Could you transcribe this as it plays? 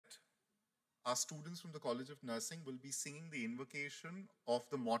our students from the College of Nursing will be singing the invocation of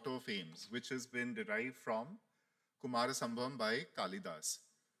the motto of AIIMS, which has been derived from Kumarasambhavam by Kalidas.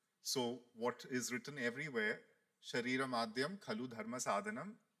 So what is written everywhere, Sharira Madhyam Khalu Dharma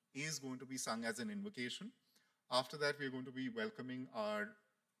Sadhanam, is going to be sung as an invocation. After that, we're going to be welcoming our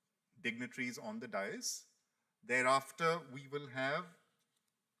dignitaries on the dais. Thereafter, we will have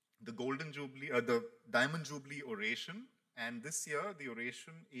the Golden Jubilee, the Diamond Jubilee Oration. And this year, the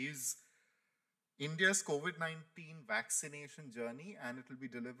oration is India's COVID-19 vaccination journey, and it will be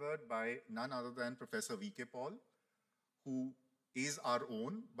delivered by none other than Professor V.K. Paul, who is our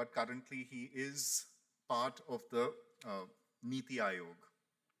own, but currently he is part of the Niti Ayog.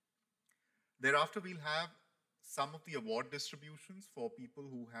 Thereafter, we'll have some of the award distributions for people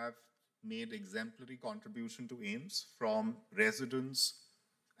who have made exemplary contribution to AIIMS from residents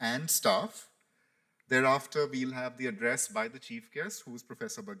and staff. Thereafter, we'll have the address by the chief guest, who is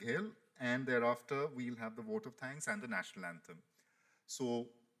Professor Baghel, and thereafter, we'll have the vote of thanks and the national anthem. So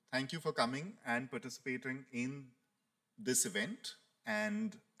thank you for coming and participating in this event.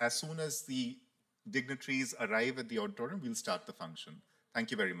 And as soon as the dignitaries arrive at the auditorium, we'll start the function. Thank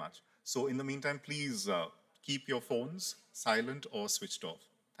you very much. So in the meantime, please keep your phones silent or switched off.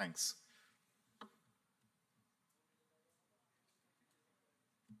 Thanks.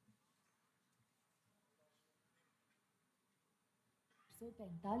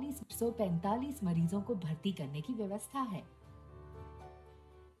 सौ 45 मरीजों को भर्ती करने की व्यवस्था है।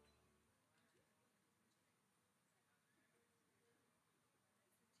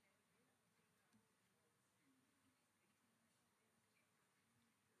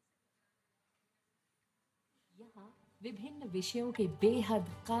 यहाँ विभिन्न विषयों के बेहद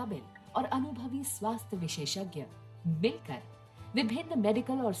काबिल और अनुभवी स्वास्थ्य विशेषज्ञ मिलकर विभिन्न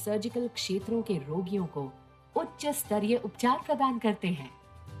मेडिकल और सर्जिकल क्षेत्रों के रोगियों को उच्च स्तरीय उपचार प्रदान करते हैं।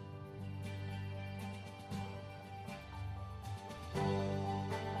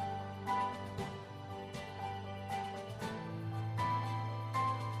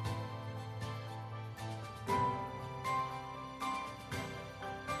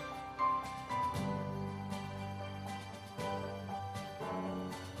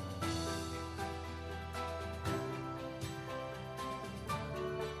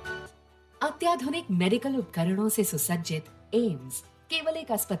 अत्याधुनिक मेडिकल उपकरणों से सुसज्जित एम्स केवल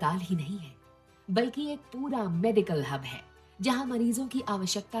एक अस्पताल ही नहीं है, बल्कि एक पूरा मेडिकल हब है, जहां मरीजों की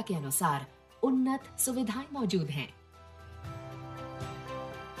आवश्यकता के अनुसार उन्नत सुविधाएं मौजूद हैं।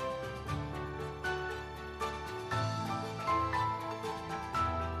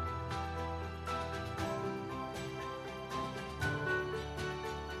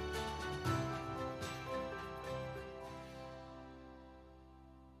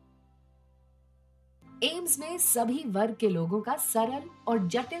 एम्स में सभी वर्ग के लोगों का सरल और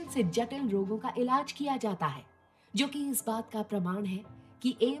जटिल से जटिल रोगों का इलाज किया जाता है, जो कि इस बात का प्रमाण है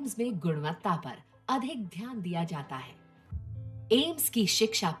कि एम्स में गुणवत्ता पर अधिक ध्यान दिया जाता है। एम्स की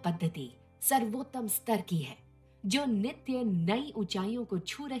शिक्षा पद्धति सर्वोत्तम स्तर की है, जो नित्य नई ऊंचाइयों को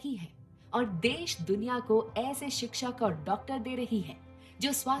छू रही है और देश दुनिया को ऐसे शिक्षक और डॉक्टर दे रही है,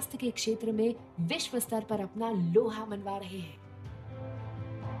 जो स्वास्थ्य के क्षेत्र में विश्व स्तर पर अपना लोहा मनवा रहे हैं।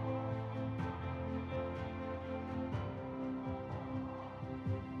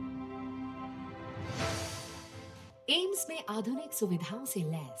 एम्स में आधुनिक सुविधाओं से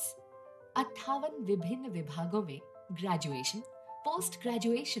लैस 58 विभिन्न विभागों में ग्रेजुएशन, पोस्ट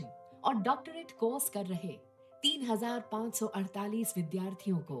ग्रेजुएशन और डॉक्टरेट कोर्स कर रहे 3,548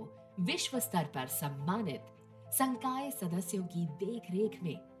 विद्यार्थियों को विश्व स्तर पर सम्मानित संकाय सदस्यों की देखरेख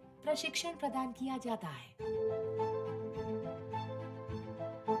में प्रशिक्षण प्रदान किया जाता है।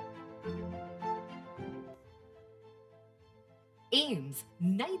 एम्स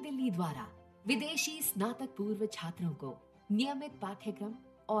नई दिल्ली द्वारा विदेशी स्नातक पूर्व छात्रों को नियमित पाठ्यक्रम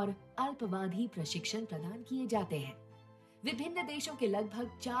और अल्पवादी प्रशिक्षण प्रदान किए जाते हैं। विभिन्न देशों के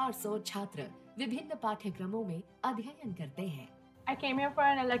लगभग 400 छात्र विभिन्न पाठ्यक्रमों में अध्ययन करते हैं। I came here for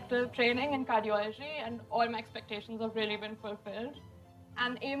an elective training in cardiology and all my expectations have really been fulfilled.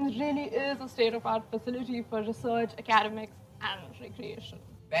 And AIIMS really is a state-of-art facility for research, academics and recreation.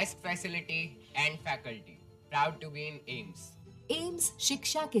 Best facility and faculty. Proud to be in AIIMS. AIIMS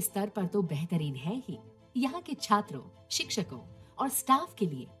शिक्षा के स्तर पर तो बेहतरीन है ही, यहाँ के छात्रों, शिक्षकों और स्टाफ के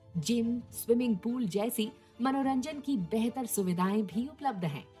लिए जिम, स्विमिंग पूल जैसी मनोरंजन की बेहतर सुविधाएं भी उपलब्ध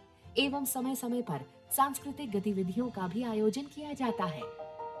हैं, एवं समय समय पर सांस्कृतिक गतिविधियों का भी आयोजन किया जाता है।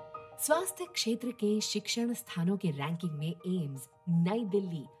 स्वास्थ्य क्षेत्र के शिक्षण स्थानों के रैंकिंग में एम्स नई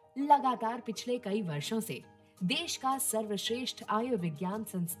दिल्ली लगातार पिछले कई वर्षों से देश का सर्वश्रेष्ठ आयुर्विज्ञान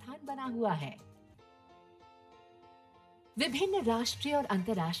संस्थान बना हुआ है। विभिन्न राष्ट्रीय और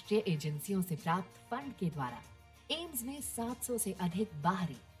अंतर्राष्ट्रीय एजेंसियों से प्राप्त फंड के द्वारा एम्स में 700 से अधिक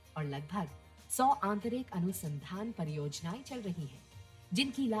बाहरी और लगभग 100 आंतरिक अनुसंधान परियोजनाएं चल रही हैं,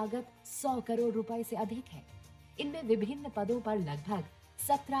 जिनकी लागत 100 करोड़ रुपए से अधिक है। इनमें विभिन्न पदों पर लगभग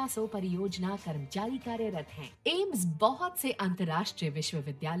 1700 परियोजना कर्मचारी कार्यरत हैं। एम्स बहुत से अंतर्राष्ट्रीय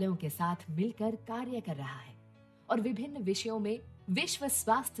विश्वविद्यालयों के साथ मिलकर कार्य कर रहा है और विभिन्न विषयों में विश्व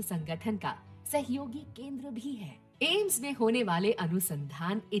स्वास्थ्य संगठन का सहयोगी केंद्र भी है। एम्स में होने वाले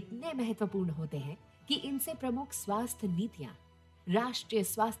अनुसंधान इतने महत्वपूर्ण होते हैं कि इनसे प्रमुख स्वास्थ्य नीतियां, राष्ट्रीय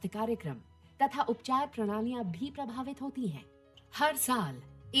स्वास्थ्य कार्यक्रम तथा उपचार प्रणालियां भी प्रभावित होती हैं। हर साल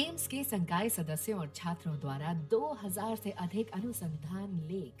एम्स के संकाय सदस्यों और छात्रों द्वारा 2000 से अधिक अनुसंधान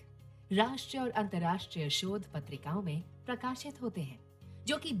लेख राष्ट्रीय और अंतर्राष्ट्रीय शोध पत्रिकाओं में प्रकाशित होते हैं,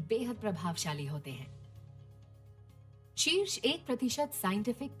 जो कि बेहद प्रभावशाली होते हैं। शीर्ष 1%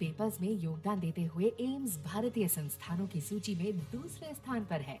 साइंटिफिक पेपर्स में योगदान देते हुए एम्स भारतीय संस्थानों की सूची में दूसरे स्थान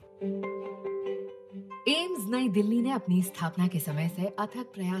पर है। एम्स नई दिल्ली ने अपनी स्थापना के समय से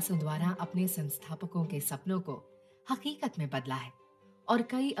अथक प्रयासों द्वारा अपने संस्थापकों के सपनों को हकीकत में बदला है और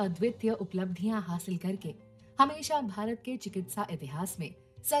कई अद्वितीय उपलब्धियां हासिल करके हमेशा भारत के चिकित्सा इतिहास में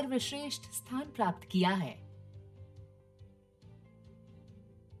सर्वश्रेष्ठ स्थान प्राप्त किया है।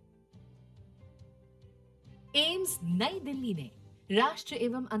 एम्स नई दिल्ली ने राष्ट्रीय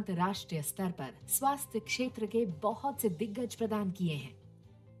एवं अंतर्राष्ट्रीय स्तर पर स्वास्थ्य क्षेत्र के बहुत से दिग्गज प्रदान किए हैं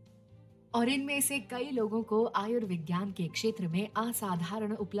और इनमें से कई लोगों को आयुर्विज्ञान के क्षेत्र में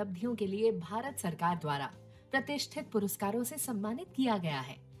असाधारण उपलब्धियों के लिए भारत सरकार द्वारा प्रतिष्ठित पुरस्कारों से सम्मानित किया गया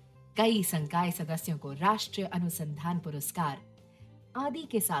है। कई संकाय सदस्यों को राष्ट्रीय अनुसंधान पुरस्कार आदि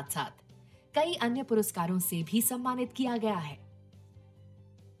के साथ साथ कई अन्य पुरस्कारों से भी सम्मानित किया गया है,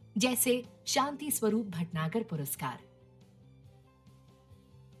 जैसे शांति स्वरूप भटनागर पुरस्कार,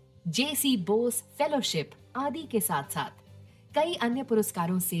 जेसी बोस फेलोशिप आदि के साथ साथ कई अन्य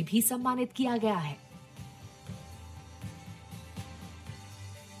पुरस्कारों से भी सम्मानित किया गया है।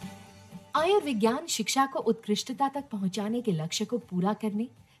 आयुर्विज्ञान शिक्षा को उत्कृष्टता तक पहुंचाने के लक्ष्य को पूरा करने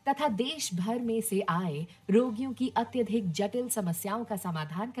तथा देश भर में से आए रोगियों की अत्यधिक जटिल समस्याओं का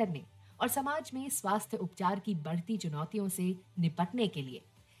समाधान करने और समाज में स्वास्थ्य उपचार की बढ़ती चुनौतियों से निपटने के लिए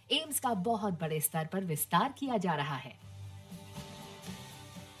एम्स का बहुत बड़े स्तर पर विस्तार किया जा रहा है।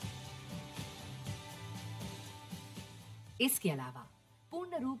 इसके अलावा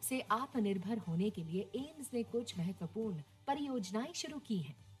पूर्ण रूप से आत्मनिर्भर होने के लिए एम्स ने कुछ महत्वपूर्ण परियोजनाएं शुरू की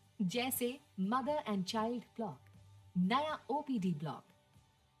हैं, जैसे मदर एंड चाइल्ड ब्लॉक, नया OPD block,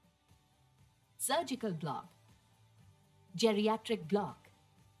 surgical block, geriatric block,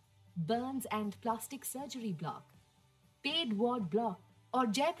 Burns and plastic surgery block, paid ward block और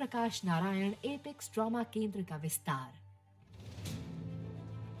जयप्रकाश नारायण एपिक्स ट्रॉमा केंद्र का विस्तार।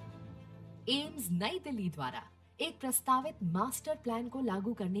 एम्स नई दिल्ली द्वारा एक प्रस्तावित मास्टर प्लान को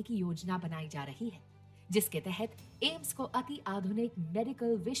लागू करने की योजना बनाई जा रही है, जिसके तहत एम्स को अति आधुनिक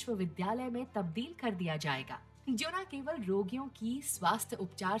मेडिकल विश्वविद्यालय में तब्दील कर दिया जाएगा, जो न केवल रोगियों की स्वास्थ्य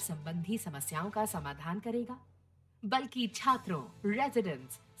उपचार संबंधी समस्याओं का समाधान करेगा, बल्कि छात्रों,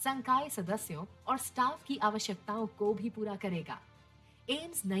 रेजिडेंट्स, संकाय सदस्यों और स्टाफ की आवश्यकताओं को भी पूरा करेगा।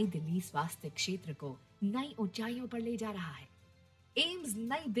 एम्स नई दिल्ली स्वास्थ्य क्षेत्र को नई ऊंचाइयों पर ले जा रहा है। एम्स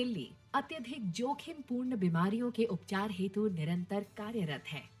नई दिल्ली अत्यधिक जोखिम पूर्ण बीमारियों के उपचार हेतु निरंतर कार्यरत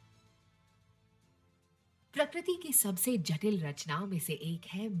है। प्रकृति की सबसे जटिल रचनाओं में से एक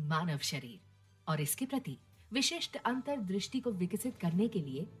है मानव शरीर और इसके प्रति विशिष्ट अंतर्दृष्टि को विकसित करने के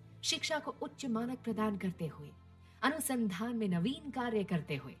लिए शिक्षा को उच्च मानक प्रदान करते हुए, अनुसंधान में नवीन कार्य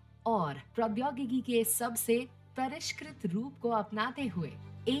करते हुए और प्रौद्योगिकी के सबसे परिष्कृत रूप को अपनाते हुए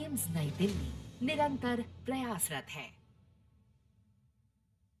एम्स नई दिल्ली निरंतर प्रयासरत है।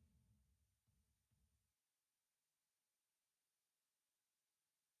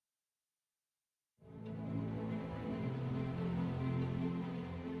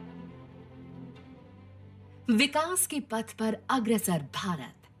 विकास के पथ पर अग्रसर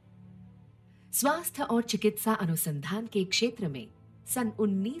भारत। स्वास्थ्य और चिकित्सा अनुसंधान के क्षेत्र में सन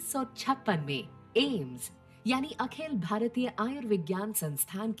 1956 में एम्स यानी अखिल भारतीय आयुर्विज्ञान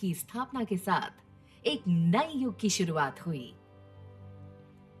संस्थान की स्थापना के साथ एक नए युग की शुरुआत हुई।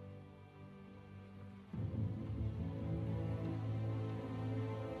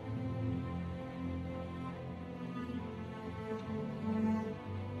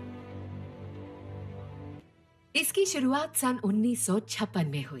 इसकी शुरुआत सन 1956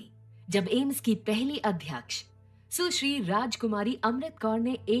 में हुई, जब एम्स की पहली अध्यक्ष सुश्री राजकुमारी अमृत कौर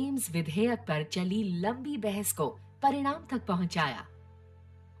ने एम्स विधेयक पर चली लंबी बहस को परिणाम तक पहुंचाया।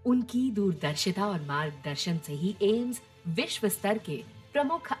 उनकी दूरदर्शिता और मार्गदर्शन से ही एम्स विश्व स्तर के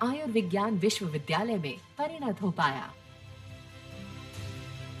प्रमुख आयुर्विज्ञान विश्वविद्यालय में परिणत हो पाया।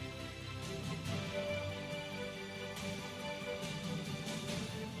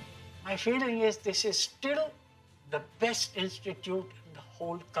 My feeling is this is still the best institute in the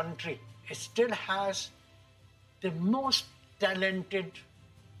whole country. It still has the most talented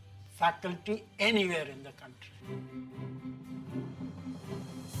faculty anywhere in the country.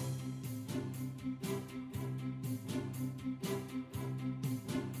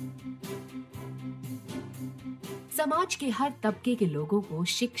 समाज के हर तबके के लोगों को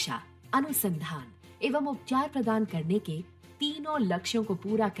शिक्षा, अनुसंधान एवं उपचार प्रदान करने के तीनों लक्ष्यों को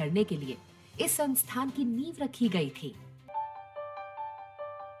पूरा करने के लिए इस संस्थान की नींव रखी गई थी।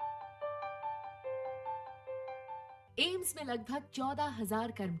 एम्स में लगभग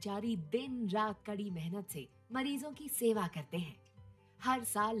 14,000 कर्मचारी दिन रात कड़ी मेहनत से मरीजों की सेवा करते हैं। हर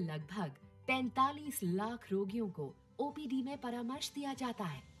साल लगभग 43 लाख रोगियों को ओपीडी में परामर्श दिया जाता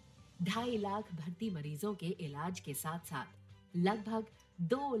है। 2.5 लाख भर्ती मरीजों के इलाज के साथ साथ लगभग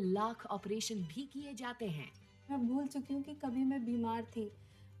 2 लाख ऑपरेशन भी किए जाते हैं। मैं भूल चुकी हूँ कि कभी मैं बीमार थी।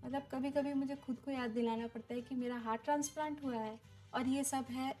 मतलब कभी कभी मुझे खुद को याद दिलाना पड़ता है कि मेरा हार्ट ट्रांसप्लांट हुआ है, और ये सब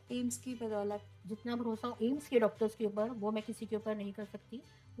है एम्स की बदौलत। जितना भरोसा एम्स के डॉक्टर्स के ऊपर वो मैं किसी के ऊपर नहीं कर सकती।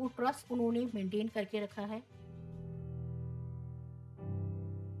 वो ट्रस्ट उन्होंने मेंटेन करके रखा है।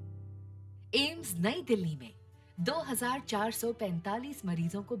 एम्स नई दिल्ली में 2,445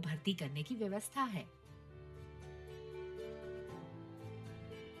 मरीजों को भर्ती करने की व्यवस्था है।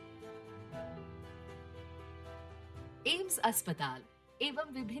 एम्स अस्पताल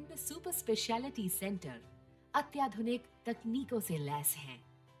एवं विभिन्न सुपर स्पेशलिटी सेंटर अत्याधुनिक तकनीकों से लैस हैं।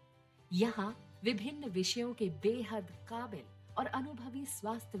 यहाँ विभिन्न विषयों के बेहद काबिल और अनुभवी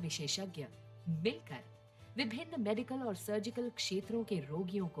स्वास्थ्य विशेषज्ञ मिलकर विभिन्न मेडिकल और सर्जिकल क्षेत्रों के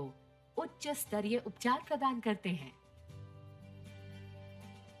रोगियों को उच्च स्तरीय उपचार प्रदान करते हैं।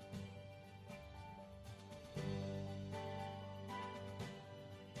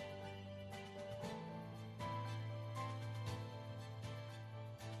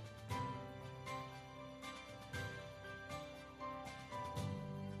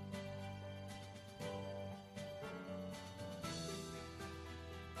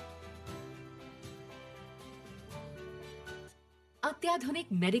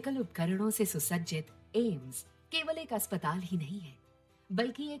 अत्याधुनिक मेडिकल उपकरणों से सुसज्जित एम्स केवल एक अस्पताल ही नहीं है,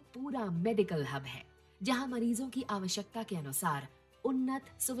 बल्कि एक पूरा मेडिकल हब है, जहां मरीजों की आवश्यकता के अनुसार उन्नत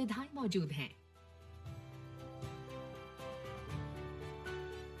सुविधाएं मौजूद हैं।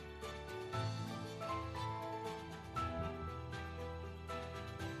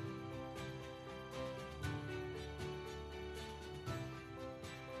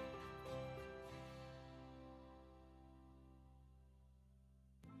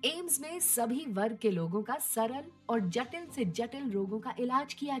 एम्स में सभी वर्ग के लोगों का सरल और जटिल से जटिल रोगों का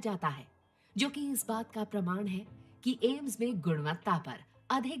इलाज किया जाता है, जो कि इस बात का प्रमाण है कि एम्स में गुणवत्ता पर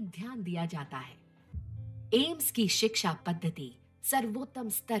अधिक ध्यान दिया जाता है। एम्स की शिक्षा पद्धति सर्वोत्तम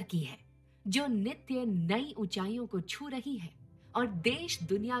स्तर की है, जो नित्य नई ऊंचाइयों को छू रही है और देश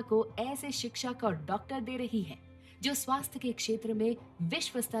दुनिया को ऐसे शिक्षक और डॉक्टर दे रही है जो स्वास्थ्य के क्षेत्र में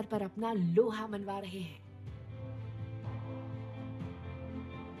विश्व स्तर पर अपना लोहा मनवा रहे हैं।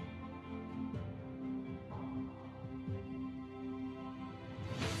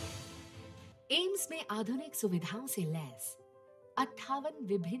 एम्स में आधुनिक सुविधाओं से लैस 58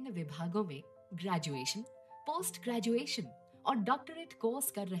 विभिन्न विभागों में ग्रेजुएशन, पोस्ट ग्रेजुएशन और डॉक्टरेट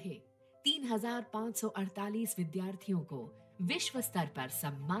कोर्स कर रहे 3,548 विद्यार्थियों को विश्व स्तर पर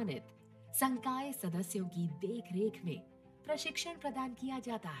सम्मानित संकाय सदस्यों की देखरेख में प्रशिक्षण प्रदान किया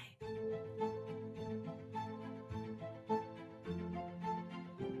जाता है।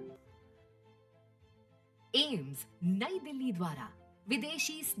 एम्स नई दिल्ली द्वारा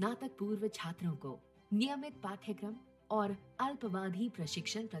विदेशी स्नातक पूर्व छात्रों को नियमित पाठ्यक्रम और अल्पवादी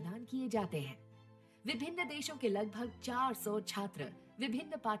प्रशिक्षण प्रदान किए जाते हैं। विभिन्न देशों के लगभग 400 छात्र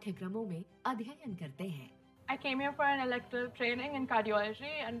विभिन्न पाठ्यक्रमों में अध्ययन करते हैं। I came here for an elective training in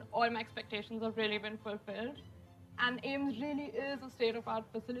cardiology, and all my expectations have really been fulfilled. And AIIMS really is a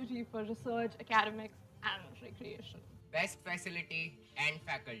state-of-art facility for research, academics, and recreation. Best facility and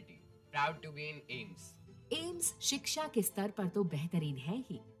faculty. Proud to be in AIIMS. AIIMS शिक्षा के स्तर पर तो बेहतरीन है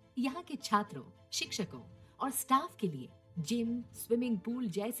ही, यहाँ के छात्रों, शिक्षकों और स्टाफ के लिए जिम, स्विमिंग पूल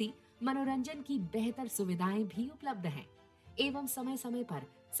जैसी मनोरंजन की बेहतर सुविधाएं भी उपलब्ध हैं, एवं समय समय पर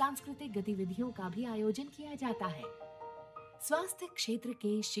सांस्कृतिक गतिविधियों का भी आयोजन किया जाता है। स्वास्थ्य क्षेत्र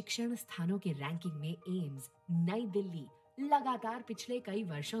के शिक्षण स्थानों के रैंकिंग में एम्स नई दिल्ली लगातार पिछले कई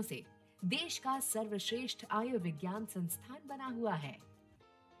वर्षों से देश का सर्वश्रेष्ठ आयुर्विज्ञान संस्थान बना हुआ है।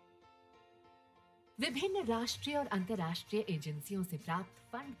 विभिन्न राष्ट्रीय और अंतर्राष्ट्रीय एजेंसियों से प्राप्त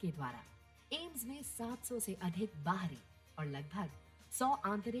फंड के द्वारा एम्स में 700 से अधिक बाहरी और लगभग 100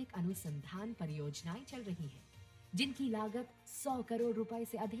 आंतरिक अनुसंधान परियोजनाएं चल रही हैं, जिनकी लागत 100 करोड़ रुपए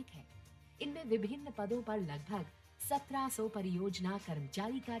से अधिक है इनमें विभिन्न पदों पर लगभग 1700 परियोजना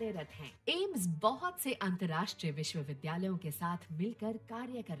कर्मचारी कार्यरत हैं। एम्स बहुत से अंतर्राष्ट्रीय विश्वविद्यालयों के साथ मिलकर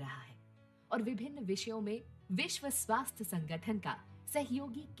कार्य कर रहा है और विभिन्न विषयों में विश्व स्वास्थ्य संगठन का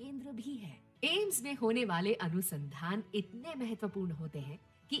सहयोगी केंद्र भी है। एम्स में होने वाले अनुसंधान इतने महत्वपूर्ण होते हैं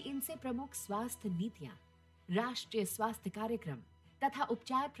कि इनसे प्रमुख स्वास्थ्य नीतियां, राष्ट्रीय स्वास्थ्य कार्यक्रम तथा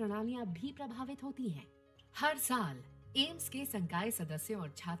उपचार प्रणालियां भी प्रभावित होती हैं। हर साल एम्स के संकाय सदस्यों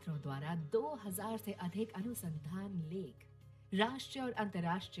और छात्रों द्वारा 2000 से अधिक अनुसंधान लेख राष्ट्रीय और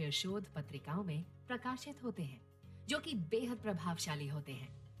अंतर्राष्ट्रीय शोध पत्रिकाओं में प्रकाशित होते हैं, जो कि बेहद प्रभावशाली होते हैं।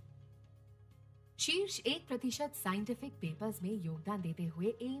 शीर्ष 1% साइंटिफिक पेपर्स में योगदान देते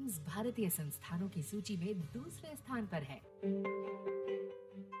हुए एम्स भारतीय संस्थानों की सूची में दूसरे स्थान पर है।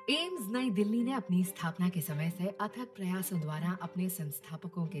 एम्स नई दिल्ली ने अपनी स्थापना के समय से अथक प्रयासों द्वारा अपने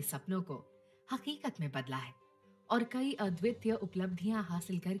संस्थापकों के सपनों को हकीकत में बदला है और कई अद्वितीय उपलब्धियां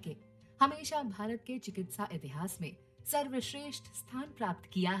हासिल करके हमेशा भारत के चिकित्सा इतिहास में सर्वश्रेष्ठ स्थान प्राप्त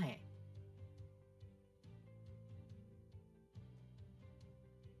किया है।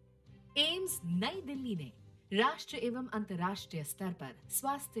 एम्स नई दिल्ली ने राष्ट्रीय एवं अंतर्राष्ट्रीय स्तर पर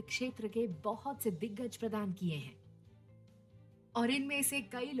स्वास्थ्य क्षेत्र के बहुत से दिग्गज प्रदान किए हैं और इनमें से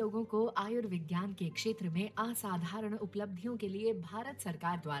कई लोगों को आयुर्विज्ञान के क्षेत्र में असाधारण उपलब्धियों के लिए भारत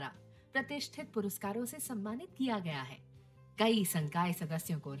सरकार द्वारा प्रतिष्ठित पुरस्कारों से सम्मानित किया गया है। कई संकाय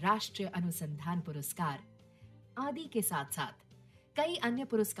सदस्यों को राष्ट्रीय अनुसंधान पुरस्कार आदि के साथ साथ कई अन्य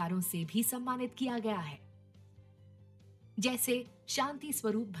पुरस्कारों से भी सम्मानित किया गया है, जैसे शांति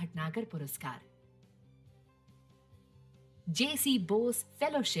स्वरूप भटनागर पुरस्कार, जेसी बोस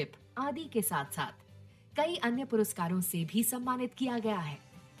फेलोशिप आदि के साथ साथ कई अन्य पुरस्कारों से भी सम्मानित किया गया है।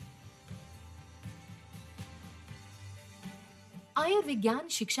 आयुर्विज्ञान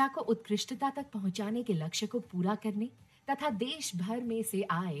शिक्षा को उत्कृष्टता तक पहुंचाने के लक्ष्य को पूरा करने तथा देश भर में से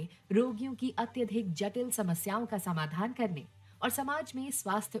आए रोगियों की अत्यधिक जटिल समस्याओं का समाधान करने और समाज में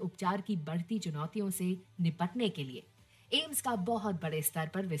स्वास्थ्य उपचार की बढ़ती चुनौतियों से निपटने के लिए एम्स का बहुत बड़े स्तर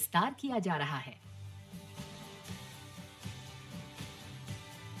पर विस्तार किया जा रहा है।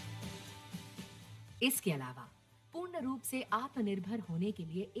 इसके अलावा पूर्ण रूप से आत्मनिर्भर होने के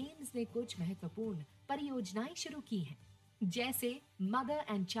लिए एम्स ने कुछ महत्वपूर्ण परियोजनाएं शुरू की हैं, जैसे मदर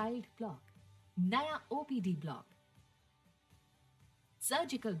एंड चाइल्ड ब्लॉक, नया OPD block,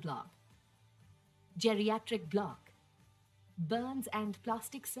 surgical block, geriatric block, Burns and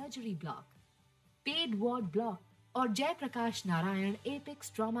plastic surgery block, paid ward block और जयप्रकाश नारायण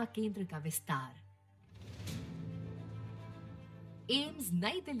एपिक्स ट्रॉमा केंद्र का विस्तार। एम्स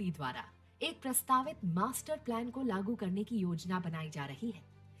नई दिल्ली द्वारा एक प्रस्तावित मास्टर प्लान को लागू करने की योजना बनाई जा रही है,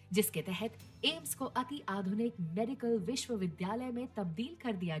 जिसके तहत एम्स को अति आधुनिक मेडिकल विश्वविद्यालय में तब्दील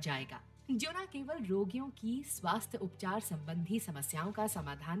कर दिया जाएगा, जो न केवल रोगियों की स्वास्थ्य उपचार संबंधी समस्याओं का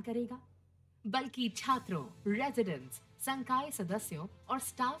समाधान करेगा, बल्कि छात्रों, रेजिडेंट्स, संकाय सदस्यों और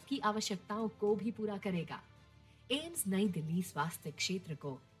स्टाफ की आवश्यकताओं को भी पूरा करेगा। एम्स नई दिल्ली स्वास्थ्य क्षेत्र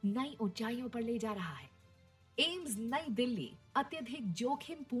को नई ऊंचाइयों पर ले जा रहा है। एम्स नई दिल्ली अत्यधिक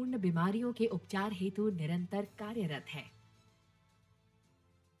जोखिम पूर्ण बीमारियों के उपचार हेतु निरंतर कार्यरत है।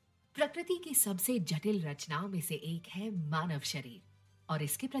 प्रकृति की सबसे जटिल रचनाओं में से एक है मानव शरीर और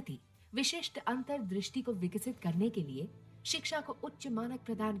इसके प्रति विशिष्ट अंतर्दृष्टि को विकसित करने के लिए शिक्षा को उच्च मानक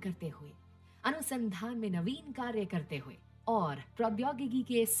प्रदान करते हुए, अनुसंधान में नवीन कार्य करते हुए और प्रौद्योगिकी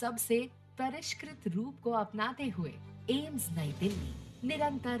के सबसे परिष्कृत रूप को अपनाते हुए एम्स नई दिल्ली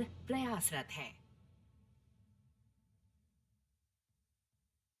निरंतर प्रयासरत है।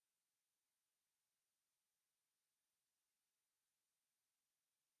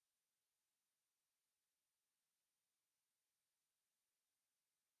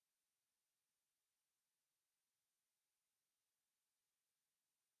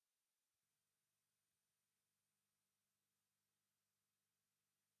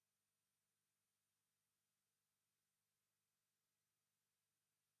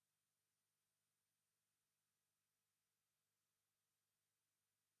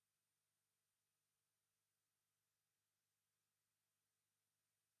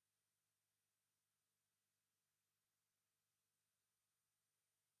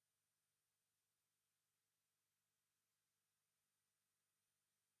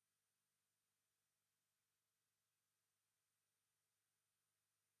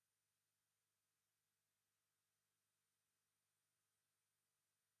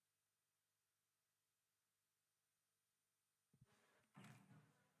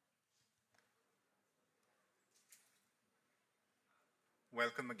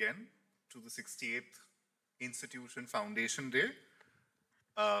 Welcome again to the 68th Institution Foundation Day.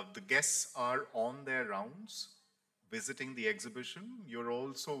 The guests are on their rounds. visiting the exhibition. You're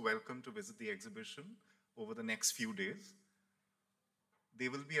also welcome to visit the exhibition over the next few days. They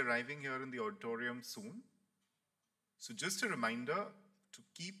will be arriving here in the auditorium soon. So just a reminder to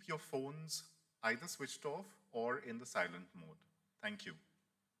keep your phones either switched off or in the silent mode. Thank you.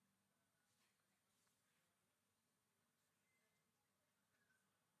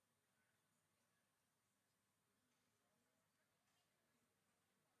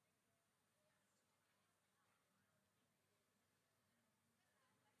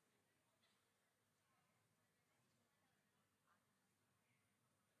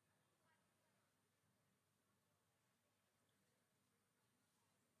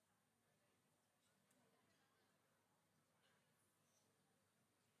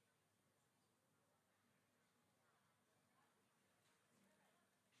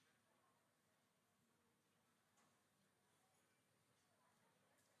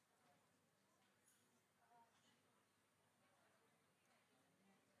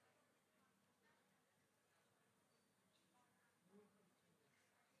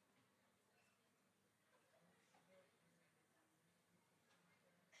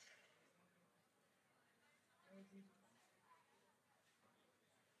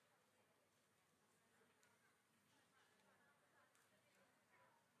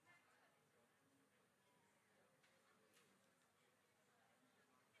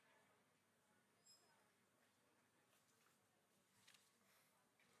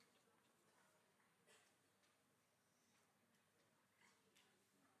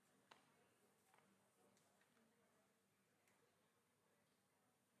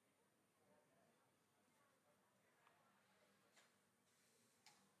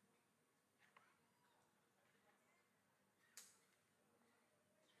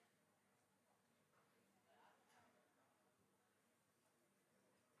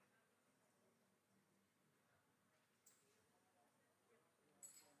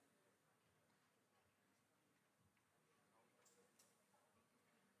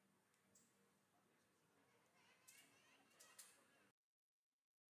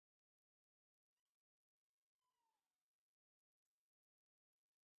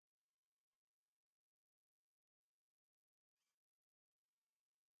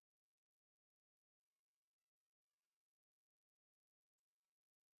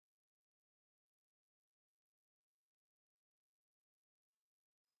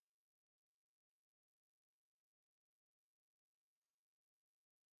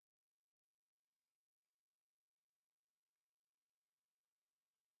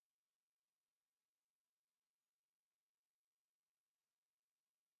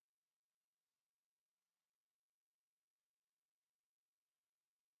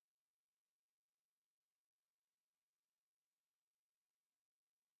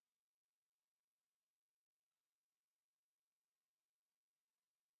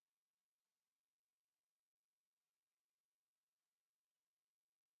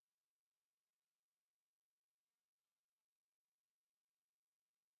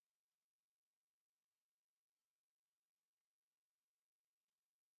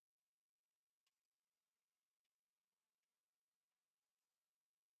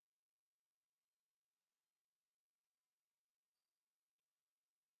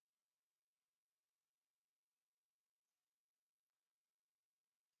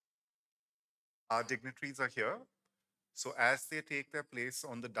 Our dignitaries are here. So as they take their place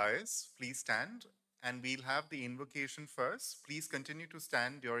on the dais, please stand and we'll have the invocation first. Please continue to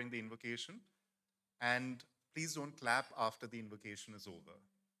stand during the invocation and please don't clap after the invocation is over.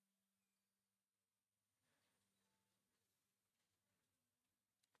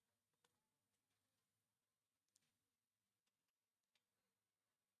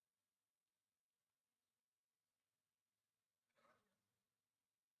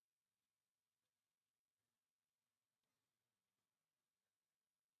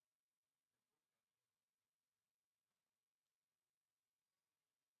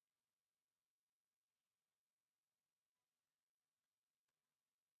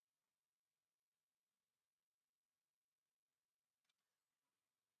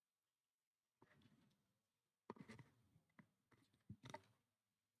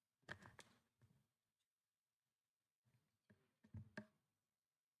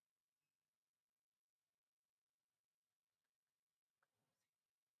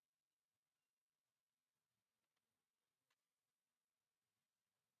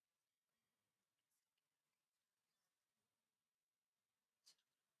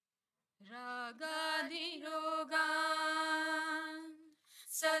 रागाधिरोगान्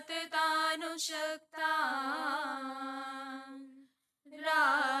सततानुशक्तान्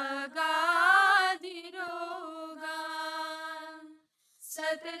रागाधिरोगान्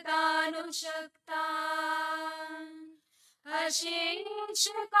सततानुशक्ता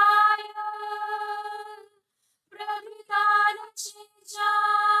अशेषकाय प्रथितानुचिजा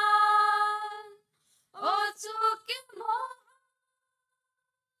ओत्सुक्यमो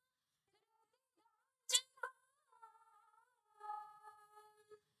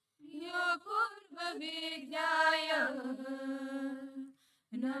यो पूर्वविद्याय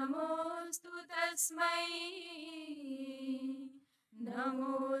नमोस्तु तस्मै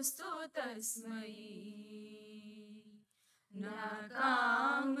नमोस्तु तस्मै न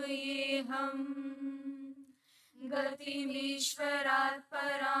कामयेऽहं गतिमीश्वरात्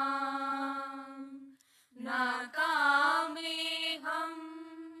परां न कामयेऽहं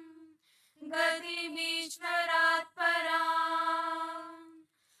गतिमीश्वरात् पराम्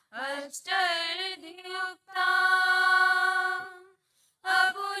अष्टर्धियुक्ता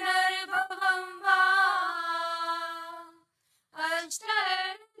अपुनर्भवं वा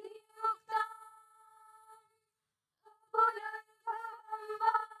अष्टर्धियुक्ता अपुनर्भवं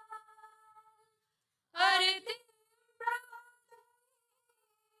वा हरिति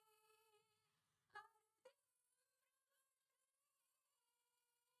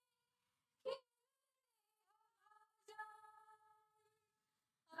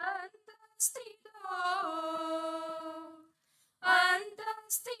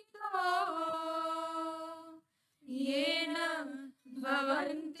अन्तस्थितो येन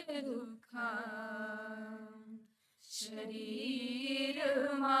भवन्ति दुःखा शरीरमाद्यं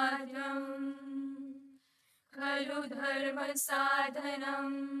खलु धर्मसाधनं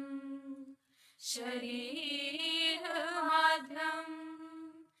शरीरमाद्यं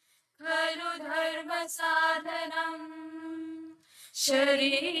खलु धर्मसाधनं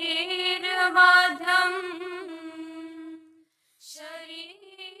शरीरमाद्यं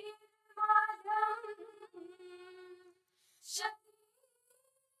शरीरमाद्यं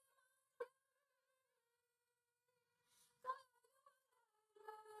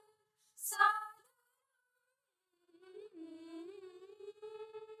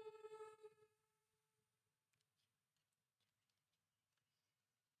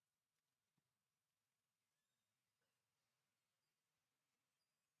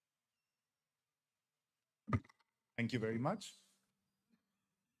Thank you very much.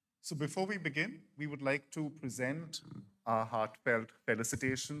 So before we begin, we would like to present our heartfelt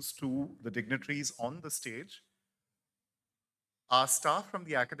felicitations to the dignitaries on the stage. Our staff from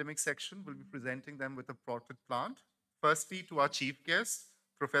the academic section will be presenting them with a potted plant. Firstly, to our chief guest,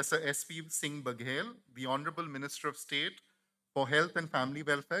 Professor S.P. Singh Baghel, the Honorable Minister of State for Health and Family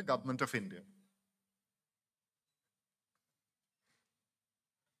Welfare, Government of India.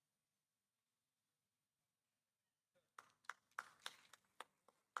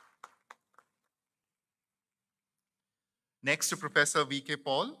 Next to Professor V.K.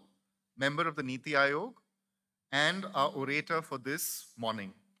 Paul, member of the Niti Ayog, and our orator for this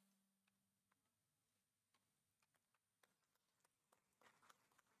morning.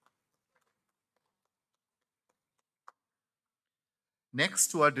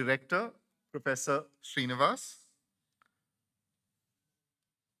 Next to our director, Professor Srinivas.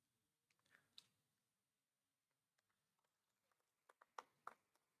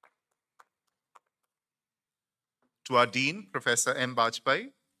 To our dean, Professor M.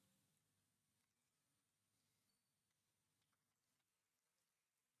 Bajpai.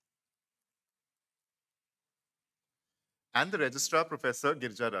 And the registrar, Professor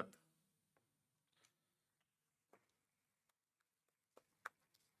Girja Rath.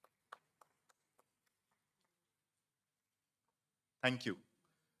 Thank you.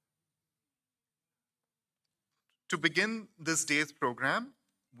 To begin this day's program,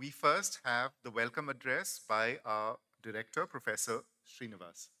 we first have the welcome address by our director, Professor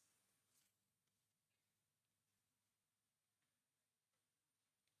Srinivas.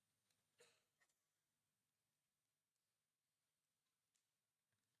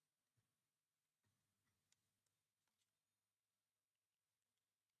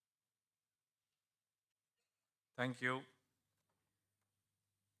 Thank you.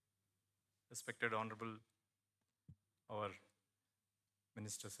 Respected Honorable, our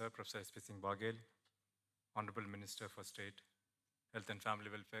Minister Sir, Professor S.P. Singh Baghel, Honorable Minister for State, Health and Family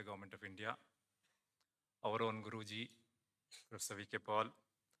Welfare, Government of India, our own Guruji, Professor V.K. Paul,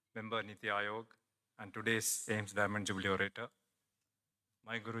 member Niti Ayog, and today's AIIMS Diamond Jubilee orator.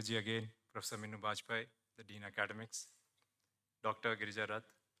 My Guruji again, Professor Minu Bajpai, the Dean Academics, Dr. Girija Rath,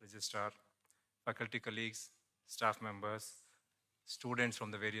 Registrar, faculty colleagues, staff members, students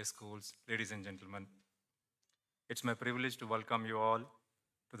from the various schools, ladies and gentlemen. It's my privilege to welcome you all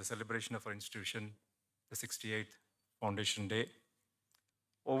to the celebration of our institution, the 68th Foundation Day.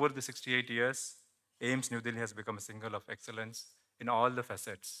 Over the 68 years, AIIMS New Delhi has become a symbol of excellence in all the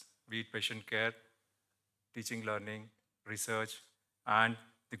facets, be it patient care, teaching, learning, research, and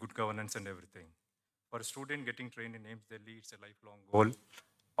the good governance and everything. For a student getting trained in AIIMS Delhi, it's a lifelong goal.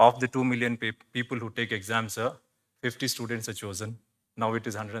 Of the 2 million people who take exams, 50 students are chosen. Now it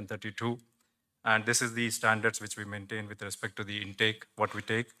is 132. And this is the standards which we maintain with respect to the intake, what we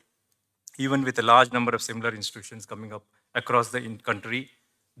take. Even with a large number of similar institutions coming up across the country,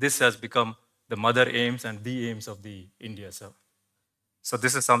 this has become the mother AIIMS and the AIIMS of the India, sir. So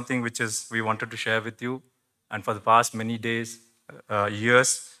this is something which we wanted to share with you. And for the past many days,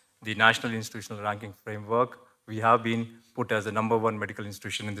 years, the National Institutional Ranking Framework, we have been put as the #1 medical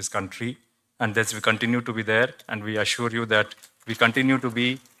institution in this country. And thus we continue to be there. And we assure you that we continue to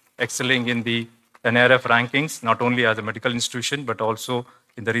be excelling in the NRF rankings, not only as a medical institution, but also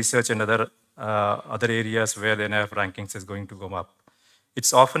in the research and other areas where the NRF rankings is going to go up.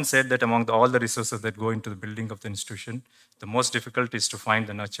 It's often said that among all the resources that go into the building of the institution, the most difficult is to find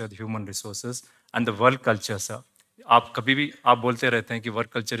and nurture the human resources and the work culture, sir. आप कभी भी आप बोलते रहते हैं कि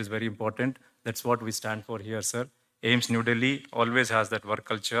work culture is very important. That's what we stand for here, sir. AIIMS New Delhi always has that work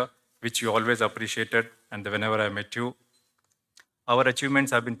culture, which you always appreciated, and whenever I met you. Our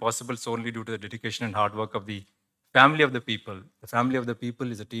achievements have been possible solely due to the dedication and hard work of the family of the people. The family of the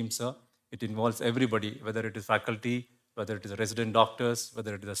people is a team, sir. It involves everybody, whether it is faculty, whether it is the resident doctors,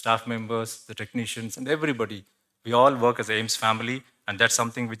 whether it is the staff members, the technicians, and everybody. We all work as AIIMS family, and that's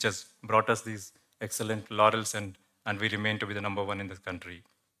something which has brought us these excellent laurels, and we remain to be the #1 in this country.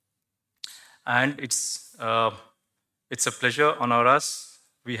 And it's a pleasure on us.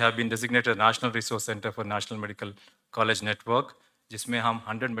 We have been designated a National Resource Center for National Medical College Network, जिसमें हम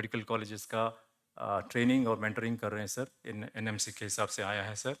 100 medical colleges का training और mentoring कर रहे हैं sir. NMC के हिसाब से आया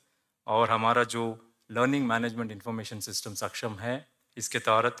है सर. और हमारा जो लर्निंग मैनेजमेंट इंफॉर्मेशन सिस्टम सक्षम है, इसके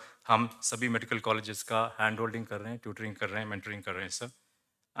तहत हम सभी मेडिकल कॉलेजेस का हैंड होल्डिंग कर रहे हैं, ट्यूटरिंग कर रहे हैं, मेंटरिंग कर रहे हैं sir.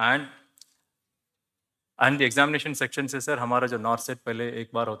 And the examination section से सर हमारा जो नॉर्थ सेट पहले एक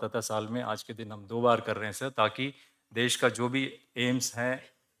बार होता था साल में, आज के दिन हम 2 बार कर रहे हैं सर, ताकि देश का जो भी एम्स है,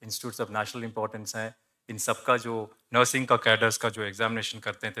 इंस्टीट्यूट्स ऑफ नेशनल इंपॉर्टेंस है, इन सबका जो नर्सिंग का कैडर्स का जो एग्जामिनेशन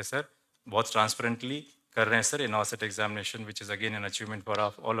करते थे सर, बहुत ट्रांसपेरेंटली कर रहे हैं sir. In north set examination which is again an achievement for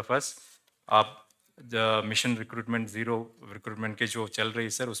all of us. आप मिशन रिक्रूटमेंट ज़ीरो रिक्रूटमेंट के जो चल रही है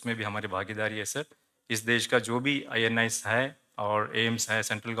सर, उसमें भी हमारी भागीदारी है सर. इस देश का जो भी INIs है और एम्स है,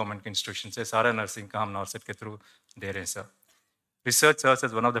 सेंट्रल गवर्नमेंट के इंस्टीट्यूशन से, सारा नर्सिंग का हम नॉर्थ सेट के थ्रू दे रहे हैं sir. Research serves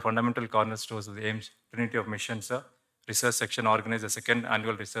as one of the fundamental cornerstones of the AIIMS Trinity of Mission, sir. Research section organized the 2nd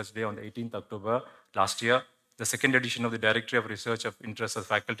annual research day on the 18th October last year. The 2nd edition of the Directory of Research of Interest of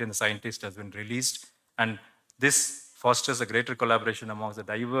Faculty and the Scientists has been released, and this fosters a greater collaboration amongst the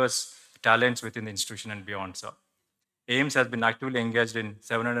diverse talents within the institution and beyond, sir. AIIMS has been actively engaged in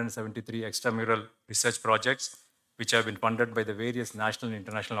 773 extramural research projects, which have been funded by the various national and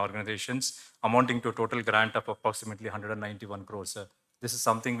international organizations, amounting to a total grant of approximately 191 crores, sir. This is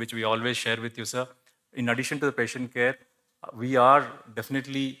something which we always share with you, sir. In addition to the patient care, we are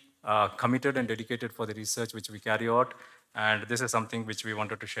definitely committed and dedicated for the research which we carry out, and this is something which we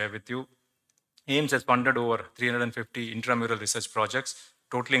wanted to share with you. AIIMS has funded over 350 intramural research projects,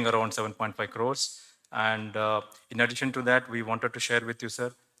 totaling around 7.5 crores. And in addition to that, we wanted to share with you,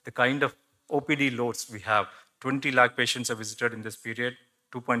 sir, the kind of OPD loads we have. 20 lakh patients have visited in this period,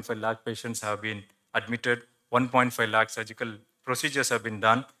 2.5 lakh patients have been admitted, 1.5 lakh surgical procedures have been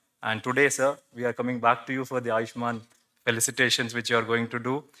done. And today, sir, we are coming back to you for the Ayushman felicitations which you are going to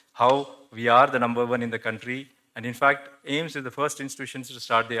do, how we are the #1 in the country. And in fact, AIIMS is the first institution to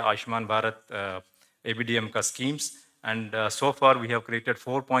start the Ayushman Bharat ABDM ka schemes. And so far, we have created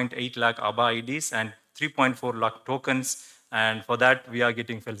 4.8 lakh ABA IDs and 3.4 lakh tokens. And for that, we are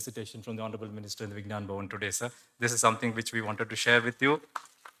getting felicitations from the Honorable Minister in the Vignan Bhavan today, sir. This is something which we wanted to share with you.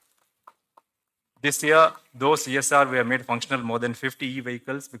 This year, though CSR, we have made functional more than 50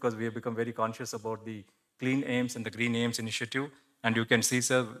 e-vehicles because we have become very conscious about the Clean AIIMS and the Green AIIMS initiative. And you can see,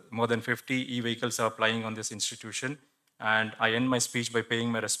 sir, more than 50 e-vehicles are applying on this institution. And I end my speech by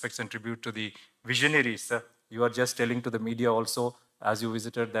paying my respects and tribute to the visionaries, sir. You are just telling to the media also, as you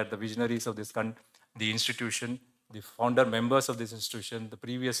visited, that the visionaries of this the institution, the founder members of this institution, the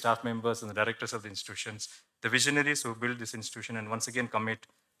previous staff members and the directors of the institutions, the visionaries who built this institution and once again commit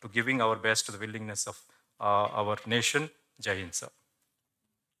to giving our best to the willingness of our nation. Jai Hind, sir.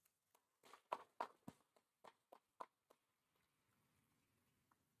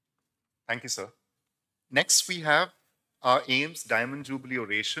 Thank you, sir. Next, we have our AIIMS Diamond Jubilee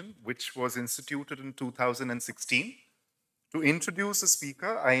Oration, which was instituted in 2016. To introduce the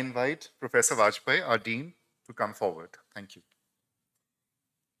speaker, I invite Professor Vajpayee, our Dean, to come forward. Thank you.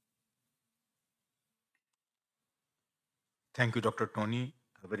 Thank you, Dr. Tony.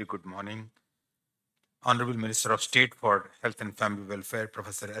 A very good morning. Honorable Minister of State for Health and Family Welfare,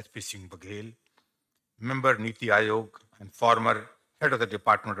 Professor S.P. Singh Baghel, Member Niti Ayog, and former Head of the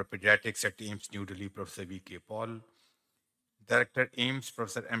Department of Pediatrics at AIIMS New Delhi, Professor V.K. Paul, Director AIIMS,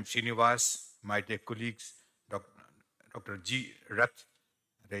 Professor M. Srinivas, my dear colleagues, Dr. G. Rath,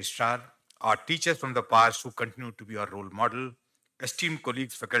 Registrar, our teachers from the past who continue to be our role model, esteemed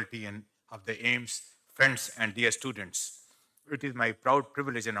colleagues, faculty, and of the AIIMS, friends, and dear students. It is my proud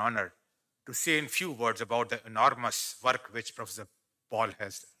privilege and honor to say in few words about the enormous work which Professor Paul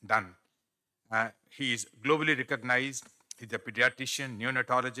has done. He is globally recognized. He's a pediatrician,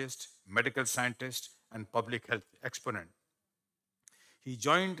 neonatologist, medical scientist, and public health exponent. He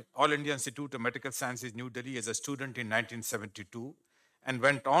joined All India Institute of Medical Sciences, New Delhi as a student in 1972 and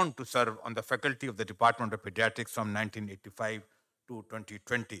went on to serve on the faculty of the Department of Pediatrics from 1985 to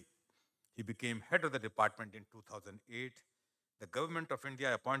 2020. He became head of the department in 2008. The Government of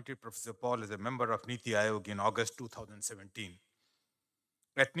India appointed Professor Paul as a member of Niti Ayog in August 2017.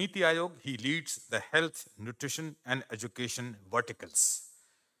 At Niti Ayog, he leads the health, nutrition, and education verticals.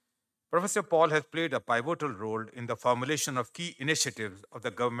 Professor Paul has played a pivotal role in the formulation of key initiatives of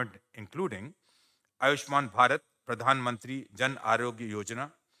the government, including Ayushman Bharat Pradhan Mantri Jan Arogya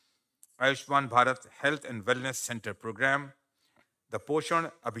Yojana, Ayushman Bharat Health and Wellness Center Program, the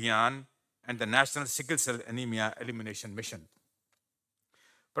Poshan Abhiyan, and the National Sickle Cell Anemia Elimination Mission.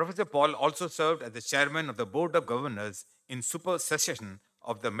 Professor Paul also served as the chairman of the Board of Governors in super session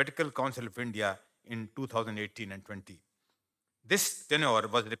of the Medical Council of India in 2018 and 20. This tenure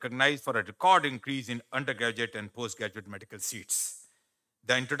was recognized for a record increase in undergraduate and postgraduate medical seats.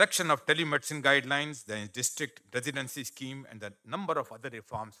 The introduction of telemedicine guidelines, the district residency scheme, and the number of other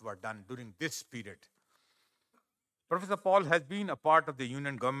reforms were done during this period. Professor Paul has been a part of the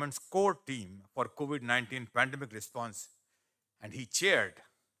Union government's core team for COVID-19 pandemic response, and he chaired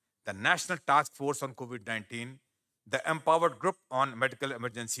the National Task Force on COVID-19, the Empowered Group on Medical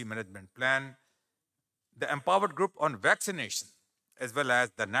Emergency Management Plan, the Empowered Group on Vaccination, as well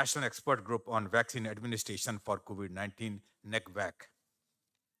as the National Expert Group on Vaccine Administration for COVID-19, NECVAC.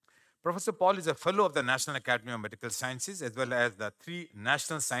 Professor Paul is a fellow of the National Academy of Medical Sciences, as well as the 3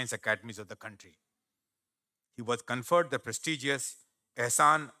 National Science Academies of the country. He was conferred the prestigious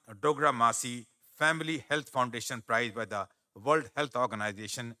Ehsan Dogra Masi Family Health Foundation Prize by the World Health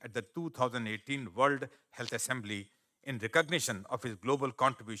Organization at the 2018 World Health Assembly in recognition of his global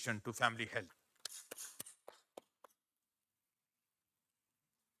contribution to family health.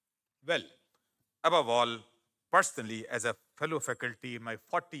 Well, above all, personally, as a fellow faculty in my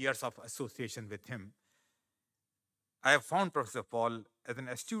 40 years of association with him, I have found Professor Paul as an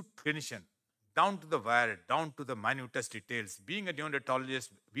astute clinician, down to the wire, down to the minutest details. Being a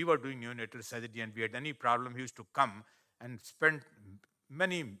neonatologist, we were doing neonatal surgery, and we had any problem, he used to come and spend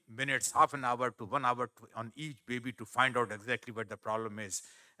many minutes, half an hour to 1 hour on each baby to find out exactly what the problem is.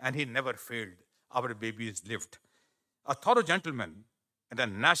 And he never failed. Our babies lived. A thorough gentleman and a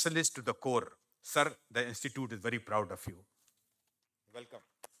nationalist to the core. Sir, the Institute is very proud of you. Welcome.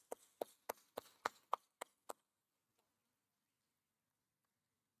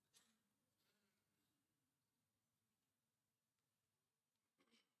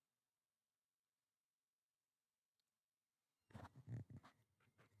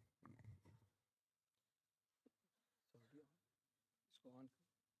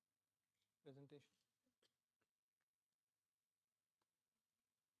 Presentation.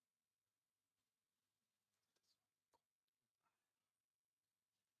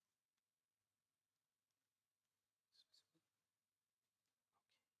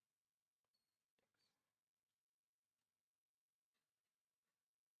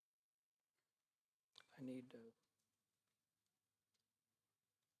 I need let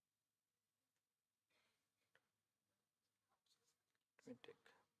me take.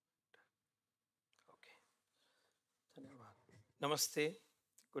 Okay. Dhanyavad. Namaste.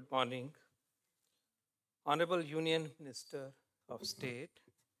 Good morning. Honorable Union Minister of State,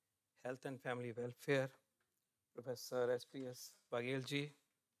 Health and Family Welfare, Professor S.P.S. Baghel ji,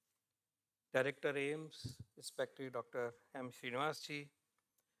 Director AIIMS, respected Dr. M. Srinivas ji,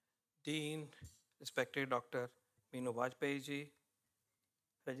 Dean, respected Dr. Meenu Vajpayee ji,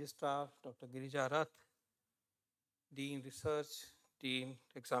 Registrar Dr. Girija Rath, Dean Research, Dean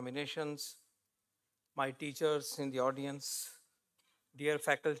Examinations, my teachers in the audience, dear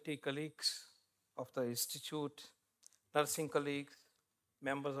faculty colleagues of the Institute, nursing colleagues,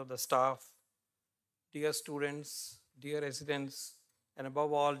 members of the staff, dear students, dear residents, and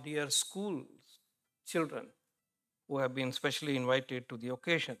above all, dear school children who have been specially invited to the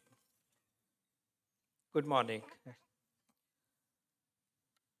occasion. Good morning.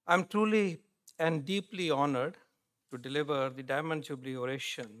 I'm truly and deeply honored to deliver the Diamond Jubilee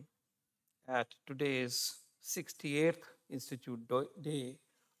Oration at today's 68th Institute Day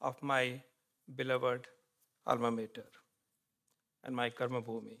of my beloved alma mater and my karma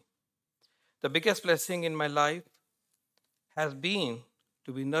bhumi. The biggest blessing in my life has been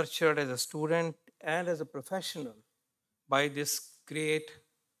to be nurtured as a student and as a professional by this great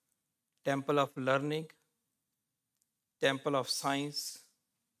temple of learning, temple of science,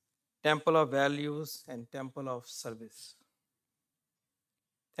 temple of values, and temple of service.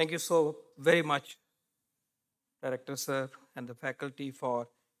 Thank you so very much, Director Sir, and the faculty for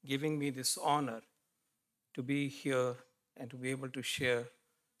giving me this honor to be here and to be able to share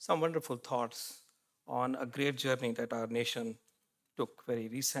some wonderful thoughts on a great journey that our nation took very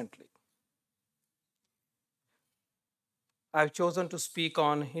recently. I've chosen to speak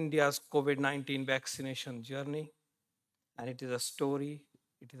on India's COVID-19 vaccination journey, and it is a story,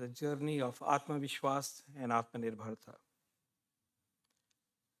 it is a journey of Atmavishwas and Atmanirbharta.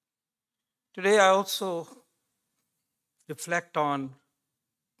 Today, I also reflect on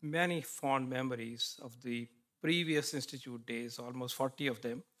many fond memories of the previous institute days, almost 40 of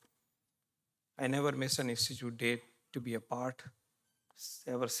them. I never miss an institute day to be a part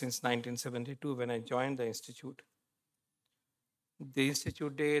ever since 1972 when I joined the institute. The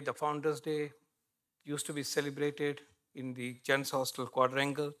institute day, the founders day, used to be celebrated in the Gents Hostel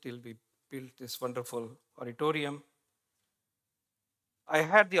quadrangle till we built this wonderful auditorium. I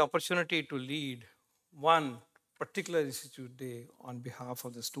had the opportunity to lead one particular institute day on behalf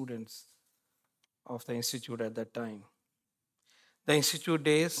of the students of the institute at that time. The institute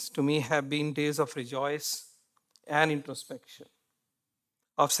days to me have been days of rejoice and introspection,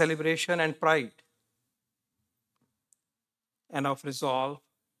 of celebration and pride, and of resolve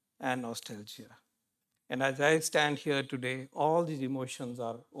and nostalgia. And as I stand here today, all these emotions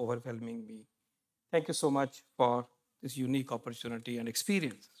are overwhelming me. Thank you so much for this unique opportunity and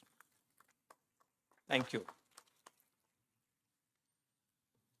experience. Thank you.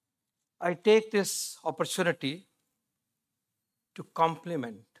 I take this opportunity to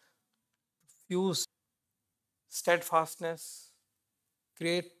compliment, fuse steadfastness,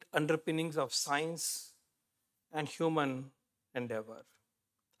 great underpinnings of science and human endeavor.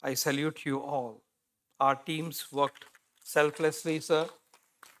 I salute you all. Our teams worked selflessly, sir.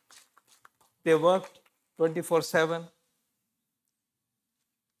 They worked 24/7.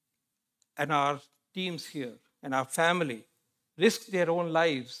 And our teams here and our family risked their own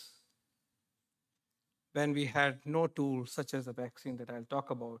lives when we had no tools such as the vaccine that I'll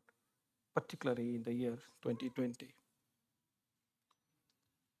talk about, particularly in the year 2020.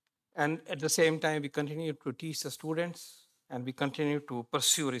 And at the same time, we continue to teach the students and we continue to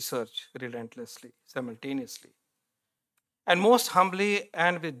pursue research relentlessly, simultaneously. And most humbly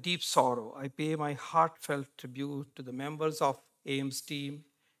and with deep sorrow, I pay my heartfelt tribute to the members of AIIMS team,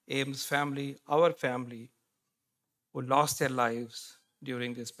 AIIMS family, our family, who lost their lives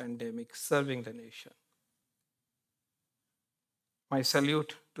during this pandemic, serving the nation. My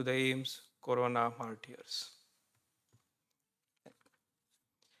salute to the AIIMS Corona martyrs.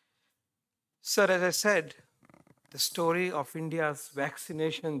 Sir, as I said, the story of India's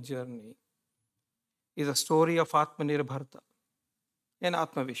vaccination journey is a story of Atmanirbharta and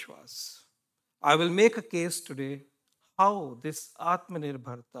Atmavishwas. I will make a case today how this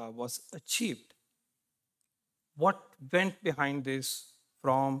Atmanirbharta was achieved. What went behind this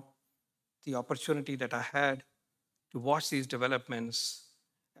from the opportunity that I had to watch these developments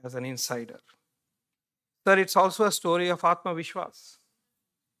as an insider. Sir, it's also a story of Atmavishwas,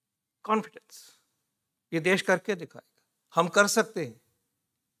 confidence. ये देश करके दिखाएगा, हम कर सकते हैं,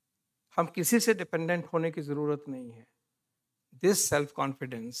 हम किसी से डिपेंडेंट होने की जरूरत नहीं है. This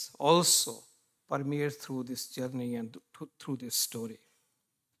self-confidence also permeates through this journey and through this story.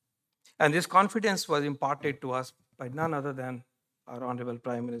 And this confidence was imparted to us by none other than our Honorable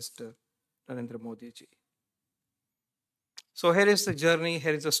Prime Minister, Narendra Modi ji. So here is the journey,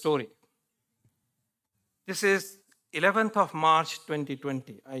 here is the story. This is 11th of March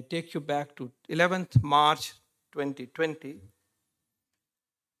 2020. I take you back to 11th March 2020.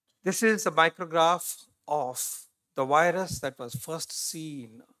 This is a micrograph of the virus that was first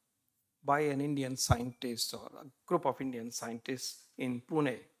seen by an Indian scientist or a group of Indian scientists in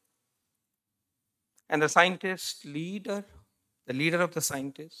Pune. And the scientist leader, the leader of the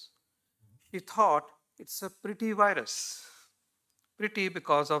scientists, he thought it's a pretty virus. Pretty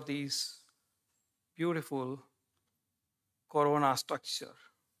because of these beautiful corona structure,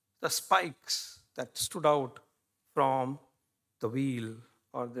 the spikes that stood out from the wheel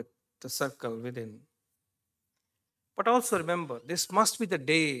or the circle within. But also remember, this must be the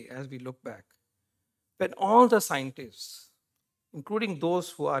day, as we look back, when all the scientists, including those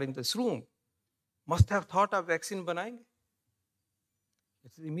who are in this room, must have thought of vaccine बनाएंगे.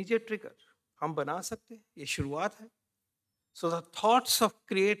 It's the immediate trigger. हम बना सकते हैं, ये शुरुआत है. So the thoughts of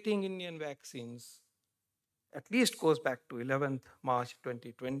creating Indian vaccines at least goes back to 11th March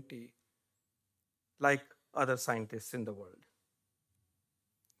 2020, like other scientists in the world.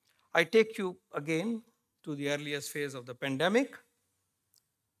 I take you again to the earliest phase of the pandemic.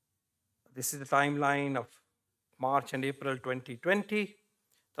 This is the timeline of March and April 2020.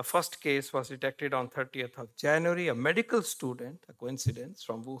 The first case was detected on 30th of January, a medical student, a coincidence,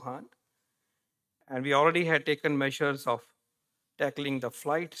 from Wuhan. And we already had taken measures of tackling the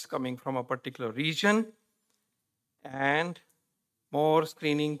flights coming from a particular region. And more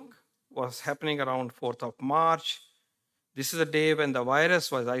screening was happening around 4th of March. This is a day when the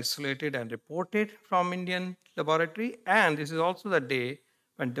virus was isolated and reported from Indian laboratory. And this is also the day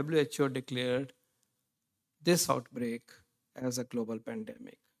when WHO declared this outbreak as a global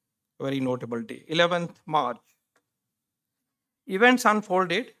pandemic. A very notable day, 11th March. Events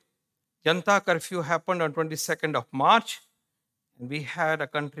unfolded. Janta curfew happened on 22nd of March, and we had a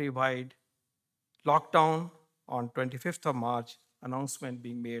countrywide lockdown on 25th of March, announcement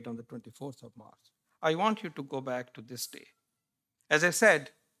being made on the 24th of March. I want you to go back to this day. As I said,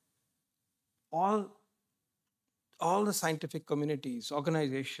 all the scientific communities,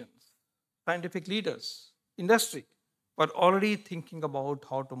 organizations, scientific leaders, industry, were already thinking about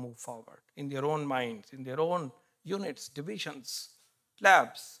how to move forward in their own minds, in their own units, divisions,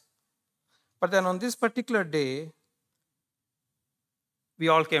 labs. But then on this particular day, we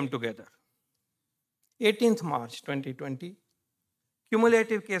all came together. 18th March 2020,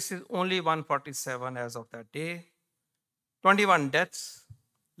 cumulative cases only 147 as of that day, 21 deaths,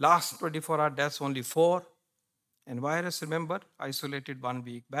 last 24-hour deaths only 4, and virus, remember, isolated 1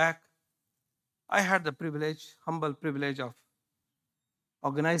 week back. I had the privilege, humble privilege of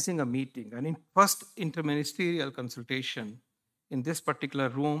organizing a meeting, an first interministerial consultation in this particular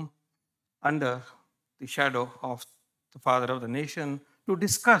room under the shadow of the father of the nation to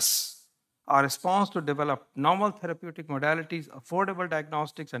discuss our response to develop novel therapeutic modalities, affordable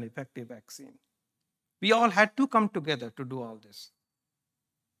diagnostics, and effective vaccine. We all had to come together to do all this.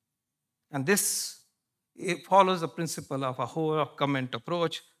 And this follows the principle of a whole of government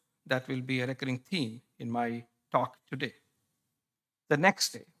approach that will be a recurring theme in my talk today. The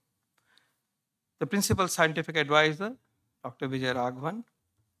next day, the principal scientific advisor, Dr. Vijay Raghavan,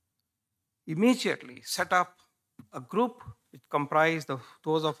 immediately set up a group which comprised of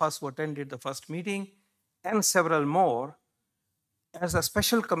those of us who attended the first meeting and several more as a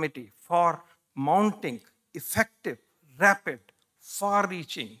special committee for mounting effective, rapid,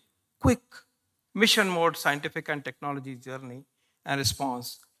 far-reaching, quick, mission mode scientific and technology journey and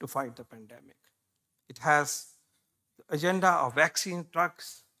response to fight the pandemic. It has the agenda of vaccine,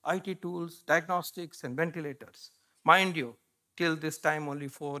 drugs, IT tools, diagnostics, and ventilators. Mind you, till this time only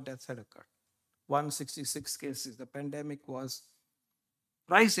 4 deaths had occurred. 166 cases. The pandemic was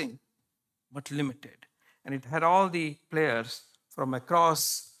rising, but limited. And it had all the players from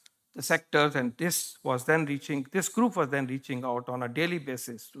across the sectors, and this group was then reaching out on a daily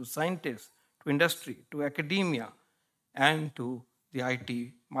basis to scientists, to industry, to academia, and to the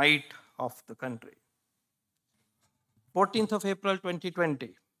IT might of the country. 14th of April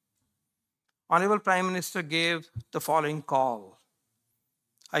 2020, Honorable Prime Minister gave the following call.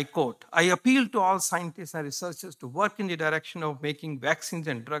 I quote, "I appeal to all scientists and researchers to work in the direction of making vaccines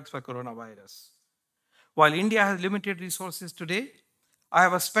and drugs for coronavirus. While India has limited resources today, I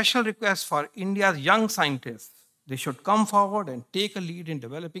have a special request for India's young scientists. They should come forward and take a lead in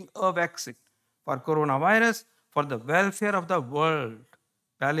developing a vaccine for coronavirus for the welfare of the world."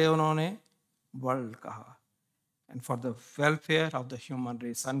 पहले उन्होंने world कहा. And for the welfare of the human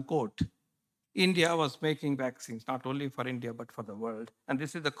race, unquote. India was making vaccines, not only for India, but for the world. And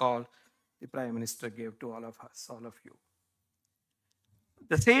this is the call the Prime Minister gave to all of us, all of you.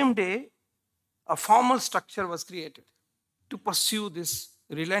 The same day, a formal structure was created to pursue this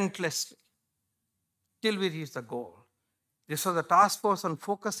relentlessly till we reach the goal. This was a task force on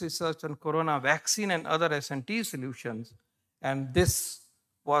focused research on corona vaccine and other S&T solutions. And this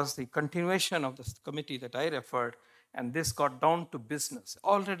was the continuation of the committee that I referred, and this got down to business,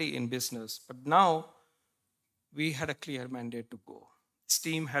 already in business, but now we had a clear mandate to go. This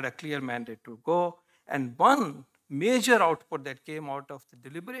team had a clear mandate to go, and one major output that came out of the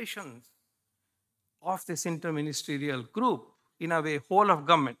deliberations of this interministerial group, in a way, whole of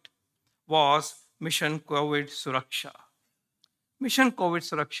government, was Mission COVID Suraksha. Mission COVID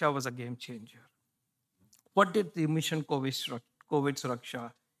Suraksha was a game changer. What did the mission COVID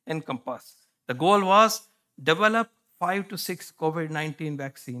Suraksha encompass? The goal was develop 5 to 6 COVID-19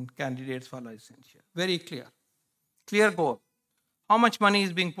 vaccine candidates for licensure. Very clear. Clear goal. How much money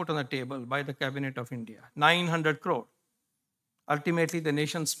is being put on the table by the Cabinet of India? 900 crore. Ultimately, the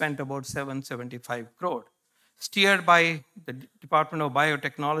nation spent about 775 crore, steered by the Department of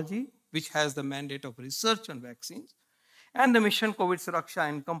Biotechnology, which has the mandate of research on vaccines. And the mission COVID Suraksha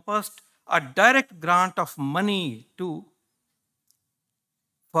encompassed a direct grant of money to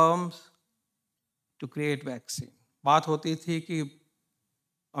firms to create vaccine. बात होती थी कि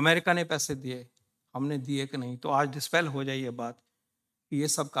America ने पैसे दिए, हमने दिए कि नहीं, तो आज डिस्पेल हो जाए ये बात कि ये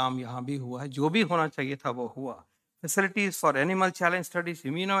सब काम यहाँ भी हुआ है, जो भी होना चाहिए था वो हुआ. Facilities for animal challenge studies,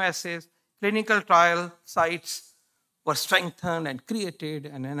 immunoassays, clinical trial sites were strengthened and created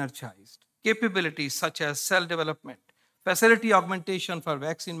and energized. Capabilities such as cell development, facility augmentation for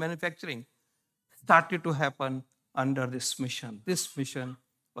vaccine manufacturing started to happen under this mission. This mission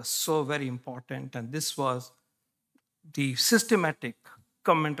was so very important, and this was the systematic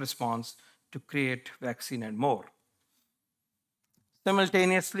government response to create vaccine and more.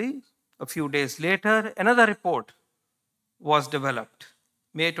 Simultaneously, a few days later, another report was developed,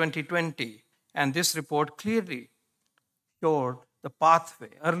 May 2020, and this report clearly showed the pathway,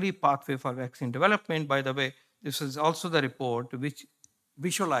 early pathway for vaccine development. By the way, this is also the report which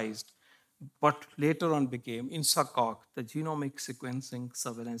visualized what later on became INSACOG, the genomic sequencing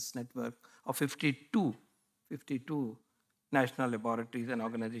surveillance network of 52 national laboratories and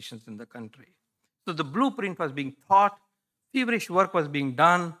organizations in the country. So the blueprint was being thought, feverish work was being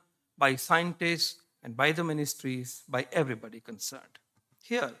done by scientists and by the ministries, by everybody concerned.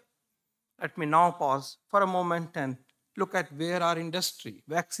 Here, let me now pause for a moment and look at where our industry,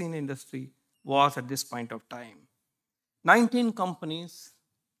 vaccine industry, was at this point of time. 19 companies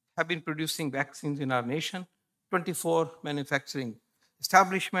have been producing vaccines in our nation, 24 manufacturing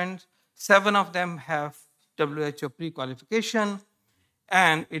establishments, 7 of them have WHO pre-qualification,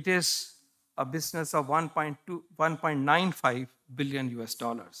 and it is a business of 1.95 billion US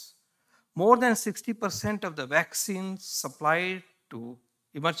dollars. More than 60% of the vaccines supplied to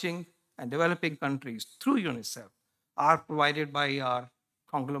emerging and developing countries through UNICEF are provided by our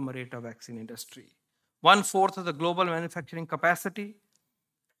conglomerate of vaccine industry. 1/4 of the global manufacturing capacity,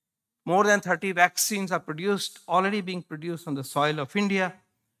 more than 30 vaccines are produced, already being produced on the soil of India,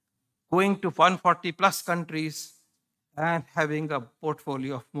 going to 140 plus countries and having a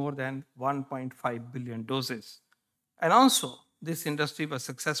portfolio of more than 1.5 billion doses. And also, this industry was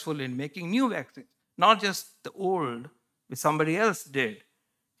successful in making new vaccines, not just the old, which somebody else did.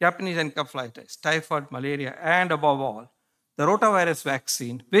 Japanese encephalitis, typhoid, malaria, and above all, the rotavirus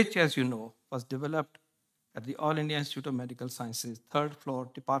vaccine, which, as you know, was developed at the All India Institute of Medical Sciences, 3rd floor,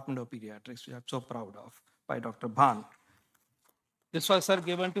 Department of Pediatrics, which I'm so proud of, by Dr. Bhan. This was, sir,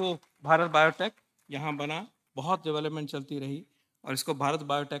 given to Bharat Biotech. यहाँ बना, बहुत development चलती रही, और इसको Bharat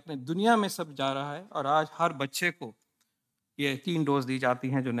biotech ने दुनिया में सब जा रहा है, और आज हर बच्चे को ये 3 डोज दी जाती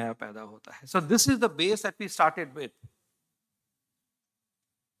हैं जो नया पैदा होता है. So this is the base that we started with.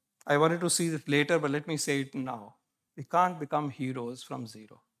 I wanted to see it later, but let me say it now. We can't become heroes from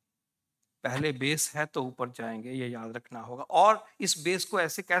zero. पहले बेस है तो ऊपर जाएंगे, ये याद रखना होगा. और इस बेस को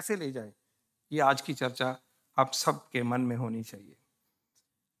ऐसे कैसे ले जाए, ये आज की चर्चा आप सबके मन में होनी चाहिए.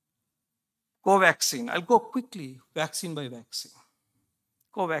 Covaxin. I'll go quickly, vaccine by vaccine.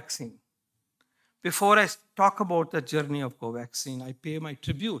 Covaxin. Before I talk about the journey of Covaxin, I pay my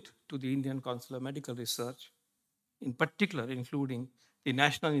tribute to the Indian Council of Medical Research, in particular, including the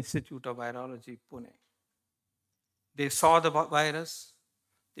National Institute of Virology, Pune. They saw the virus,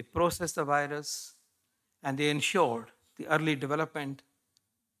 they processed the virus, and they ensured the early development,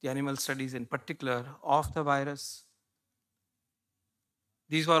 the animal studies in particular, of the virus.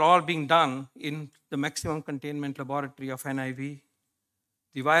 These were all being done in the maximum containment laboratory of NIV.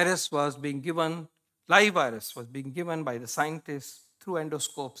 The virus was being given, live virus was being given by the scientists through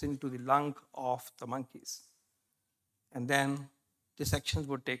endoscopes into the lung of the monkeys. And then dissections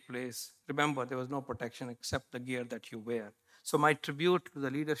would take place. Remember, there was no protection except the gear that you wear. So my tribute to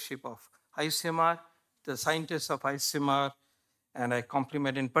the leadership of AIIMS, the scientists of AIIMS, and I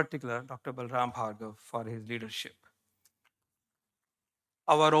compliment in particular Dr. Balram Bhargav for his leadership.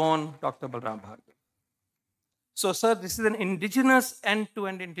 Our own Dr. Balram Bhargav. So, sir, this is an indigenous,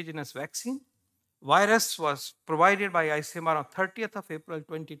 end-to-end indigenous vaccine. Virus was provided by AIIMS on 30th of April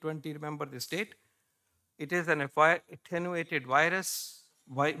 2020. Remember this date. It is an attenuated virus,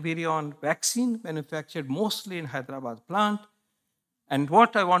 virion vaccine manufactured mostly in Hyderabad plant. And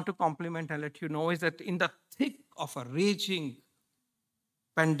what I want to compliment and let you know is that in the thick of a raging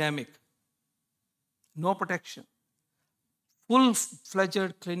pandemic, no protection.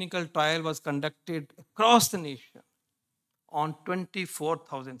 Full-fledged clinical trial was conducted across the nation on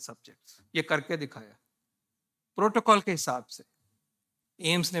 24,000 subjects. ये करके दिखाया protocol के हिसाब से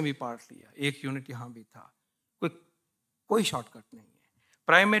AIIMS ने भी part लिया, एक यूनिट यहाँ भी था, कोई शॉर्टकट नहीं है.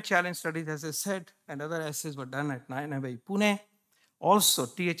 Primate challenge studies, as I said, and other assays were done at AIIMS Pune. Also,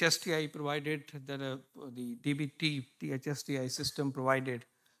 THSTI provided the DBT THSTI system provided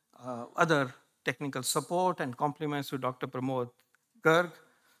other technical support and compliments to Dr. Pramod Garg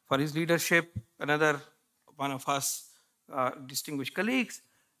for his leadership, another one of us distinguished colleagues.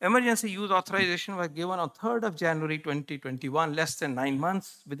 Emergency use authorization was given on 3rd of January 2021,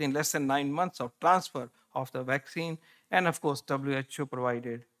 within less than 9 months of transfer of the vaccine. And of course, WHO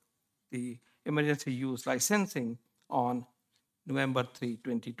provided the emergency use licensing on November 3,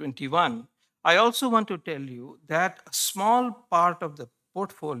 2021. I also want to tell you that a small part of the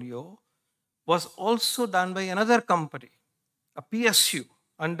portfolio was also done by another company, a PSU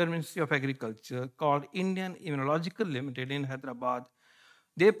under Ministry of Agriculture called Indian Immunological Limited in Hyderabad.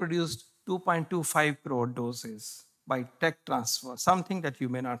 They produced 2.25 crore doses by tech transfer, something that you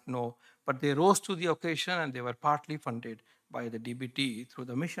may not know, but they rose to the occasion and they were partly funded by the DBT through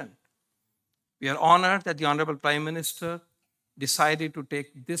the mission. We are honored that the Honorable Prime Minister decided to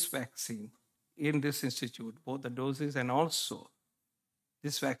take this vaccine in this institute, both the doses and also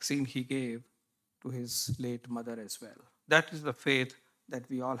this vaccine he gave to his late mother as well. That is the faith that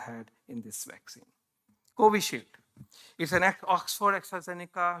we all had in this vaccine. Covishield. It's an Oxford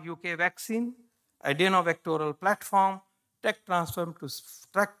AstraZeneca UK vaccine, adenovectoral platform, tech transfer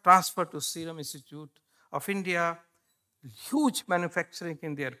to Serum Institute of India, huge manufacturing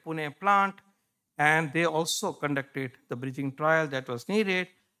in their Pune plant, and they also conducted the bridging trial that was needed,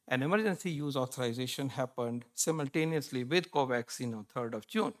 and emergency use authorization happened simultaneously with Covaxin on 3rd of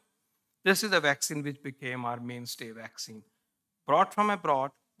June. This is the vaccine which became our mainstay vaccine, brought from abroad,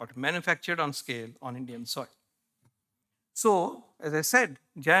 but manufactured on scale on Indian soil. So, as I said,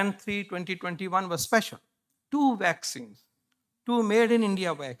 Jan 3, 2021 was special. 2 vaccines, 2 made in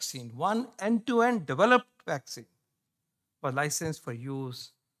India vaccine, 1 end-to-end developed vaccine was licensed for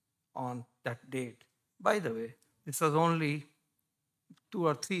use on that date. By the way, this was only 2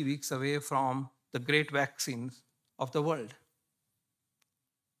 or 3 weeks away from the great vaccines of the world.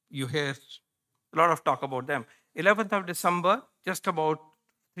 You hear a lot of talk about them. 11th of December, just about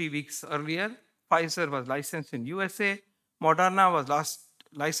 3 weeks earlier, Pfizer was licensed in USA. Moderna was last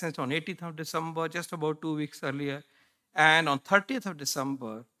licensed on 18th of December, just about 2 weeks earlier. And on 30th of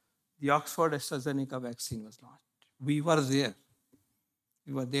December, the Oxford AstraZeneca vaccine was launched. We were there.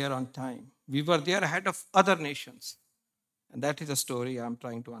 We were there on time. We were there ahead of other nations. And that is a story I'm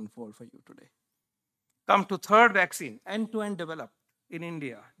trying to unfold for you today. Come to third vaccine, end-to-end developed in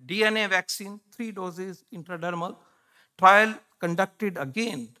India. DNA vaccine, 3 doses intradermal. Trial conducted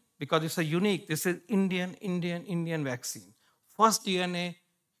again because it's a unique, this is Indian vaccine. First DNA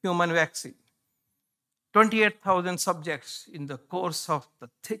human vaccine. 28,000 subjects in the course of the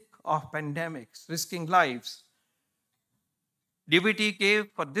thick of pandemics, risking lives. DBT gave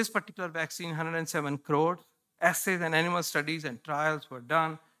for this particular vaccine 107 crores. Assays and animal studies and trials were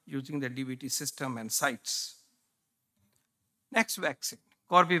done using the DBT system and sites. Next vaccine,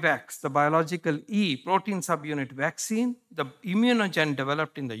 Corbevax, the biological E protein subunit vaccine, the immunogen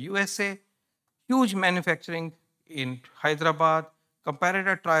developed in the USA, huge manufacturing in Hyderabad,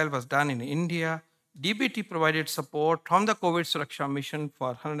 comparator trial was done in India, DBT provided support from the COVID Suraksha mission for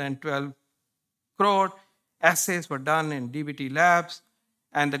 112 crore, assays were done in DBT labs,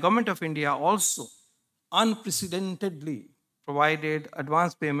 and the government of India also unprecedentedly provided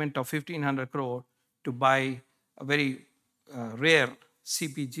advance payment of 1,500 crore to buy a very rare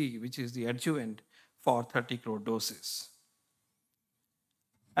CPG, which is the adjuvant, for 30 crore doses.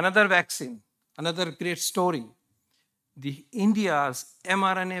 Another vaccine, another great story, the India's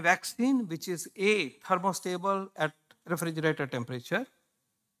mRNA vaccine, which is thermostable at refrigerator temperature,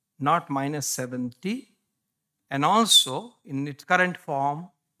 not minus 70, and also in its current form,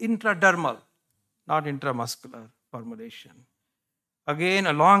 intradermal, not intramuscular formulation. Again,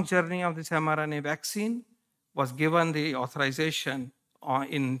 a long journey of this mRNA vaccine was given the authorization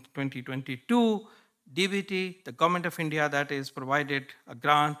in 2022. DBT, the government of India, that is, provided a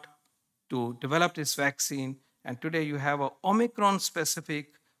grant to develop this vaccine. And today you have an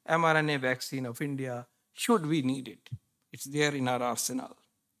Omicron-specific mRNA vaccine of India, should we need it. It's there in our arsenal.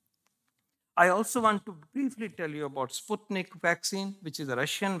 I also want to briefly tell you about Sputnik vaccine, which is a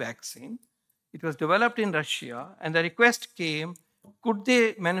Russian vaccine. It was developed in Russia, and the request came, could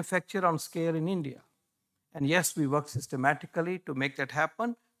they manufacture on scale in India? And yes, we worked systematically to make that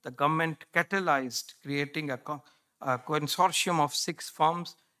happen. the government catalyzed creating a consortium of 6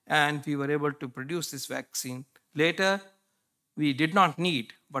 firms, and we were able to produce this vaccine. Later, we did not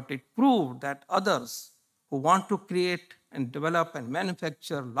need, but it proved that others who want to create and develop and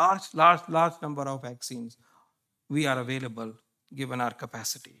manufacture large number of vaccines, we are available given our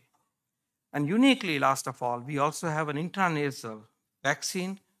capacity. And uniquely, last of all, we also have an intranasal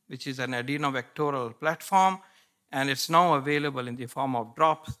vaccine, which is an adenovectoral platform, and it's now available in the form of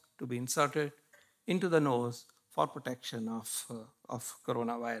drops to be inserted into the nose for protection of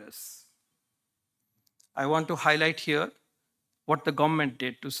coronavirus. I want to highlight here what the government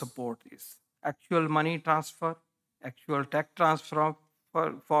did to support this. Actual money transfer, actual tech transfer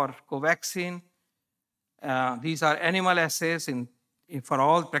for Covaxin. These are animal assays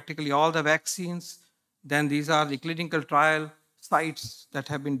for practically all the vaccines. Then these are the clinical trial sites that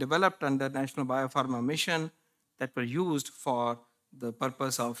have been developed under National Biopharma Mission that were used for the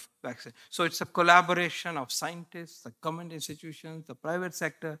purpose of vaccine. So it's a collaboration of scientists, the government institutions, the private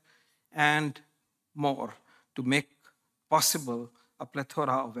sector, and more to make possible a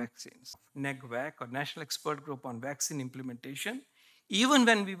plethora of vaccines. NEGVAC, or National Expert Group on Vaccine Implementation. Even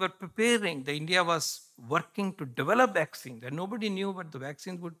when we were preparing, India was working to develop vaccines, and nobody knew whether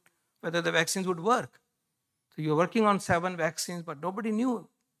the vaccines would work. So you're working on 7 vaccines, but nobody knew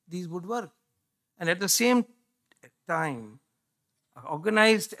these would work. And at the same time, an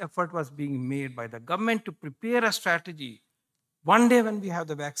organized effort was being made by the government to prepare a strategy. One day when we have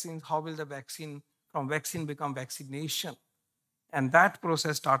the vaccines, how will the vaccine become vaccination? And that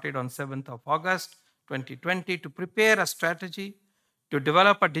process started on 7th of August, 2020, to prepare a strategy, to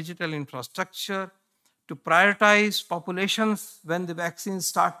develop a digital infrastructure, to prioritize populations when the vaccines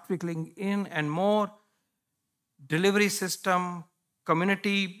start trickling in and more, delivery system,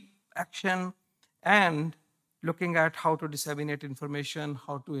 community action, and looking at how to disseminate information,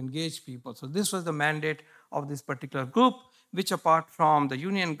 how to engage people. So this was the mandate of this particular group, which apart from the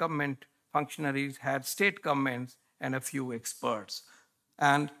union government functionaries had state governments and a few experts.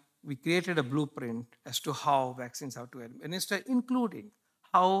 And we created a blueprint as to how vaccines have to administer, including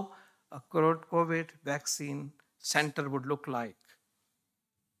how a COVID vaccine center would look like.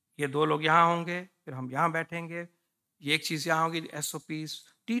 ये 2 लोग यहाँ होंगे, फिर हम यहाँ बैठेंगे, ये एक चीज़ यहाँ होगी, SOPs,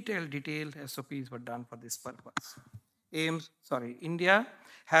 detailed SOPs were done for this purpose. India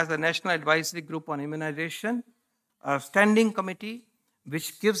has a National Advisory Group on Immunization, a standing committee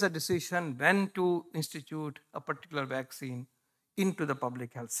which gives a decision when to institute a particular vaccine into the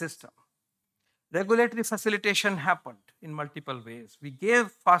public health system. Regulatory facilitation happened in multiple ways. We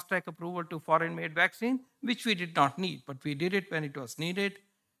gave fast-track approval to foreign-made vaccine, which we did not need, but we did it when it was needed.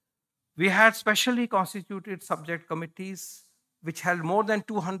 We had specially constituted subject committees which held more than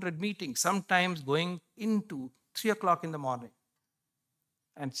 200 meetings, sometimes going into 3 o'clock in the morning.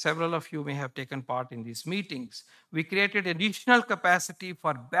 And several of you may have taken part in these meetings. We created additional capacity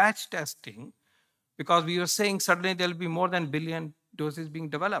for batch testing because we were saying suddenly there will be more than 1 billion doses being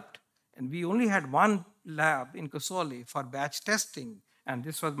developed. And we only had 1 lab in Kasoli for batch testing. And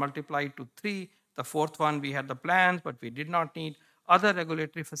this was multiplied to 3. The 4th one, we had the plans, but we did not need. Other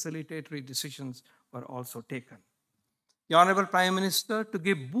regulatory facilitatory decisions were also taken. The Honorable Prime Minister, to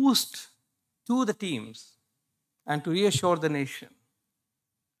give boost to the teams and to reassure the nation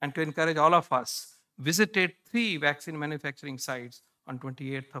and to encourage all of us, visited 3 vaccine manufacturing sites on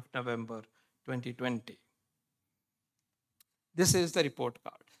 28th of November, 2020. This is the report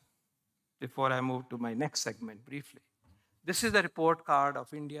card. Before I move to my next segment briefly, this is the report card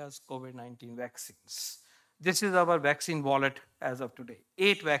of India's COVID-19 vaccines. This is our vaccine wallet as of today.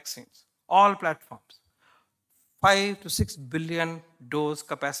 8 vaccines, all platforms. 5 to 6 billion dose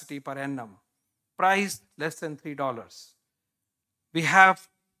capacity per annum. Price less than $3. We have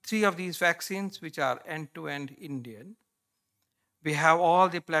 3 of these vaccines which are end-to-end Indian. We have all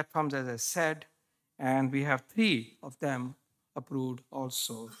the platforms, as I said, and we have 3 of them approved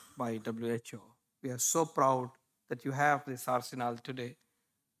also by WHO. We are so proud that you have this arsenal today.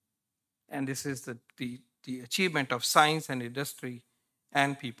 And this is the achievement of science and industry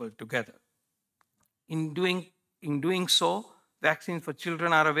and people together. In doing so, vaccines for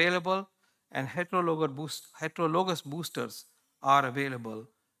children are available and heterologous boosters are available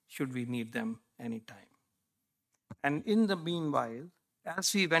should we need them anytime. And in the meanwhile,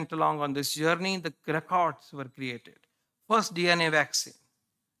 as we went along on this journey, the records were created. First DNA vaccine,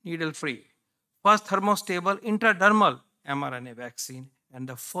 needle-free. First thermostable intradermal mRNA vaccine, and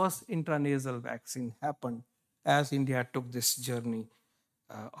the first intranasal vaccine happened as India took this journey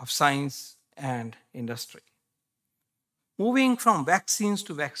of science and industry. Moving from vaccines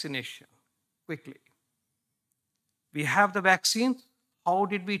to vaccination, quickly. We have the vaccines. how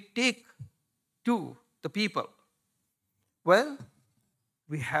did we take to the people? Well,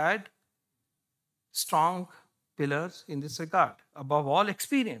 we had strong pillars in this regard. Above all,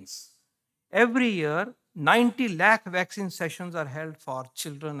 experience. Every year, 90 lakh vaccine sessions are held for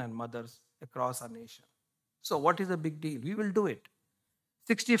children and mothers across our nation. So what is the big deal? We will do it.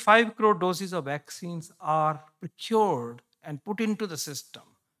 65 crore doses of vaccines are procured and put into the system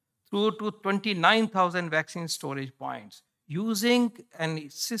through to 29,000 vaccine storage points using an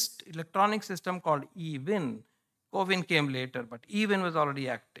electronic system called eWIN. CoWIN came later, but eWIN was already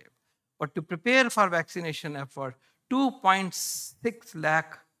active. But to prepare for vaccination effort, 2.6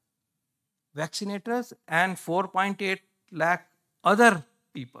 lakh vaccinators and 4.8 lakh other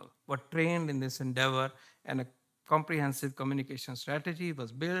people were trained in this endeavor, and a comprehensive communication strategy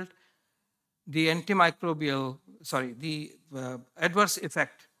was built. The adverse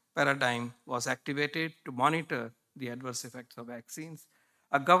effect paradigm was activated to monitor the adverse effects of vaccines.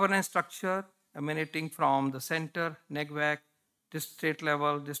 A governance structure emanating from the center, NEGVAC, state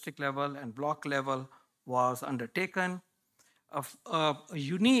level, district level, and block level was undertaken. A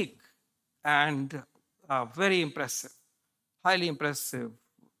unique and very impressive, highly impressive,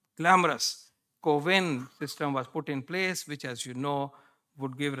 glamorous CoWIN system was put in place, which, as you know,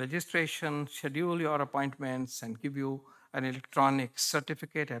 would give registration, schedule your appointments, and give you an electronic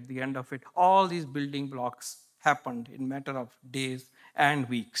certificate at the end of it. All these building blocks happened in a matter of days and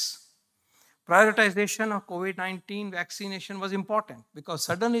weeks. Prioritization of COVID-19 vaccination was important because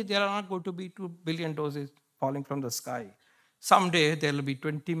suddenly there are not going to be 2 billion doses falling from the sky. Someday there will be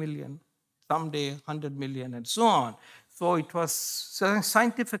 20 million, someday 100 million, and so on. So it was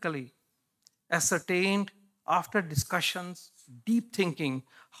scientifically ascertained after discussions, deep thinking,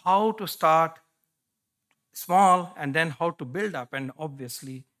 how to start small and then how to build up. And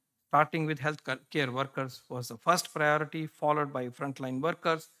obviously, starting with health care workers was the first priority, followed by frontline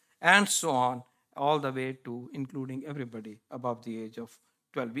workers, and so on, all the way to including everybody above the age of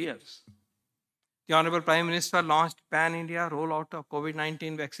 12 years. The Honorable Prime Minister launched Pan-India rollout of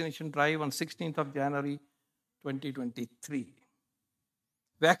COVID-19 vaccination drive on 16th of January 2023.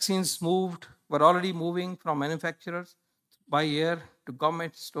 Vaccines were already moving from manufacturers by air to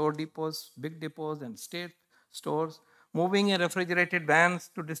government store depots, big depots, and state stores, moving in refrigerated vans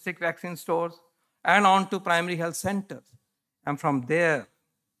to district vaccine stores and on to primary health centers. And from there,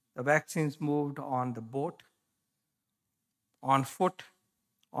 the vaccines moved on the boat, on foot,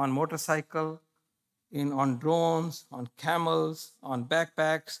 on motorcycle, on drones, on camels, on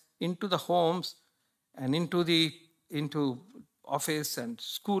backpacks, into the homes and into office and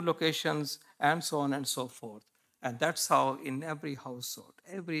school locations, and so on and so forth. And that's how in every household,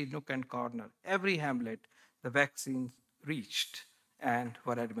 every nook and corner, every hamlet, the vaccines reached and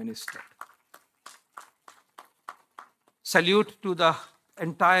were administered. Salute to the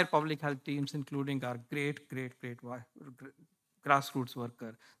entire public health teams, including our great grassroots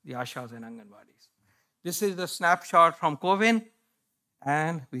worker, the Ashas and Anganwadis. This is the snapshot from CoWIN,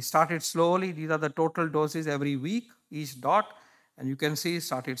 and we started slowly. These are the total doses every week, each dot. And you can see it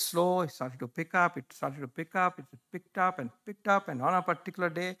started slow, it started to pick up, it picked up, and on a particular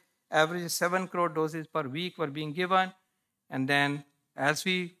day, average 7 crore doses per week were being given. And then as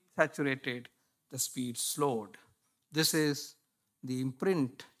we saturated, the speed slowed. This is the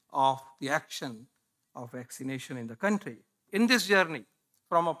imprint of the action of vaccination in the country. In this journey,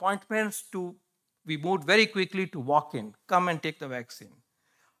 from appointments to, we moved very quickly to walk-in, come and take the vaccine.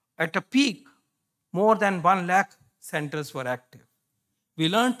 At a peak, more than 1 lakh centers were active. We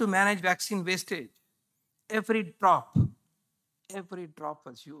learned to manage vaccine wastage. Every drop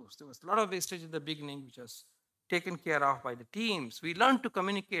was used. There was a lot of wastage in the beginning, which was taken care of by the teams. We learned to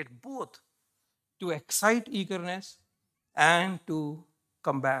communicate both to excite eagerness and to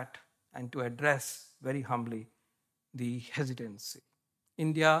combat and to address very humbly the hesitancy.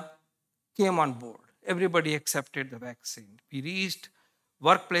 India came on board. Everybody accepted the vaccine. We reached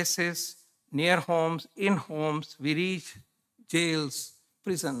workplaces, near homes, in homes. We reached jails,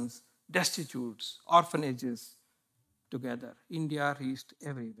 prisons, destitutes, orphanages together. India reached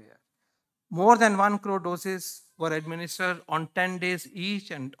everywhere. More than 1 crore doses were administered on 10 days each,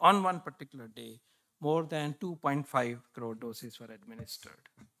 and on one particular day, more than 2.5 crore doses were administered.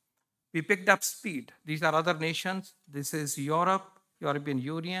 We picked up speed. These are other nations. This is Europe, European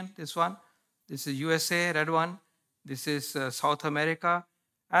Union, this one. This is USA, red one. This is South America.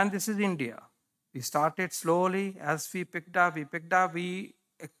 And this is India. We started slowly. As we picked up, we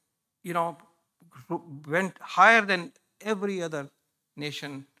went higher than every other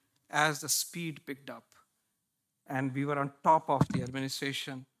nation as the speed picked up. And we were on top of the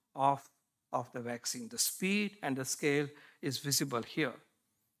administration of the vaccine. The speed and the scale is visible here.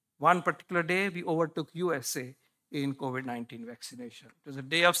 One particular day, we overtook USA in COVID-19 vaccination. It was a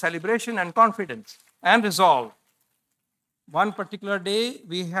day of celebration and confidence and resolve. One particular day,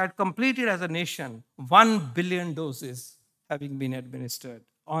 we had completed as a nation 1 billion doses having been administered.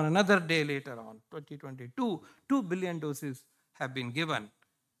 On another day later on, 2022, 2 billion doses have been given.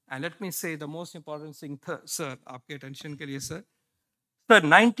 And let me say the most important thing, sir, aapke attention ke liye, sir. Sir,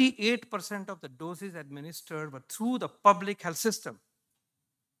 98% of the doses administered were through the public health system.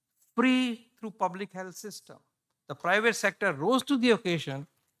 Free through public health system. The private sector rose to the occasion,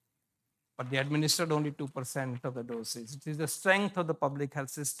 but they administered only 2% of the doses. It is the strength of the public health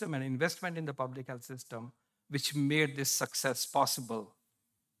system and investment in the public health system which made this success possible.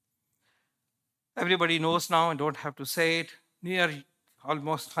 Everybody knows now, I don't have to say it, near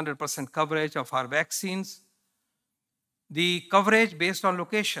almost 100% coverage of our vaccines. The coverage based on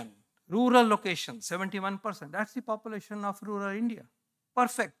location, rural location, 71%. That's the population of rural India.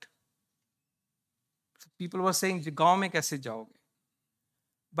 Perfect. So people were saying, gaon mein kaise jaoge?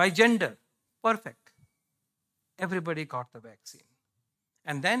 By gender, perfect. Everybody got the vaccine.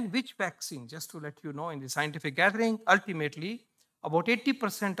 And then which vaccine? Just to let you know, in the scientific gathering, ultimately, about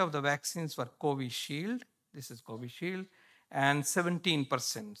 80% of the vaccines were Covishield. This is Covishield. And 17%,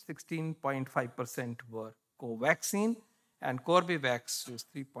 16.5% were Covaxin. And Corbevax is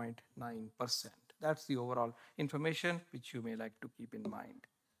 3.9%. That's the overall information which you may like to keep in mind.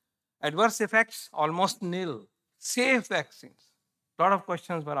 Adverse effects, almost nil. Safe vaccines. A lot of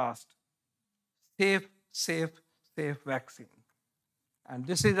questions were asked. Safe vaccine. And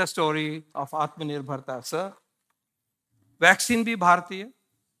this is the story of Atmanirbharta, sir. Vaccine bhi Bharatiya,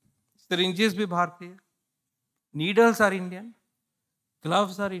 syringes bhi Bharatiya, needles are Indian,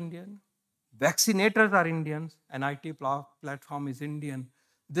 gloves are Indian, vaccinators are Indians, and IT platform is Indian.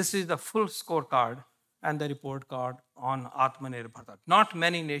 This is the full scorecard and the report card on Atmanirbharta. Not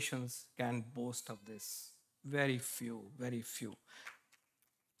many nations can boast of this. Very few, very few.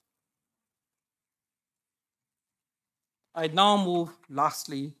 I now move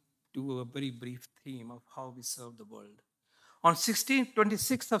lastly to a very brief theme of how we serve the world. On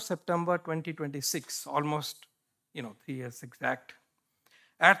 26th of September 2026, almost 3 years exact,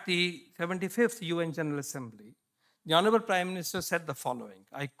 at the 75th UN General Assembly, the Honorable Prime Minister said the following,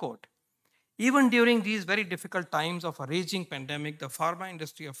 I quote, "Even during these very difficult times of a raging pandemic, the pharma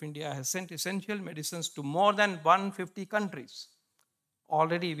industry of India has sent essential medicines to more than 150 countries."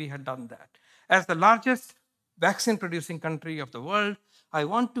 Already we had done that. As the largest vaccine-producing country of the world, I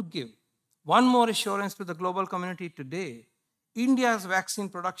want to give one more assurance to the global community today. India's vaccine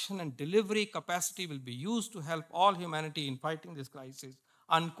production and delivery capacity will be used to help all humanity in fighting this crisis,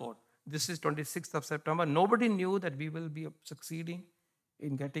 unquote. This is 26th of September. Nobody knew that we will be succeeding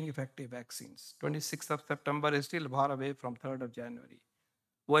in getting effective vaccines. 26th of September is still far away from 3rd of January.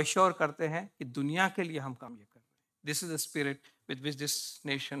 वो assure करते हैं कि दुनिया के लिए हम काम ये कर रहे हैं. This is the spirit with which this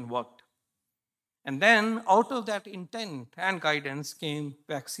nation worked. And then out of that intent and guidance came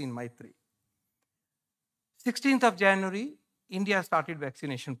Vaccine Maitri. 16th of January, India started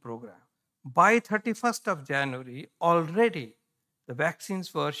vaccination program. By 31st of January, already the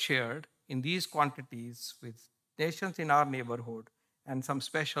vaccines were shared in these quantities with nations in our neighborhood and some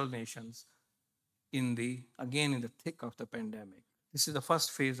special nations in the thick of the pandemic. This is the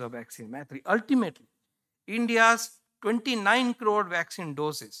first phase of Vaccine Maitri. Ultimately, India's 29 crore vaccine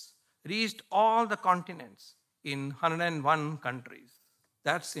doses reached all the continents in 101 countries.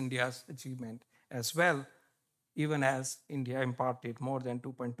 That's India's achievement as well, even as India imparted more than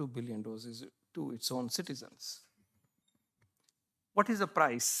 2.2 billion doses to its own citizens. What is the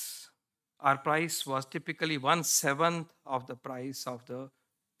price? Our price was typically 1/7 of the price of the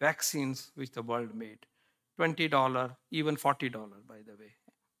vaccines which the world made. $20, even $40, by the way.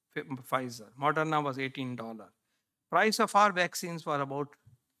 Pfizer. Moderna was $18. Price of our vaccines were about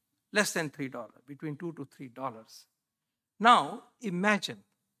less than $3, between $2 to $3. Now, imagine,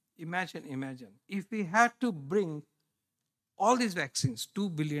 if we had to bring all these vaccines, 2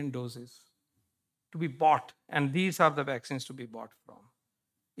 billion doses, to be bought, and these are the vaccines to be bought from,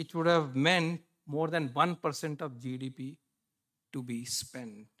 it would have meant more than 1% of GDP to be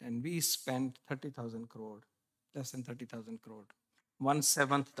spent. And we spent 30,000 crore, less than 30,000 crore,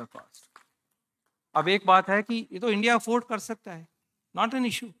 1/7 the cost. अब एक बात है कि ये तो India afford कर सकता है, नॉट एन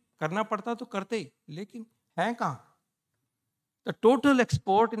इशू, करना पड़ता तो करते ही, लेकिन है कहाँ? The total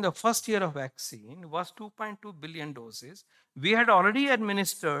export in the first year of vaccine was 2.2 billion doses. We had already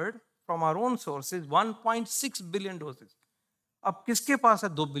administered from our own sources 1.6 billion doses. अब किसके पास है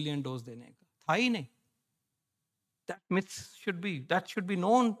 2 billion dose देने का? था ही नहीं. That should be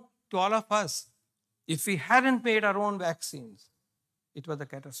known to all of us. If we hadn't made our own vaccines, it was a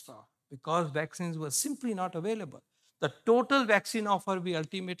catastrophe because vaccines were simply not available. The total vaccine offer we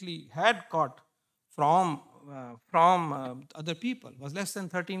ultimately had got from other people was less than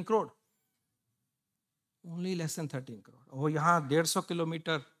 13 crore. Only less than 13 crore. वो यहाँ 150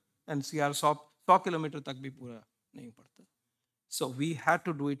 kilometre NCR 100 kilometre तक भी पूरा नहीं पड़ता. So we had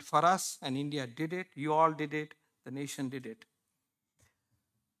to do it for us, and India did it. You all did it. The nation did it.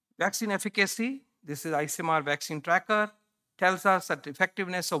 Vaccine efficacy. This is ICMR vaccine tracker. Tells us that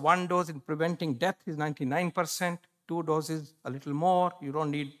effectiveness of 1 dose in preventing death is 99%. 2 doses a little more. You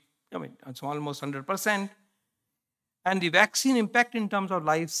don't need. It's almost 100%. And the vaccine impact in terms of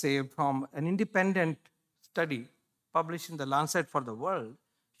lives saved from an independent study published in the Lancet for the World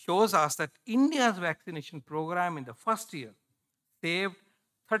shows us that India's vaccination program in the first year saved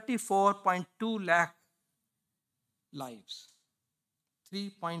 34.2 lakh lives.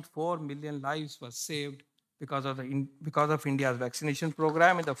 3.4 million lives were saved because of India's vaccination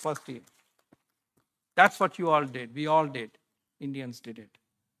program in the first year. That's what you all did. We all did. Indians did it.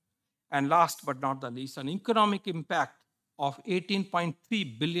 And last but not the least, an economic impact of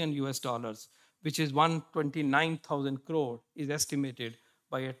 18.3 billion US dollars, which is 129,000 crore, is estimated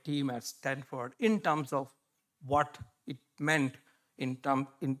by a team at Stanford in terms of what it meant in terms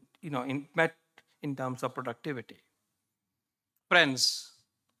of productivity. Friends,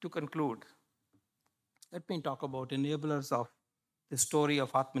 to conclude, let me talk about enablers of the story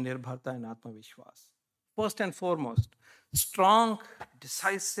of Atmanirbharta and Atmavishwas. First and foremost, strong,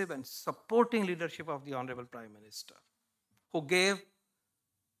 decisive, and supporting leadership of the Honorable Prime Minister, who gave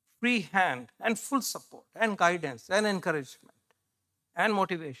free hand and full support and guidance and encouragement and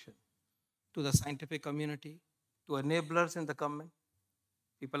motivation to the scientific community, to enablers in the government,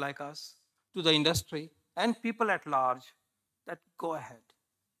 people like us, to the industry, and people at large, that go ahead,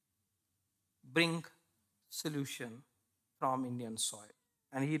 bring solution from Indian soil.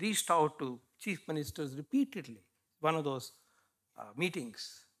 And he reached out to chief ministers repeatedly, one of those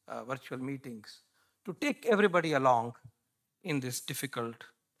meetings, virtual meetings, to take everybody along in this difficult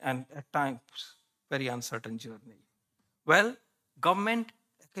and at times very uncertain journey. Well, government,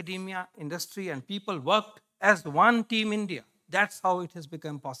 academia, industry, and people worked as one team India. That's how it has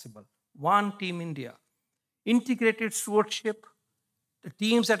become possible. One team India. Integrated stewardship, the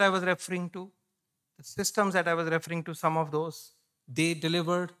teams that I was referring to, the systems that I was referring to, some of those, they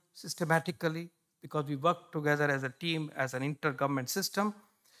delivered systematically because we worked together as a team, as an intergovernment system.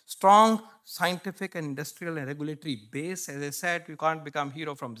 Strong scientific and industrial and regulatory base. As I said, you can't become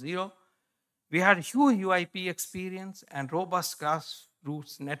hero from zero. We had huge UIP experience and robust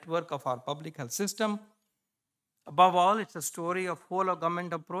grassroots network of our public health system. Above all, it's a story of whole of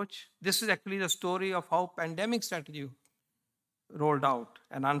government approach. This is actually the story of how pandemic strategy rolled out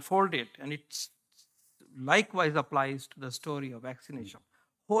and unfolded, and it likewise applies to the story of vaccination.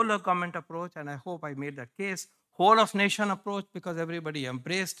 Whole of government approach, and I hope I made that case. Whole of nation approach because everybody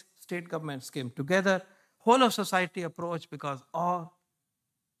embraced, state governments came together. Whole of society approach because all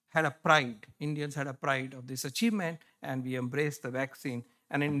had a pride, Indians had a pride of this achievement, and we embraced the vaccine.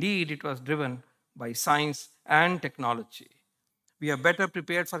 And indeed, it was driven by science and technology. We are better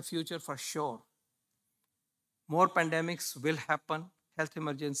prepared for future for sure. More pandemics will happen, health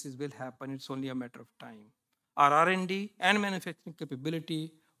emergencies will happen, it's only a matter of time. Our R&D and manufacturing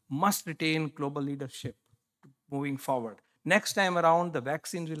capability must retain global leadership moving forward. Next time around, the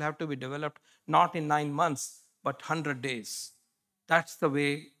vaccines will have to be developed not in 9 months, but 100 days. That's the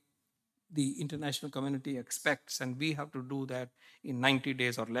way the international community expects, and we have to do that in 90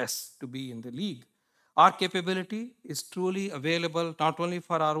 days or less to be in the league. Our capability is truly available not only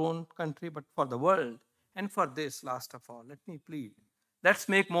for our own country, but for the world. And for this, last of all, let me plead, let's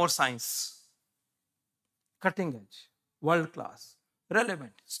make more science. Cutting edge, world-class,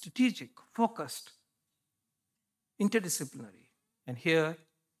 relevant, strategic, focused, interdisciplinary. And here,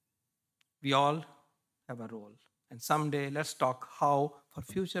 we all have a role. And someday, let's talk how, for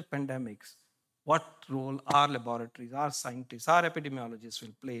future pandemics, what role our laboratories, our scientists, our epidemiologists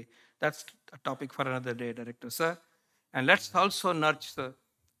will play. That's a topic for another day, Director Sir. And let's also nurture the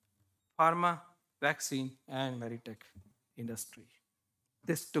pharma, vaccine, and medtech industry.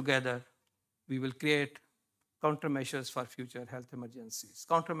 This together, we will create countermeasures for future health emergencies.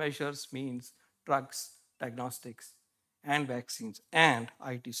 Countermeasures means drugs, diagnostics, and vaccines, and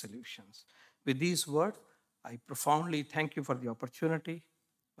IT solutions. With these words, I profoundly thank you for the opportunity,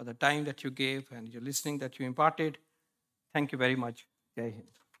 for the time that you gave, and your listening that you imparted. Thank you very much. Jai Hind.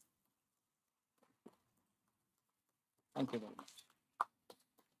 Thank you very much.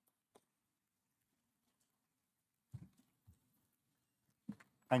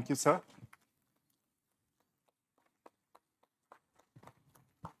 Thank you, sir.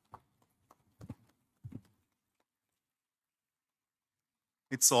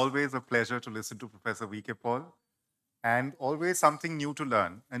 It's always a pleasure to listen to Professor V.K. Paul and always something new to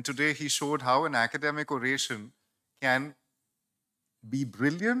learn. And today he showed how an academic oration can be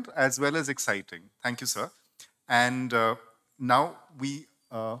brilliant as well as exciting. Thank you, sir. And now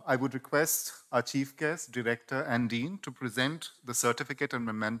I would request our chief guest, director, and dean to present the certificate and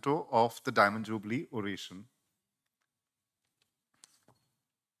memento of the Diamond Jubilee oration.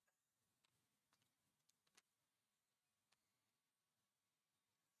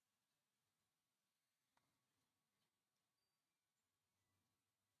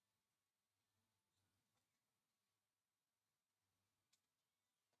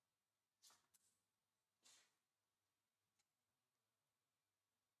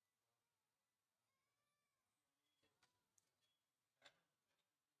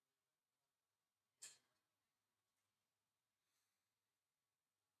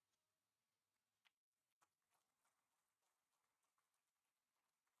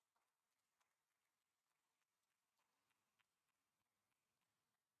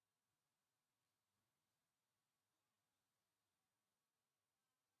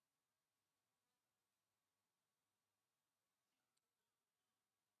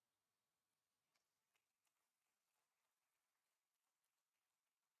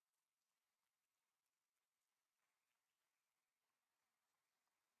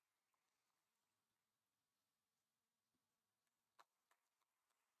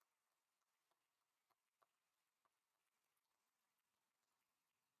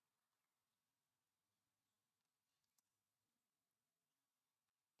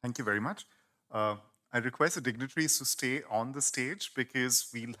 Thank you very much. I request the dignitaries to stay on the stage because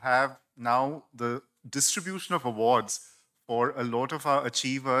we'll have now the distribution of awards for a lot of our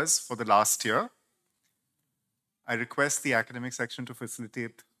achievers for the last year. I request the academic section to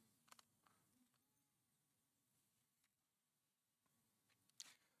facilitate.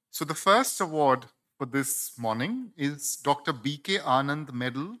 So the first award for this morning is Dr. B.K. Anand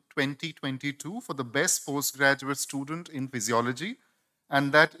Medal 2022 for the best postgraduate student in physiology,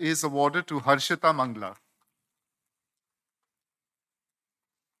 and that is awarded to Harshita Mangla.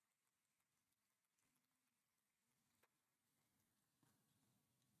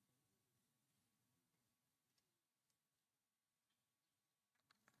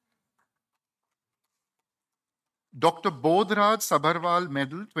 Dr. Bodhraj Sabharwal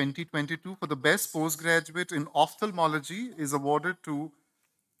Medal 2022 for the best postgraduate in ophthalmology is awarded to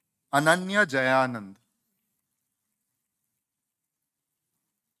Ananya Jayanand.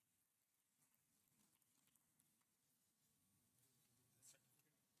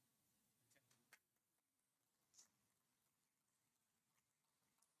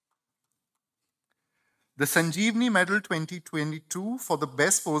 The Sanjeevani Medal 2022 for the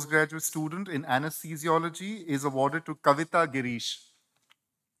best postgraduate student in anesthesiology is awarded to Kavita Girish.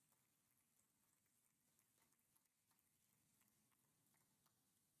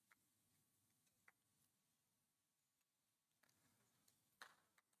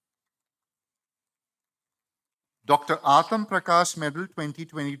 Dr. Atam Prakash Medal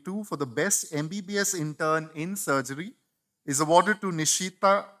 2022 for the best MBBS intern in surgery is awarded to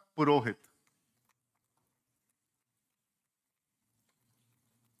Nishita Purohit.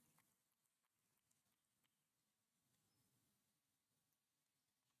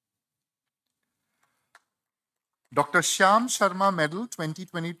 Dr. Shyam Sharma Medal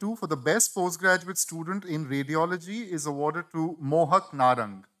 2022 for the best postgraduate student in radiology is awarded to Mohak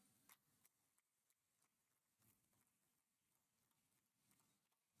Narang.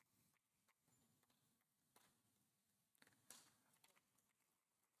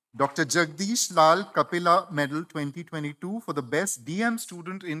 Dr. Jagdish Lal Kapila Medal 2022 for the best DM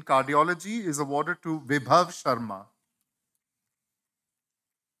student in cardiology is awarded to Vibhav Sharma.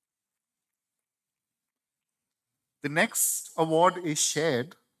 The next award is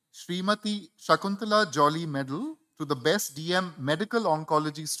shared. Srimati Shakuntala Jolly Medal to the best DM medical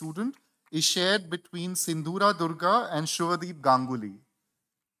oncology student is shared between Sindhura Durga and Shubhadeep Ganguly.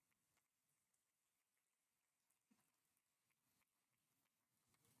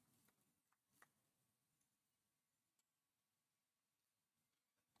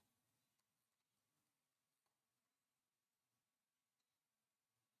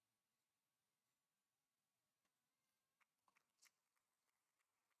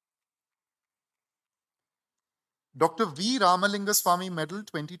 Dr. V. Ramalingaswamy Medal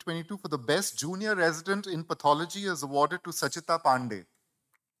 2022 for the best junior resident in pathology is awarded to Sachita Pandey.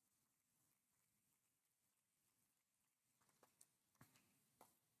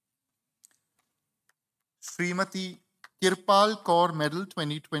 Srimati Kirpal Kaur Medal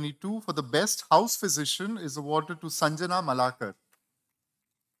 2022 for the best house physician is awarded to Sanjana Malakar.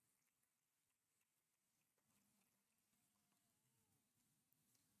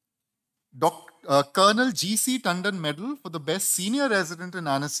 Colonel G.C. Tandon Medal for the Best Senior Resident in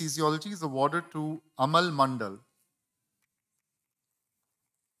Anesthesiology is awarded to Amal Mandal.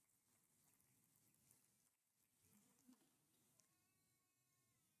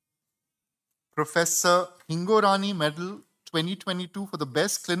 Professor Hingorani Medal 2022 for the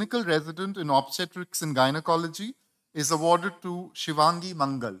Best Clinical Resident in Obstetrics and Gynecology is awarded to Shivangi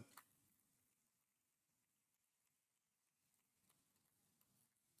Mangal.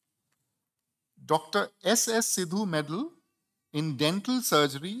 Dr. S.S. Sidhu Medal in Dental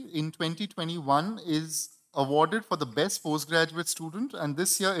Surgery in 2021 is awarded for the Best Postgraduate Student, and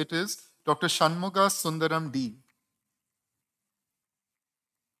this year it is Dr. Shanmuga Sundaram D.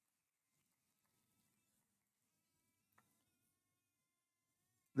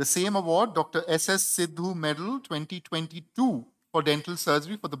 The same award, Dr. S.S. Sidhu Medal 2022 for Dental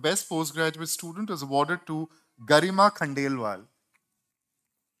Surgery for the Best Postgraduate Student is awarded to Garima Khandelwal.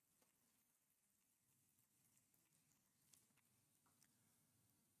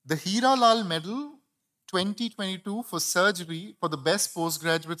 The Hira Lal Medal 2022 for Surgery for the Best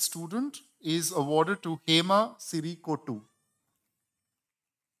Postgraduate Student is awarded to Hema Siri Kotu.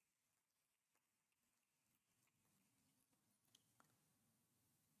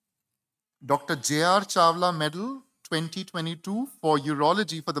 Dr. J.R. Chawla Medal 2022 for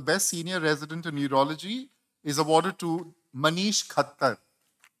Urology for the Best Senior Resident in Urology is awarded to Manish Khattar.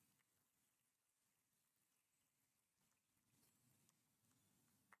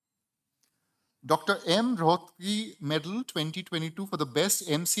 Dr. M. Rohtkri Medal 2022 for the Best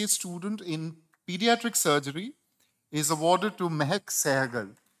MCA Student in Pediatric Surgery is awarded to Mehak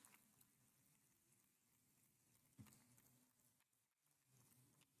Sehgal.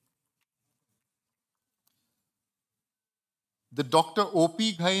 The Dr.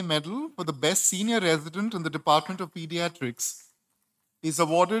 O.P. Ghai Medal for the Best Senior Resident in the Department of Pediatrics is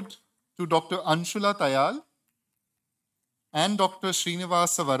awarded to Dr. Anshula Tayal and Dr.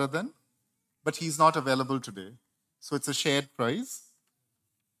 Srinivasa Varadan, but he's not available today. So it's a shared prize.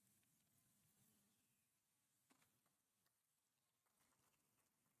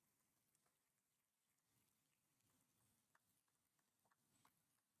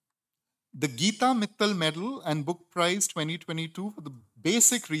 The Geeta Mittal Medal and Book Prize 2022 for the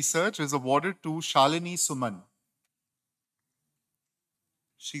Basic Research is awarded to Shalini Suman.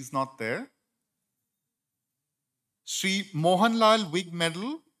 She's not there. Sri Mohanlal Wig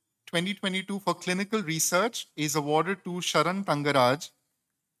Medal 2022 for Clinical Research is awarded to Sharan Tangaraj.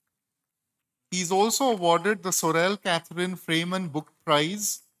 He's also awarded the Sorel Catherine Freeman Book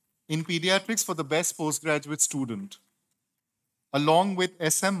Prize in Pediatrics for the Best Postgraduate Student, along with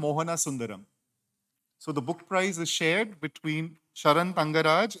S.M. Mohana Sundaram. So the book prize is shared between Sharan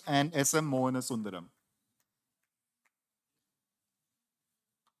Tangaraj and S.M. Mohana Sundaram.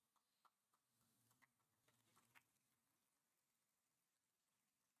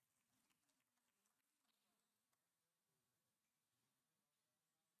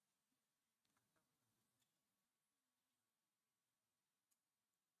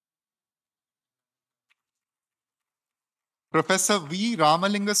 Professor V.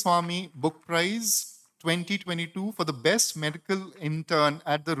 Ramalingaswamy Book Prize 2022 for the Best Medical Intern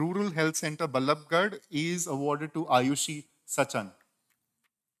at the Rural Health Center Ballabgarh is awarded to Ayushi Sachan.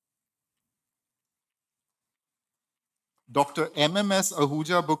 Dr. MMS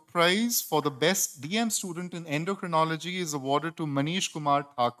Ahuja Book Prize for the Best DM Student in Endocrinology is awarded to Manish Kumar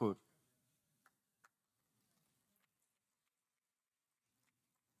Thakur.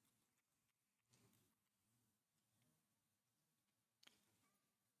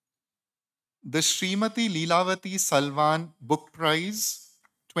 The Srimati Leelavati Salvan Book Prize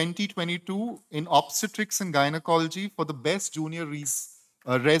 2022 in Obstetrics and Gynecology for the Best Junior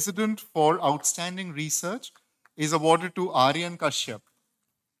Resident for Outstanding Research is awarded to Aryan Kashyap.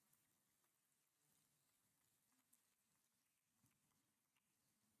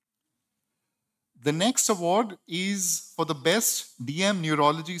 The next award is for the Best DM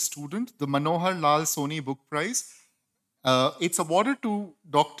Neurology Student, the Manohar Lal Soni Book Prize. It's awarded to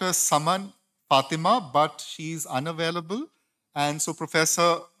Dr. Saman Fatima, but she's unavailable. And so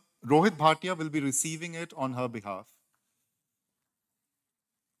Professor Rohit Bhatia will be receiving it on her behalf.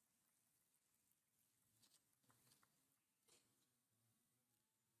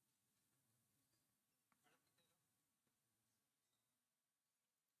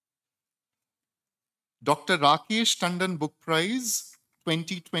 Dr. Rakesh Tandon Book Prize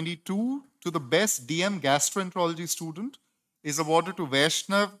 2022 to the Best DM Gastroenterology Student is awarded to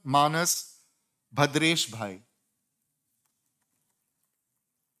Vaishnav Manas Bhadresh Bhai.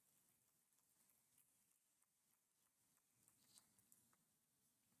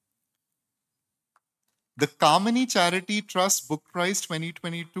 The Kamini Charity Trust Book Prize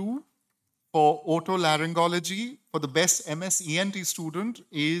 2022 for otolaryngology for the best MS ENT student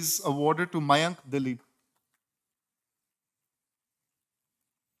is awarded to Mayank Dilip.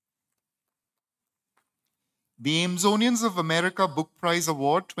 The AIIMSonians of America Book Prize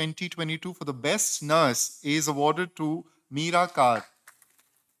Award 2022 for the best nurse is awarded to Meera Kar.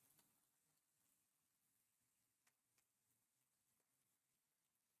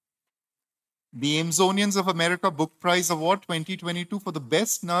 The AIIMSonians of America Book Prize Award 2022 for the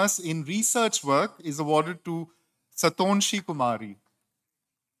best nurse in research work is awarded to Satonshi Kumari.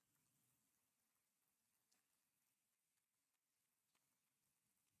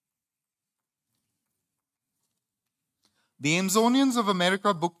 The AIIMSonians of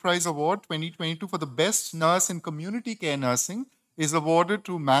America Book Prize Award 2022 for the best nurse in community care nursing is awarded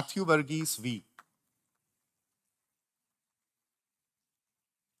to Matthew Varghese V.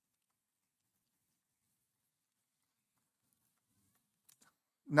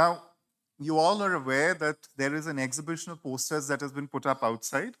 Now, you all are aware that there is an exhibition of posters that has been put up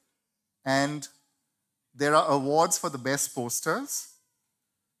outside, and there are awards for the best posters.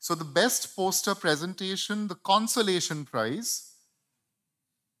 So the best poster presentation, the consolation prize,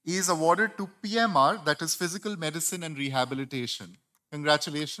 is awarded to PMR, that is Physical Medicine and Rehabilitation.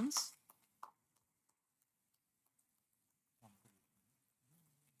 Congratulations.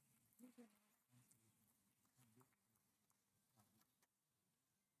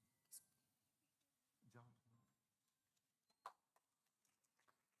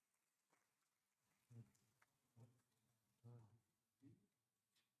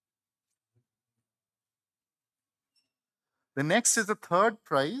 The next is the third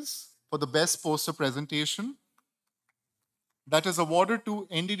prize for the best poster presentation that is awarded to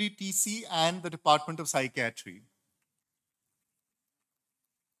NDDTC and the Department of Psychiatry.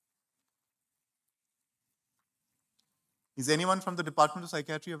 Is anyone from the Department of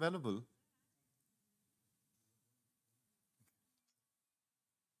Psychiatry available?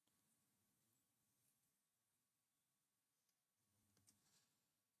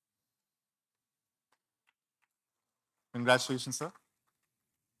 Congratulations, sir.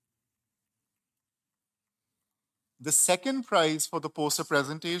 The second prize for the poster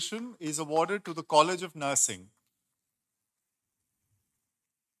presentation is awarded to the College of Nursing.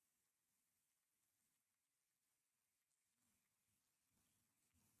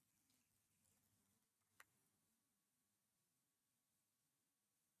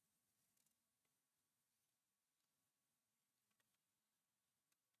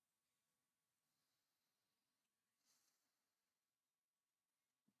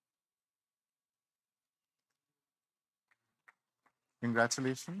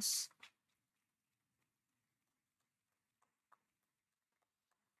 Congratulations.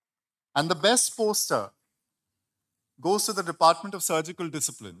 And the best poster goes to the Department of Surgical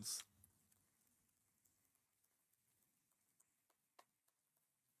Disciplines.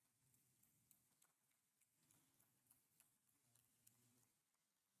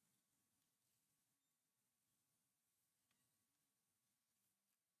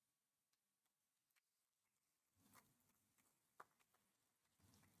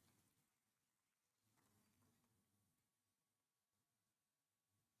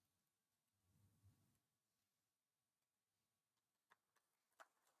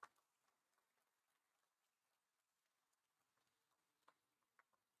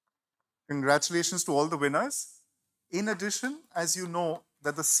 Congratulations to all the winners. In addition, as you know,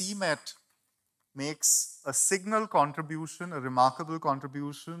 that the CMET makes a signal contribution, a remarkable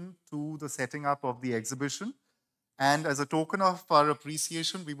contribution to the setting up of the exhibition. And as a token of our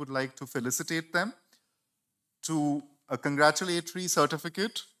appreciation, we would like to felicitate them to a congratulatory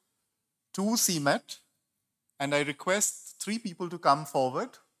certificate to CMET. And I request 3 people to come forward.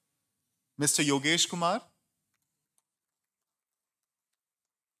 Mr. Yogesh Kumar,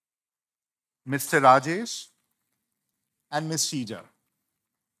 Mr. Rajesh, and Ms. Sheeja.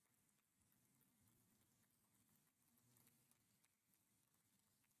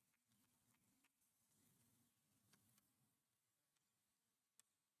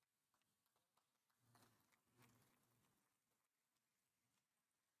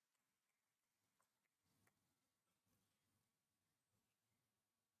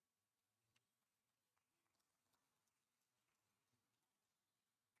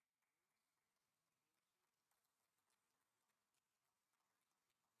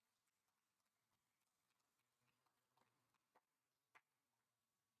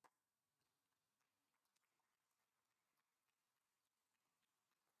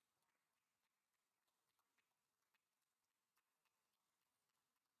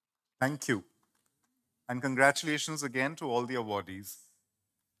 Thank you. And congratulations again to all the awardees.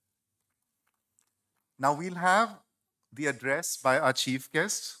 Now we'll have the address by our chief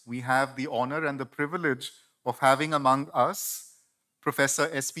guest. We have the honor and the privilege of having among us Professor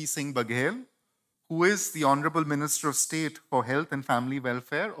S.P. Singh Baghel, who is the Honorable Minister of State for Health and Family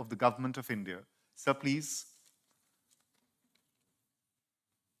Welfare of the Government of India. Sir, please.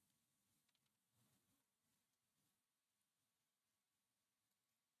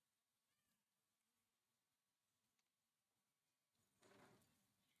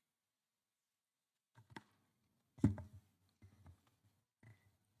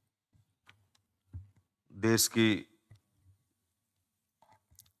 देश की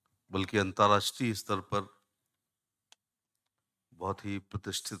बल्कि अंतर्राष्ट्रीय स्तर पर बहुत ही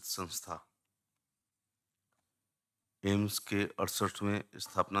प्रतिष्ठित संस्था AIIMS के 68वें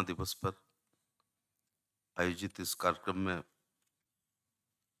स्थापना दिवस पर आयोजित इस कार्यक्रम में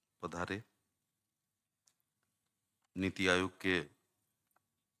पधारे नीति आयोग के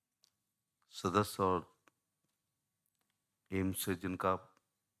सदस्य और एम्स से जिनका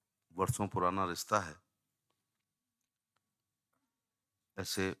वर्षों पुराना रिश्ता है,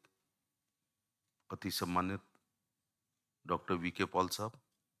 ऐसे अति सम्मानित डॉक्टर वी.के. पॉल साहब,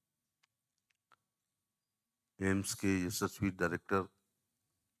 एम्स के यशस्वी डायरेक्टर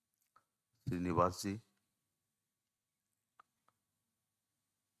श्रीनिवास जी,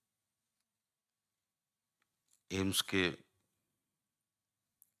 एम्स के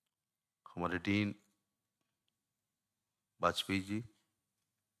हमारे डीन वाजपेयी जी,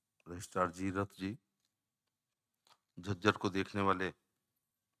 रजिस्ट्रार जी रथ जी, झज्जर को देखने वाले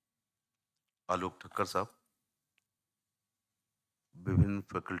आलोक ठक्कर साहब, विभिन्न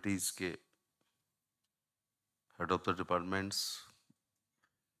फैकल्टीज के head of the departments,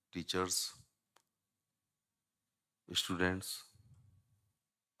 teachers, students,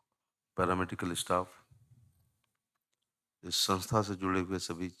 paramedical staff, इस संस्था से जुड़े हुए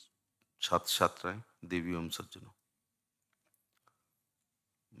सभी छात्र छात्राएं, देवी एवं सज्जनों,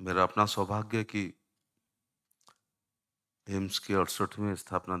 मेरा अपना सौभाग्य है कि एम्स के 68वें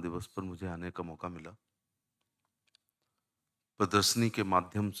स्थापना दिवस पर मुझे आने का मौका मिला। प्रदर्शनी के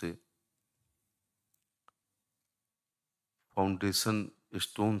माध्यम से फाउंडेशन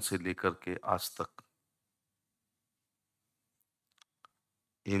स्टोन से लेकर के आज तक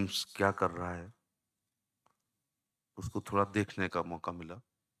एम्स क्या कर रहा है उसको थोड़ा देखने का मौका मिला।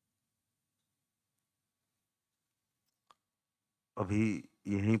 अभी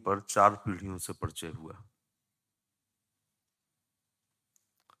यहीं पर 4 पीढ़ियों से परिचय हुआ।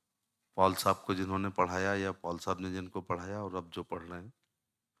 पॉल साहब को जिन्होंने पढ़ाया या पॉल साहब ने जिनको पढ़ाया और अब जो पढ़ रहे हैं,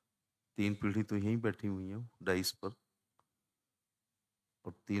 3 पीढ़ी तो यहीं बैठी हुई हैं डाइस पर,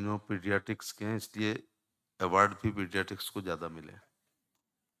 और तीनों पीडियाट्रिक्स के हैं, इसलिए अवार्ड भी पीडियाट्रिक्स को ज्यादा मिले।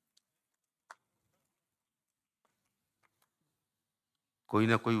 कोई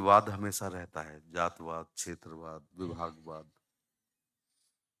ना कोई वाद हमेशा रहता है, जातवाद, क्षेत्रवाद, विभागवाद।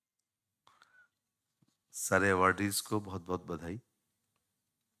 सारे अवार्डीज को बहुत बहुत बधाई।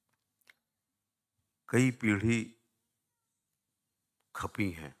 कई पीढ़ी खपी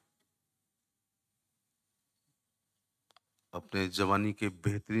हैं, अपने जवानी के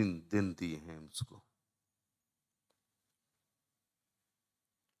बेहतरीन दिन दिए हैं उसको,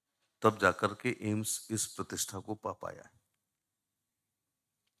 तब जाकर के एम्स इस प्रतिष्ठा को पा पाया है।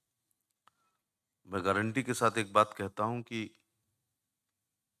 मैं गारंटी के साथ एक बात कहता हूं कि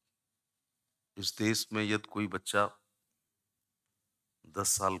इस देश में यदि कोई बच्चा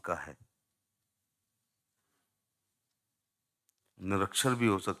 10 साल का है, निरक्षर भी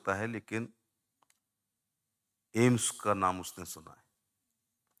हो सकता है, लेकिन एम्स का नाम उसने सुना है,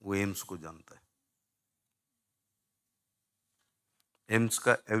 वो एम्स को जानता है। एम्स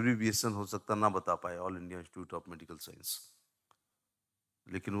का एब्रिविएशन हो सकता ना बता पाए, all India institute of medical science,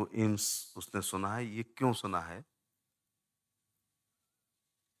 लेकिन वो एम्स उसने सुना है। ये क्यों सुना है?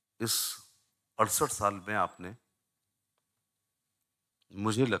 इस 68 साल में आपने,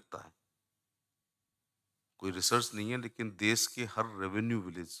 मुझे लगता है, कोई रिसर्च नहीं है, लेकिन देश के हर रेवेन्यू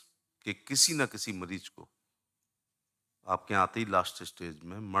विलेज के किसी ना किसी मरीज को आपके आते ही लास्ट स्टेज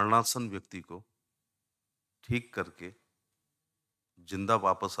में मरणासन व्यक्ति को ठीक करके जिंदा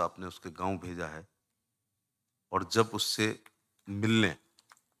वापस आपने उसके गांव भेजा है। और जब उससे मिलने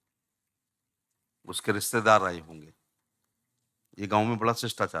उसके रिश्तेदार आए होंगे, ये गांव में बड़ा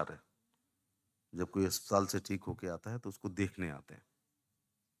शिष्टाचार है, जब कोई अस्पताल से ठीक होके आता है तो उसको देखने आते हैं,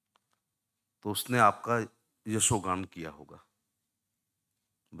 तो उसने आपका यशोगान किया होगा,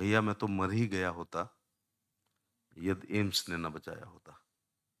 भैया मैं तो मर ही गया होता यदि एम्स ने न बचाया होता।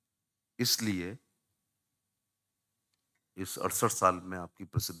 इसलिए इस 68 साल में आपकी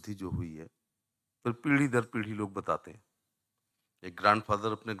प्रसिद्धि जो हुई है, फिर पीढ़ी दर पीढ़ी लोग बताते हैं। एक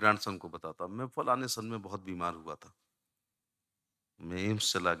ग्रैंडफादर अपने ग्रैंडसन को बताता, मैं फलाने सन में बहुत बीमार हुआ था, मैं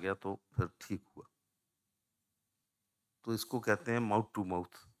एम्स चला गया तो फिर ठीक हुआ। तो इसको कहते हैं माउथ टू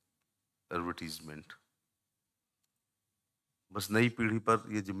माउथ एडवर्टीजमेंट। बस नई पीढ़ी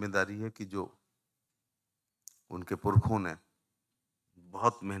पर यह जिम्मेदारी है कि जो उनके पुरखों ने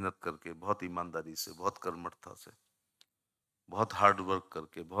बहुत मेहनत करके, बहुत ईमानदारी से, बहुत कर्मठता से, बहुत हार्ड वर्क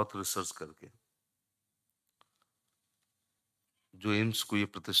करके, बहुत रिसर्च करके जो एम्स को ये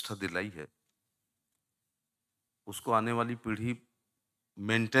प्रतिष्ठा दिलाई है, उसको आने वाली पीढ़ी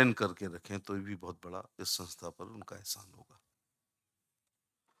मेंटेन करके रखें तो ये भी बहुत बड़ा इस संस्था पर उनका एहसान होगा।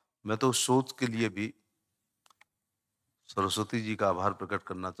 मैं तो उस सोच के लिए भी सरस्वती जी का आभार प्रकट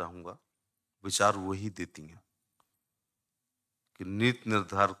करना चाहूंगा। विचार वही देती हैं कि नीति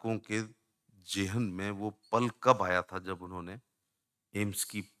निर्धारकों के जेहन में वो पल कब आया था जब उन्होंने एम्स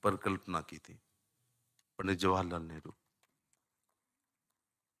की परिकल्पना की थी, पंडित जवाहरलाल नेहरू।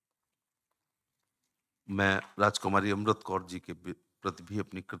 मैं राजकुमारी अमृत कौर जी के प्रति भी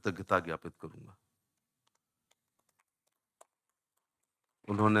अपनी कृतज्ञता ज्ञापित करूंगा।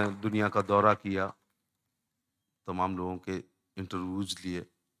 उन्होंने दुनिया का दौरा किया, तमाम लोगों के इंटरव्यूज लिए,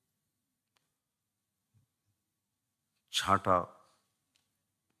 छांटा,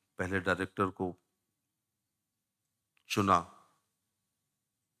 पहले डायरेक्टर को चुना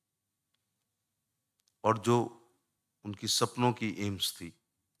और जो उनकी सपनों की एम्स थी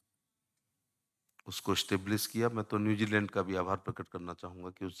उसको स्टेब्लिश किया। मैं तो न्यूजीलैंड का भी आभार प्रकट करना चाहूंगा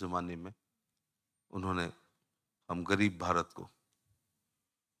कि उस जमाने में उन्होंने हम गरीब भारत को,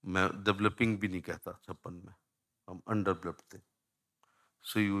 मैं डेवलपिंग भी नहीं कहता 56 में, हम अनडेवलप्ड थे,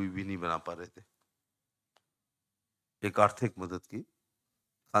 सुई हुई भी नहीं बना पा रहे थे, एक आर्थिक मदद की।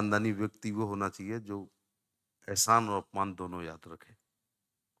 खानदानी व्यक्ति वो होना चाहिए जो एहसान और अपमान दोनों याद रखे।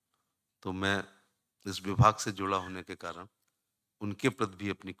 तो मैं इस विभाग से जुड़ा होने के कारण उनके प्रति भी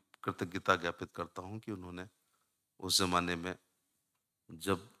अपनी कृतज्ञता ज्ञापित करता हूं कि उन्होंने उस जमाने में,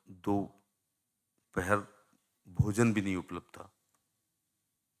 जब दोपहर भोजन भी नहीं उपलब्ध था,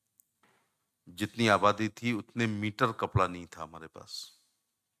 जितनी आबादी थी उतने मीटर कपड़ा नहीं था हमारे पास,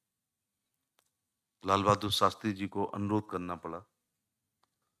 लाल बहादुर शास्त्री जी को अनुरोध करना पड़ा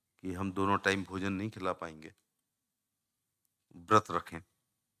कि हम दोनों टाइम भोजन नहीं खिला पाएंगे, व्रत रखें।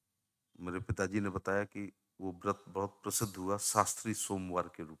 मेरे पिताजी ने बताया कि वो व्रत बहुत प्रसिद्ध हुआ शास्त्री सोमवार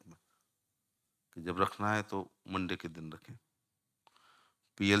के रूप में, कि जब रखना है तो मंडे के दिन रखें।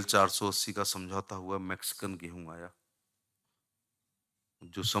 PL 480 का समझौता हुआ, मैक्सिकन गेहूं आया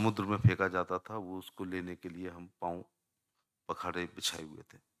जो समुद्र में फेंका जाता था, वो उसको लेने के लिए हम पांव पखाड़े बिछाए हुए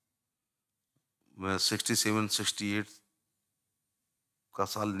थे। मैं 67-68 का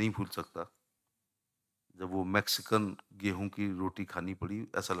साल नहीं भूल सकता जब वो मैक्सिकन गेहूं की रोटी खानी पड़ी।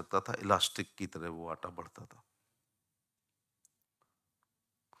 ऐसा लगता था इलास्टिक की तरह वो आटा बढ़ता था।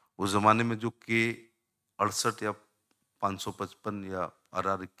 उस जमाने में जो के 68 या 555 या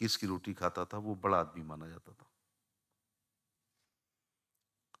RR 21 की रोटी खाता था वो बड़ा आदमी माना जाता था।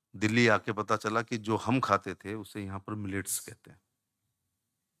 दिल्ली आके पता चला कि जो हम खाते थे उसे यहाँ पर मिलेट्स कहते हैं।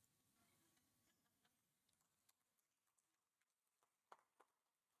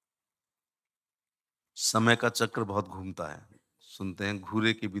 समय का चक्र बहुत घूमता है। सुनते हैं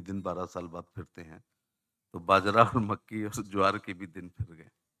घूरे के भी दिन 12 साल बाद फिरते हैं, तो बाजरा और मक्की और ज्वार के भी दिन फिर गए।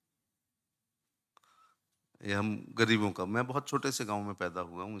 ये हम गरीबों का, मैं बहुत छोटे से गांव में पैदा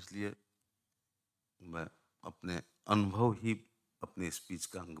हुआ हूं, इसलिए मैं अपने अनुभव ही अपने स्पीच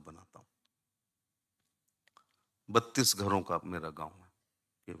का अंग बनाता हूं। 32 घरों का मेरा गांव है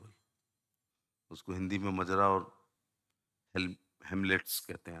केवल, उसको हिंदी में मजरा और हेमलेट्स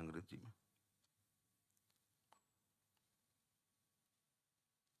कहते हैं अंग्रेजी में।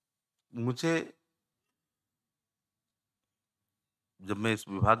 मुझे, जब मैं इस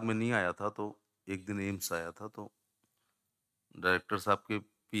विभाग में नहीं आया था तो एक दिन एम्स आया था, तो डायरेक्टर साहब के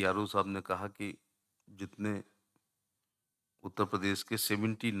PRO साहब ने कहा कि जितने उत्तर प्रदेश के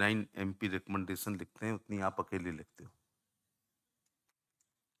 79 MP रिकमेंडेशन लिखते हैं उतनी आप अकेले लिखते हो,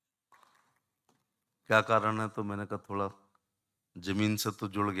 क्या कारण है? तो मैंने कहा थोड़ा जमीन से तो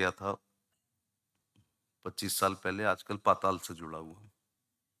जुड़ गया था 25 साल पहले, आजकल पाताल से जुड़ा हुआ हूं।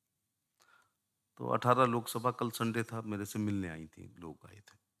 तो 18 लोकसभा, कल संडे था, मेरे से मिलने आई थी, लोग आए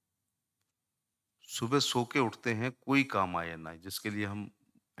थे। सुबह सो के उठते हैं, कोई काम आए ना आए, जिसके लिए हम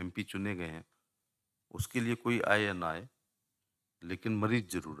MP चुने गए हैं उसके लिए कोई आए या ना आए, लेकिन मरीज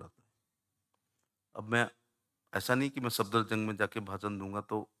जरूर आता है। अब मैं, ऐसा नहीं कि मैं सफदरजंग में जाके भाषण दूंगा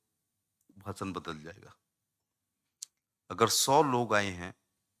तो भाषण बदल जाएगा। अगर 100 लोग आए हैं,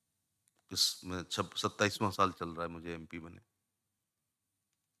 इसमें 27वां साल चल रहा है मुझे MP बने,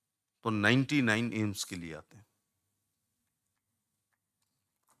 तो 99 एम्स के लिए आते हैं।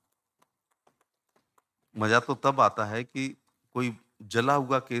 मजा तो तब आता है कि कोई जला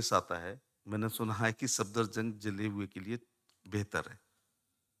हुआ केस आता है, मैंने सुना है कि सफदरजंग जले हुए के लिए बेहतर है,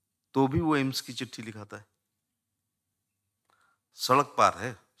 तो भी वो एम्स की चिट्ठी लिखाता है। सड़क पार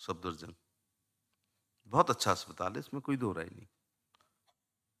है सफदरजंग, बहुत अच्छा अस्पताल है, इसमें कोई दो राय नहीं,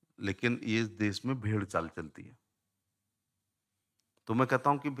 लेकिन ये देश में भेड़ चाल चलती है। तो मैं कहता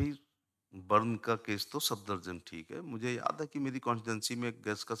हूं कि भाई बर्न का केस तो सफदरजंग ठीक है। मुझे याद है कि मेरी कॉन्स्टिट्यूंसी में एक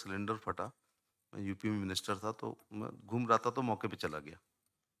गैस का सिलेंडर फटा, मैं यूपी में मिनिस्टर था, तो मैं घूम रहा था तो मौके पे चला गया,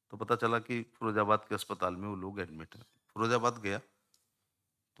 तो पता चला कि फिरोजाबाद के अस्पताल में वो लोग एडमिट हैं। फिरोजाबाद गया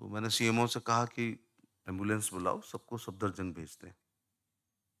तो मैंने सीएमओ से कहा कि एम्बुलेंस बुलाओ, सबको सफदरजंग भेजते हैं।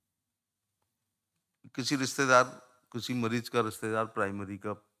 किसी रिश्तेदार, किसी मरीज का रिश्तेदार प्राइमरी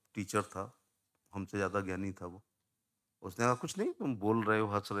का टीचर था, हमसे ज्यादा ज्ञानी था वो, उसने कहा कुछ नहीं, तुम बोल रहे हो,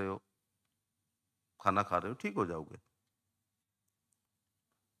 हंस रहे हो, खाना खा रहे हो, ठीक हो जाओगे।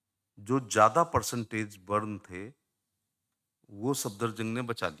 जो ज्यादा परसेंटेज बर्न थे वो सफदरजंग ने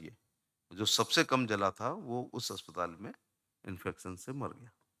बचा लिए, जो सबसे कम जला था वो उस अस्पताल में इन्फेक्शन से मर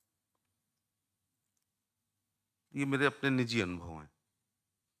गया। ये मेरे अपने निजी अनुभव हैं।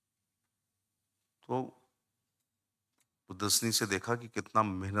 तो प्रदर्शनी से देखा कि कितना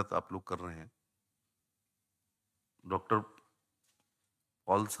मेहनत आप लोग कर रहे हैं। डॉक्टर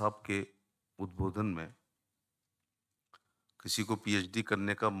पॉल साहब के उद्बोधन में किसी को पीएचडी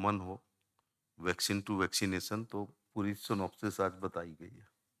करने का मन हो, वैक्सीन टू वैक्सीनेशन, तो पूरी सिनॉप्सिस आज बताई गई है।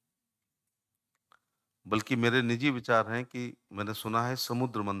 बल्कि मेरे निजी विचार हैं कि मैंने सुना है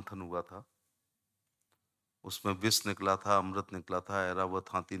समुद्र मंथन हुआ था, उसमें विष निकला था, अमृत निकला था, ऐरावत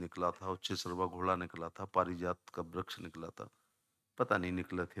हाथी निकला था, उच्च सर्वा घोड़ा निकला था, पारिजात का वृक्ष निकला था, पता नहीं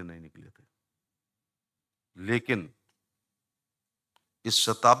निकले थे नहीं निकले थे, लेकिन इस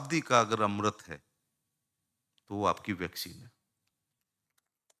शताब्दी का अगर अमृत है तो वो आपकी वैक्सीन है।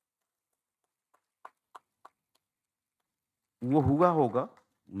 वो हुआ होगा,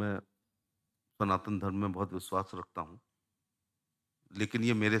 मैं सनातन धर्म में बहुत विश्वास रखता हूं, लेकिन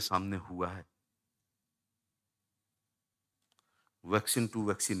ये मेरे सामने हुआ है। Vaccine to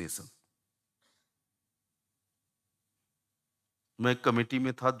vaccination. मैं एक कमेटी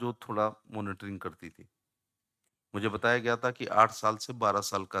में था जो थोड़ा मॉनिटरिंग करती थी। मुझे बताया गया था कि 8 साल से 12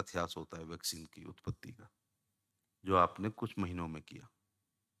 साल का इतिहास होता है वैक्सीन की उत्पत्ति का, जो आपने कुछ महीनों में किया।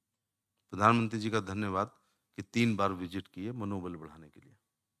 प्रधानमंत्री जी का धन्यवाद कि 3 बार विजिट किए मनोबल बढ़ाने के लिए।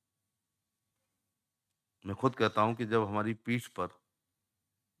 मैं खुद कहता हूं कि जब हमारी पीठ पर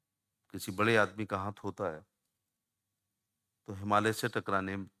किसी बड़े आदमी का हाथ होता है तो हिमालय से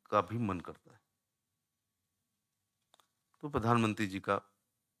टकराने का भी मन करता है। तो प्रधानमंत्री जी का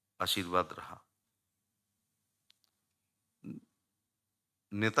आशीर्वाद रहा।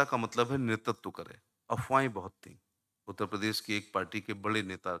 नेता का मतलब है नेतृत्व करे। अफवाहें बहुत थी। उत्तर प्रदेश की एक पार्टी के बड़े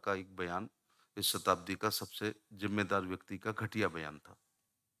नेता का एक बयान इस शताब्दी का सबसे जिम्मेदार व्यक्ति का घटिया बयान था,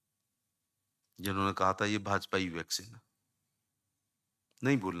 जिन्होंने कहा था ये भाजपा ही वैक्सीन है।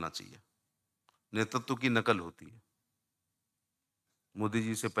 नहीं बोलना चाहिए, नेतृत्व की नकल होती है। मोदी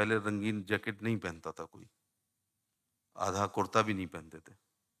जी से पहले रंगीन जैकेट नहीं पहनता था कोई, आधा कुर्ता भी नहीं पहनते थे।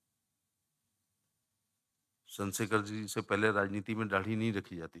 चंद्रशेखर जी से पहले राजनीति में दाढ़ी नहीं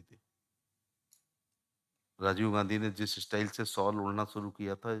रखी जाती थी। राजीव गांधी ने जिस स्टाइल से शॉल ओढ़ना शुरू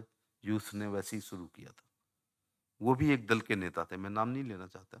किया था, यूथ ने वैसे ही शुरू किया था। वो भी एक दल के नेता थे, मैं नाम नहीं लेना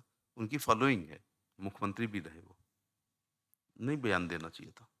चाहता, उनकी फॉलोइंग है, मुख्यमंत्री भी रहे वो। नहीं बयान देना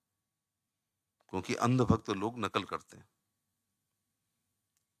चाहिए था, क्योंकि अंधभक्त लोग नकल करते हैं।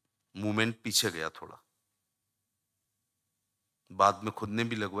 मूवमेंट पीछे गया थोड़ा, बाद में खुद ने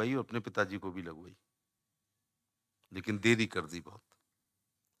भी लगवाई और अपने पिताजी को भी लगवाई, लेकिन देरी कर दी बहुत,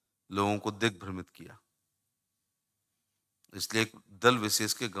 लोगों को दिग्भ्रमित किया। इसलिए एक दल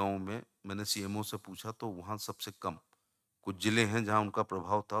विशेष के गांव में मैंने सीएमओ से पूछा तो वहां सबसे कम, कुछ जिले हैं जहां उनका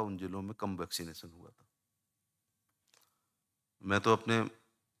प्रभाव था, उन जिलों में कम वैक्सीनेशन हुआ था। मैं तो अपने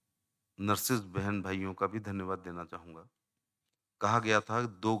नर्सेज बहन भाइयों का भी धन्यवाद देना चाहूंगा। कहा गया था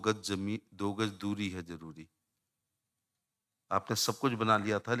 2 गज जमीन 2 गज दूरी है जरूरी। आपने सब कुछ बना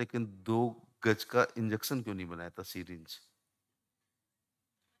लिया था, लेकिन 2 गज का इंजेक्शन क्यों नहीं बनाया था, सीरिंज?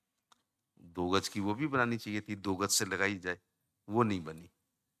 2 गज की वो भी बनानी चाहिए थी, 2 गज से लगाई जाए, वो नहीं बनी।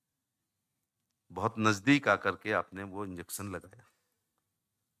 बहुत नजदीक आकर के आपने वो इंजेक्शन लगाया,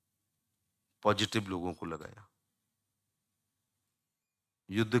 पॉजिटिव लोगों को लगाया।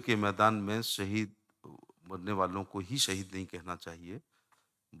 युद्ध के मैदान में शहीद मरने वालों को ही शहीद नहीं कहना चाहिए,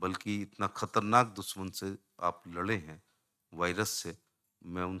 बल्कि इतना खतरनाक दुश्मन से आप लड़े हैं, वायरस से।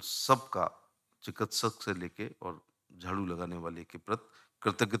 मैं उन सब का, चिकित्सक से लेके और झाड़ू लगाने वाले के प्रति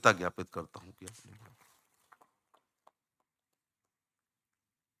कृतज्ञता ज्ञापित करता हूं कि आपने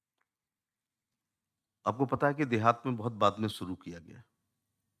आपको पता है कि देहात में बहुत बाद में शुरू किया गया।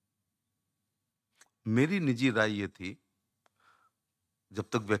 मेरी निजी राय ये थी, जब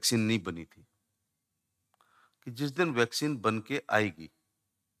तक वैक्सीन नहीं बनी थी, कि जिस दिन वैक्सीन बन के आएगी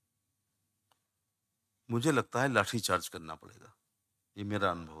मुझे लगता है लाठी चार्ज करना पड़ेगा। ये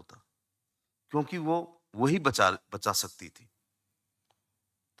मेरा अनुभव था, क्योंकि वो वही बचा सकती थी।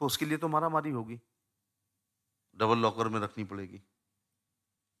 तो उसके लिए तो मारामारी होगी, डबल लॉकर में रखनी पड़ेगी,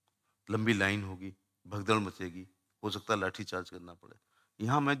 लंबी लाइन होगी, भगदड़ मचेगी, हो सकता है लाठी चार्ज करना पड़े।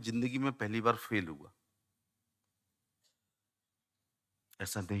 यहां मैं जिंदगी में पहली बार फेल हुआ,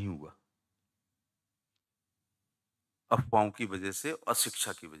 ऐसा नहीं हुआ, अफवाहों की वजह से,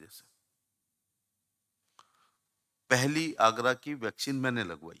 अशिक्षा की वजह से। पहली आगरा की वैक्सीन मैंने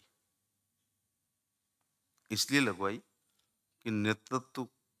लगवाई, इसलिए लगवाई कि नेतृत्व,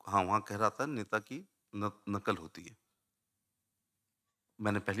 हाँ वहां कह रहा था नेता की नकल होती है।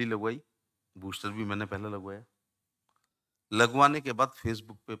 मैंने पहली लगवाई, बूस्टर भी मैंने पहले लगवाया। लगवाने के बाद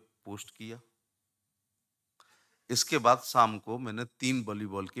फेसबुक पे पोस्ट किया। इसके बाद शाम को मैंने 3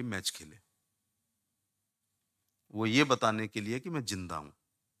 वॉलीबॉल के मैच खेले, वो ये बताने के लिए कि मैं जिंदा हूं,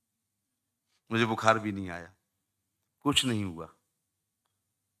 मुझे बुखार भी नहीं आया, कुछ नहीं हुआ।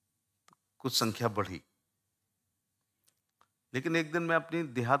 कुछ संख्या बढ़ी, लेकिन एक दिन मैं अपनी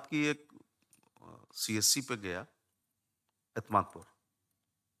देहात की एक सीएससी पे गया, एतमादपुर।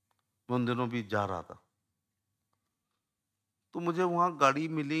 मैं उन दिनों भी जा रहा था, तो मुझे वहां गाड़ी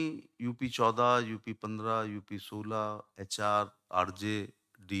मिली UP 14, UP 15, UP 16, HR, RJ,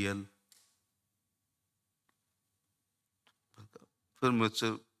 DL. फिर मुझसे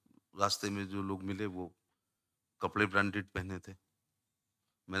रास्ते में जो लोग मिले वो कपड़े ब्रांडेड पहने थे।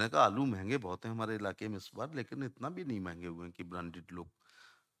 मैंने कहा आलू महंगे बहुत हैं हमारे इलाके में इस बार, लेकिन इतना भी नहीं महंगे हुए हैं कि ब्रांडेड लोग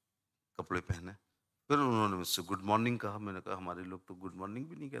कपड़े पहने। फिर उन्होंने मुझसे गुड मॉर्निंग कहा। मैंने कहा हमारे लोग तो गुड मॉर्निंग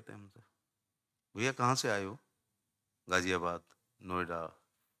भी नहीं कहते हमसे। भैया कहाँ से आए हो? गाजियाबाद, नोएडा,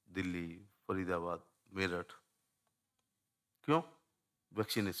 दिल्ली, फरीदाबाद, मेरठ। क्यों?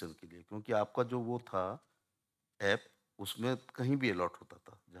 वैक्सीनेशन के लिए, क्योंकि आपका जो वो था ऐप, उसमें कहीं भी अलॉट होता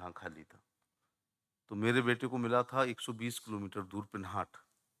था जहां खाली था। तो मेरे बेटे को मिला था 120 किलोमीटर दूर पिनहाट,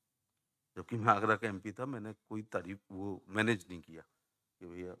 जबकि मैं आगरा का एमपी था। मैंने कोई तारीफ वो मैनेज नहीं किया कि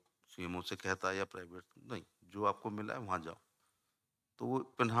भैया सीएमओ से कहता या प्राइवेट, नहीं, जो आपको मिला है वहां जाओ। तो वो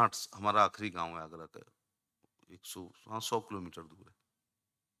पिनहाट हमारा आखिरी गांव है आगरा का, 100 किलोमीटर दूर है।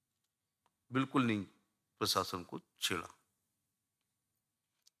 बिल्कुल नहीं प्रशासन को छेड़ा।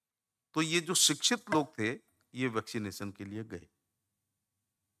 तो ये जो शिक्षित लोग थे ये वैक्सीनेशन के लिए गए,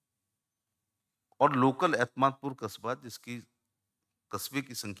 और लोकल एतमादपुर कस्बा, जिसकी कस्बे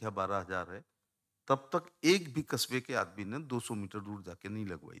की संख्या 12,000 है, तब तक एक भी कस्बे के आदमी ने 200 मीटर दूर जाके नहीं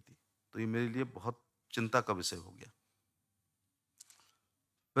लगवाई थी। तो ये मेरे लिए बहुत चिंता का विषय हो गया।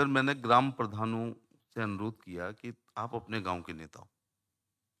 फिर मैंने ग्राम प्रधानों से अनुरोध किया कि आप अपने गांव के नेता हो,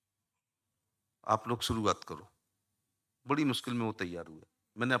 आप लोग शुरुआत करो। बड़ी मुश्किल में वो तैयार हुए।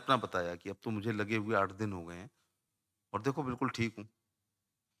 मैंने अपना बताया कि अब तो मुझे लगे हुए 8 दिन हो गए हैं और देखो बिल्कुल ठीक हूं।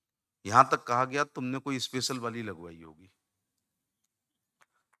 यहां तक कहा गया तुमने कोई स्पेशल वाली लगवाई होगी।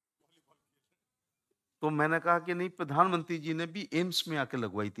 तो मैंने कहा कि नहीं, प्रधानमंत्री जी ने भी एम्स में आके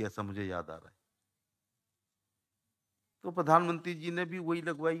लगवाई थी, ऐसा मुझे याद आ रहा है। तो प्रधानमंत्री जी ने भी वही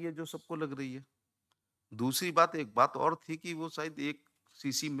लगवाई है जो सबको लग रही है। दूसरी बात, एक बात और थी कि वो शायद एक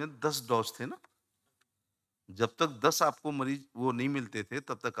सीसी में 10 डोज थे ना। जब तक 10 आपको मरीज वो नहीं मिलते थे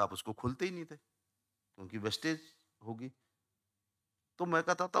तब तक आप उसको खोलते ही नहीं थे, क्योंकि वेस्टेज होगी। तो मैं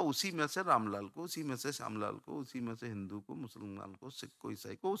कहता था उसी में से रामलाल को, उसी में से श्यामलाल को, उसी में से हिंदू को, मुसलमान को, सिख को,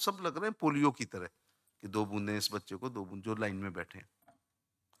 ईसाई को, सब लग रहे हैं पोलियो की तरह कि 2 बूंदें इस बच्चे को, 2 बूंद, जो लाइन में बैठे हैं।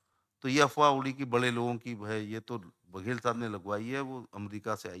 तो ये अफवाह उड़ी कि बड़े लोगों की है, ये तो बघेल साहब ने लगवाई है, वो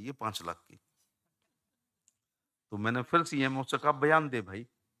अमेरिका से आई है 5 लाख की। तो मैंने फिर सीएमओ से कहा बयान दे भाई,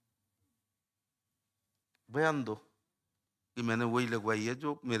 बयान दो कि मैंने वही लगवाई है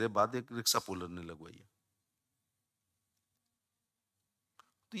जो मेरे बाद एक रिक्शा पुलर ने लगवाई है।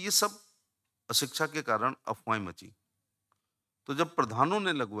 तो ये सब अशिक्षा के कारण अफवाहें मची। तो जब प्रधानों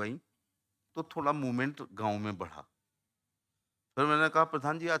ने लगवाई तो थोड़ा मूवमेंट गांव में बढ़ा। फिर मैंने कहा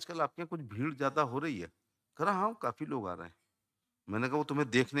प्रधान जी आजकल आपके यहाँ कुछ भीड़ ज्यादा हो रही है? कह रहा हाँ काफी लोग आ रहे हैं। मैंने कहा वो तुम्हें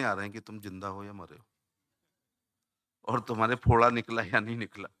देखने आ रहे हैं कि तुम जिंदा हो या मरे हो, और तुम्हारे फोड़ा निकला या नहीं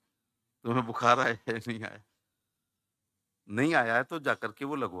निकला, तुम्हें बुखार आया या नहीं आया। नहीं आया है तो जाकर के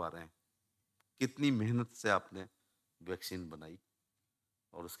वो लगवा रहे हैं। कितनी मेहनत से आपने वैक्सीन बनाई,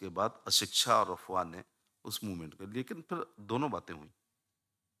 और उसके बाद अशिक्षा और अफवाह ने उस मूवमेंट को, लेकिन फिर दोनों बातें हुई।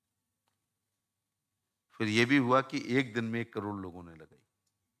 फिर ये भी हुआ कि एक दिन में 1 करोड़ लोगों ने लगाई।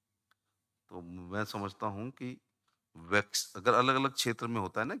 तो मैं समझता हूँ कि अगर अलग अलग क्षेत्र में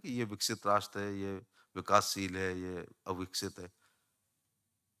होता है ना कि ये विकसित राष्ट्र है, ये विकासशील है, ये अविकसित है,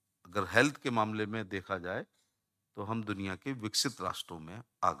 अगर हेल्थ के मामले में देखा जाए तो हम दुनिया के विकसित राष्ट्रों में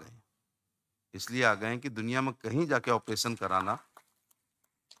आ गए। इसलिए आ गए कि दुनिया में कहीं जाके ऑपरेशन कराना,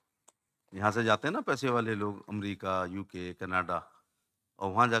 यहाँ से जाते हैं ना पैसे वाले लोग अमेरिका, यूके, कनाडा,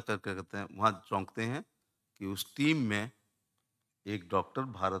 और वहाँ जाकर क्या करते हैं, वहाँ चौंकते हैं कि उस टीम में एक डॉक्टर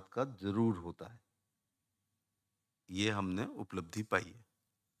भारत का जरूर होता है। ये हमने उपलब्धि पाई है।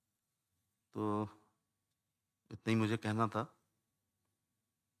 तो इतना ही मुझे कहना था।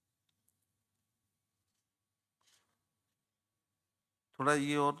 थोड़ा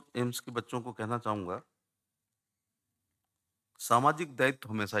ये और एम्स के बच्चों को कहना चाहूंगा, सामाजिक दायित्व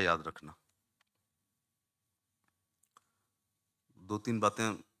हमेशा याद रखना। 2-3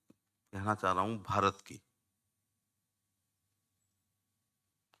 बातें कहना चाह रहा हूं भारत की।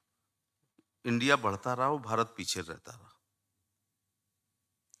 इंडिया बढ़ता रहा और भारत पीछे रहता रहा।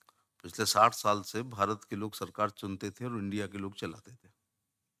 पिछले 60 साल से भारत के लोग सरकार चुनते थे और इंडिया के लोग चलाते थे।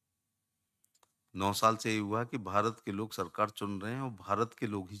 9 साल से ये हुआ कि भारत के लोग सरकार चुन रहे हैं और भारत के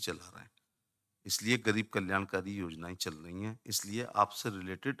लोग ही चला रहे हैं। इसलिए गरीब कल्याणकारी योजनाएं चल रही हैं। इसलिए आपसे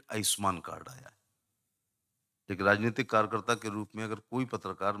रिलेटेड आयुष्मान कार्ड आया है। एक राजनीतिक कार्यकर्ता के रूप में अगर कोई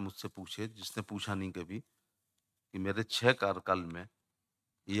पत्रकार मुझसे पूछे, जिसने पूछा नहीं कभी, कि मेरे 6 कार्यकाल में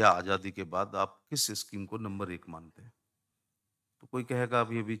या आजादी के बाद आप किस स्कीम को नंबर 1 मानते हैं, तो कोई कहेगा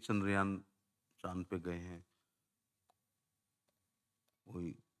अभी चंद्रयान चांद पे गए हैं,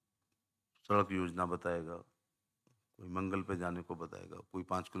 कोई सड़क योजना बताएगा, कोई मंगल पे जाने को बताएगा, कोई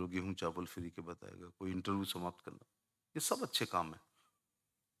 5 किलो गेहूं चावल फ्री के बताएगा, कोई इंटरव्यू समाप्त करना। ये सब अच्छे काम है,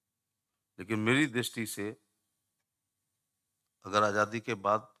 लेकिन मेरी दृष्टि से अगर आजादी के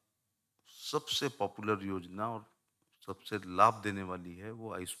बाद सबसे पॉपुलर योजना और सबसे लाभ देने वाली है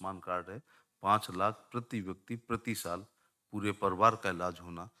वो आयुष्मान कार्ड है। 5 लाख प्रति व्यक्ति प्रति साल, पूरे परिवार का इलाज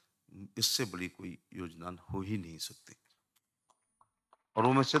होना, इससे बड़ी कोई योजना हो ही नहीं सकती। और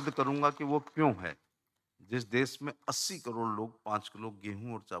वो मैं सिद्ध करूंगा कि वो क्यों है। जिस देश में 80 करोड़ लोग 5 किलो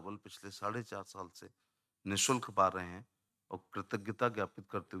गेहूं और चावल पिछले 4.5 साल से निःशुल्क पा रहे हैं, और कृतज्ञता ज्ञापित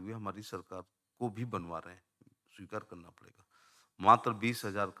करते हुए हमारी सरकार को भी बनवा रहे हैं, स्वीकार करना पड़ेगा। मात्र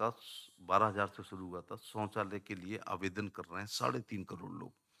 20,000 का 12,000 से शुरू हुआ था। शौचालय के लिए आवेदन कर रहे हैं 3.5 करोड़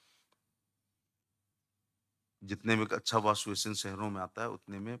लोग। जितने में अच्छा वाश बेसिन शहरों में आता है,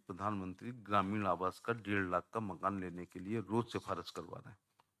 उतने में प्रधानमंत्री ग्रामीण आवास का 1.5 लाख का मकान लेने के लिए रोज सिफारिश करवा रहे हैं।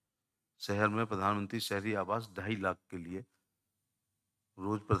 शहर में प्रधानमंत्री शहरी आवास 2.5 लाख के लिए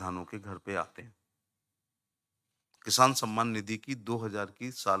रोज प्रधानों के घर पे आते हैं। किसान सम्मान निधि की 2,000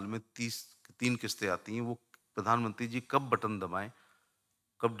 की साल में 3 किस्तें आती हैं। वो प्रधानमंत्री जी कब बटन दबाएं,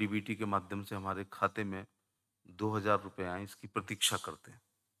 कब डीबीटी के माध्यम से हमारे खाते में 2,000 रुपए आए, इसकी प्रतीक्षा करते हैं।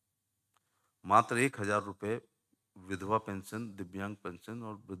 मात्र 1,000 रुपए विधवा पेंशन, दिव्यांग पेंशन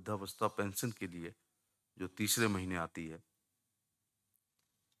और वृद्धावस्था पेंशन के लिए जो तीसरे महीने आती है।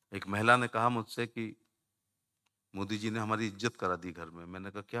 एक महिला ने कहा मुझसे कि मोदी जी ने हमारी इज्जत करा दी घर में।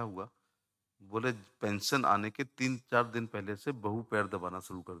 मैंने कहा क्या हुआ? बोले पेंशन आने के 3-4 दिन पहले से बहू पैर दबाना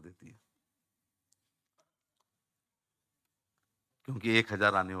शुरू कर देती है, क्योंकि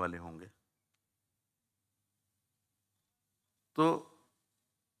 1,000 आने वाले होंगे। तो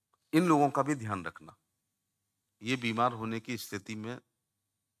इन लोगों का भी ध्यान रखना। ये बीमार होने की स्थिति में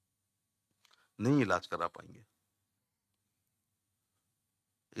नहीं इलाज करा पाएंगे।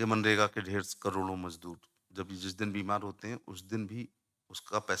 ये मनरेगा के ढेर करोड़ों मजदूर जब जिस दिन बीमार होते हैं उस दिन भी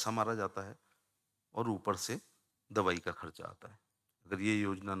उसका पैसा मारा जाता है, और ऊपर से दवाई का खर्चा आता है। अगर ये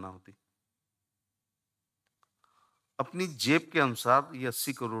योजना ना होती, अपनी जेब के अनुसार ये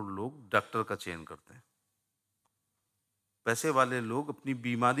 80 करोड़ लोग डॉक्टर का चयन करते हैं। पैसे वाले लोग अपनी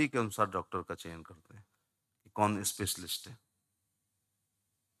बीमारी के अनुसार डॉक्टर का चयन करते हैं कि कौन स्पेशलिस्ट है।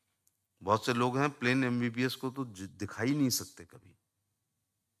 बहुत से लोग हैं प्लेन एमबीबीएस को तो दिखाई नहीं सकते कभी,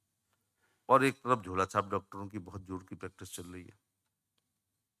 और एक तरफ झोला छाप डॉक्टरों की बहुत जोर की प्रैक्टिस चल रही है।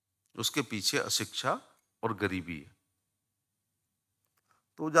 उसके पीछे अशिक्षा और गरीबी है।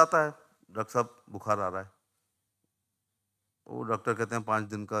 तो जाता है, डॉक्टर साहब बुखार आ रहा है, वो डॉक्टर कहते हैं 5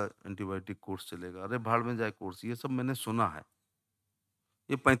 दिन का एंटीबायोटिक कोर्स चलेगा। अरे भाड़ में जाए कोर्स, ये सब मैंने सुना है।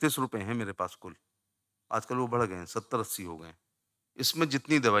 ये 35 रुपए हैं मेरे पास कुल, आजकल वो बढ़ गए हैं, 70-80 हो गए। इसमें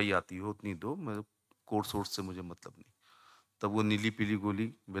जितनी दवाई आती हो उतनी दो, मैं कोर्स वोर्स से मुझे मतलब नहीं। तब वो नीली पीली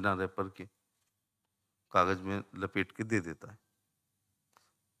गोली बिना रैपर के कागज में लपेट के दे देता है,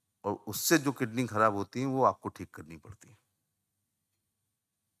 और उससे जो किडनी खराब होती है वो आपको ठीक करनी पड़ती है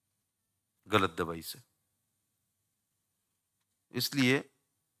गलत दवाई से। इसलिए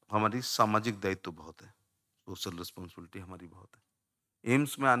हमारी सामाजिक दायित्व तो बहुत है। सोशल रिस्पॉन्सिबिलिटी हमारी बहुत है।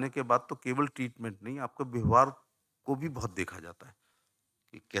 एम्स में आने के बाद तो केवल ट्रीटमेंट नहीं, आपका व्यवहार को भी बहुत देखा जाता है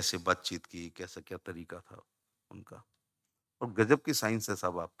कि कैसे बातचीत की, कैसा क्या तरीका था उनका, और गजब की साइंस है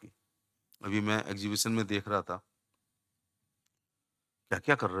साहब आपकी। अभी मैं एग्जीबिशन में देख रहा था, क्या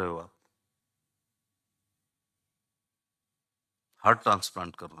क्या कर रहे हो आप। हार्ट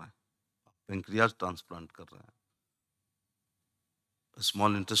ट्रांसप्लांट कर रहे हैं, पेंक्रियाज ट्रांसप्लांट कर रहे हैं,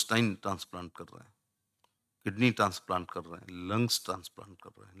 स्मॉल इंटेस्टाइन ट्रांसप्लांट कर रहे हैं, किडनी ट्रांसप्लांट कर रहे हैं, लंग्स ट्रांसप्लांट कर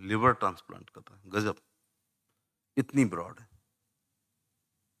रहे हैं, लिवर ट्रांसप्लांट कर रहे हैं। गजब, इतनी ब्रॉड है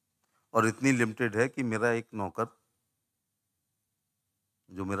और इतनी लिमिटेड है कि मेरा एक नौकर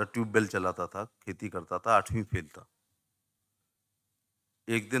जो मेरा ट्यूबवेल चलाता था, खेती करता था, 8वीं फेल था।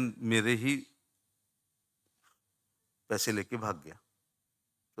 एक दिन मेरे ही पैसे लेके भाग गया।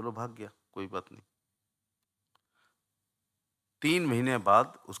 चलो भाग गया, कोई बात नहीं। 3 महीने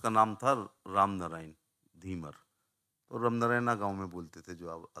बाद, उसका नाम था राम नारायण धीमर, तो राम नारायणा गांव में बोलते थे जो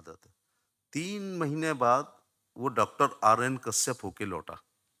आदत है। 3 महीने बाद वो डॉक्टर RN कश्यप होके लौटा।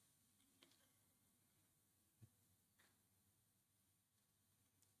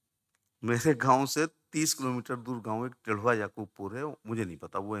 मेरे गांव से 30 किलोमीटर दूर गांव एक टेढ़वा याकूबपुर है, मुझे नहीं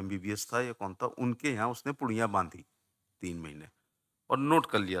पता वो MBBS था या कौन था, उनके यहाँ उसने पुड़ियाँ बांधी 3 महीने, और नोट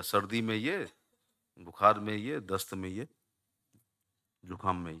कर लिया सर्दी में ये, बुखार में ये, दस्त में ये,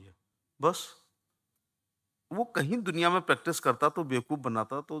 जुकाम में ये। बस वो कहीं दुनिया में प्रैक्टिस करता तो बेवकूफ़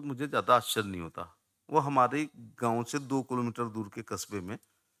बनाता, तो मुझे ज़्यादा आश्चर्य नहीं होता। वो हमारे गांव से 2 किलोमीटर दूर के कस्बे में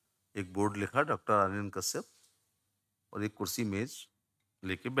एक बोर्ड लिखा, डॉक्टर RN कश्यप, और एक कुर्सी मेज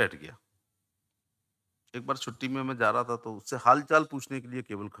लेके बैठ गया। एक बार छुट्टी में मैं जा रहा था तो उससे हाल चाल पूछने के लिए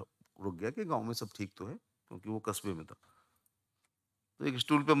केवल रुक गया कि गांव में सब ठीक तो है, क्योंकि वो कस्बे में था। तो एक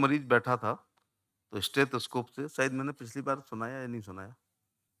स्टूल पे मरीज बैठा था, तो स्टेथोस्कोप से, शायद मैंने पिछली बार सुनाया या नहीं सुनाया,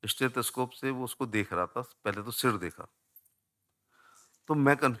 स्टेथोस्कोप से वो उसको देख रहा था। पहले तो सिर देखा, तो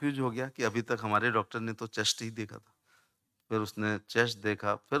मैं कंफ्यूज हो गया कि अभी तक हमारे डॉक्टर ने तो चेस्ट ही देखा था। फिर उसने चेस्ट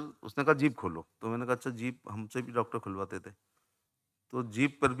देखा, फिर उसने कहा जीभ खोलो, तो मैंने कहा अच्छा जीभ हमसे भी डॉक्टर खुलवाते थे, तो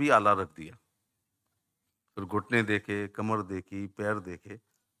जीभ पर भी आला रख दिया। फिर घुटने देखे, कमर देखी, पैर देखे।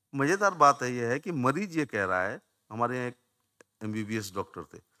 मजेदार बात है यह है कि मरीज ये कह रहा है, हमारे यहाँ एक MBBS डॉक्टर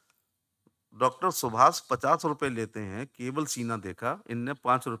थे, डॉक्टर सुभाष 50 रुपए लेते हैं, केवल सीना देखा, इनने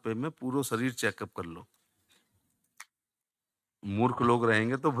 5 रुपए में पूरा शरीर चेकअप कर लो। मूर्ख लोग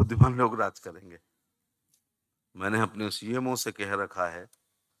रहेंगे तो बुद्धिमान लोग राज करेंगे। मैंने अपने CMO से कह रखा है,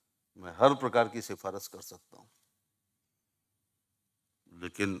 मैं हर प्रकार की सिफारिश कर सकता हूँ,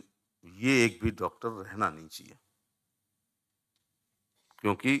 लेकिन ये एक भी डॉक्टर रहना नहीं चाहिए,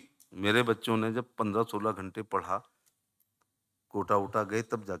 क्योंकि मेरे बच्चों ने जब 15-16 घंटे पढ़ा, कोटा उटा गए,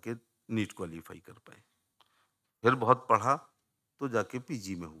 तब जाके नीट क्वालिफाई कर पाए। फिर बहुत पढ़ा तो जाके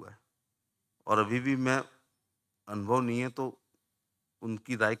PG में हुआ है, और अभी भी मैं, अनुभव नहीं है तो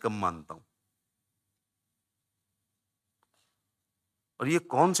उनकी राय कम मानता हूँ। और ये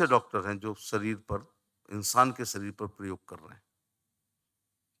कौन से डॉक्टर हैं जो शरीर पर, इंसान के शरीर पर प्रयोग कर रहे हैं?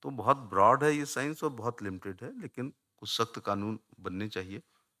 तो बहुत ब्रॉड है ये साइंस और बहुत लिमिटेड है, लेकिन कुछ सख्त कानून बनने चाहिए,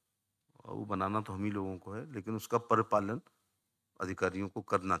 और वो बनाना तो हम ही लोगों को है, लेकिन उसका परिपालन अधिकारियों को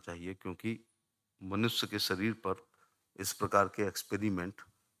करना चाहिए, क्योंकि मनुष्य के शरीर पर इस प्रकार के एक्सपेरिमेंट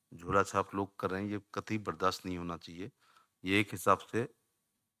झोला छाप लोग कर रहे हैं, ये कतई बर्दाश्त नहीं होना चाहिए। ये एक हिसाब से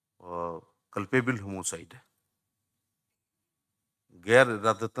कल्पेबल होमोसाइड है, गैर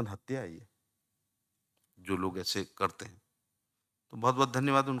इरादतन हत्या है ये, जो लोग ऐसे करते हैं। तो बहुत बहुत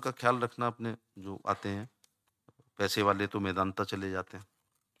धन्यवाद। उनका ख्याल रखना, अपने जो आते हैं पैसे वाले तो मेदांता चले जाते हैं,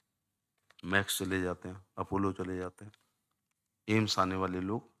 मैक्स चले जाते हैं, अपोलो चले जाते हैं। एम्स आने वाले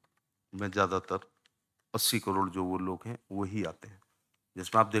लोग में ज़्यादातर 80 करोड़ जो वो लोग हैं वही आते हैं,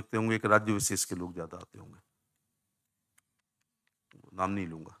 जिसमें आप देखते होंगे एक राज्य विशेष के लोग ज़्यादा आते होंगे, नाम नहीं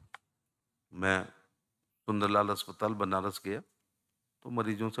लूँगा। मैं सुंदरलाल अस्पताल बनारस गया तो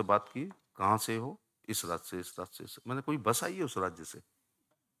मरीजों से बात की, कहाँ से हो? इस राज्य से, इस राज्य से। मैंने, कोई बस आई है उस राज्य से?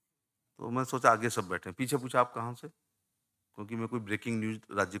 तो मैं सोचा आगे सब बैठे, पीछे पूछा आप कहाँ से, क्योंकि मैं कोई ब्रेकिंग न्यूज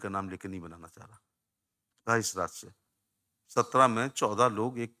राज्य का नाम लेके नहीं बनाना चाह रहा। कहा इस राज्य से। 17 में 14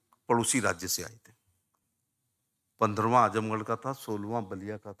 लोग एक पड़ोसी राज्य से आए थे। 15वां आजमगढ़ का था, 16वां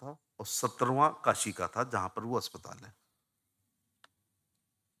बलिया का था, और 17वां काशी का था, जहां पर वो अस्पताल है।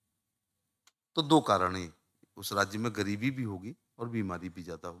 तो 2 कारण है, उस राज्य में गरीबी भी होगी और बीमारी भी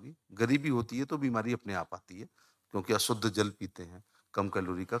ज्यादा होगी। गरीबी होती है तो बीमारी अपने आप आती है, क्योंकि अशुद्ध जल पीते हैं, कम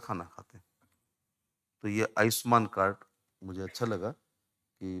कैलोरी का खाना खाते हैं। तो ये आयुष्मान कार्ड मुझे अच्छा लगा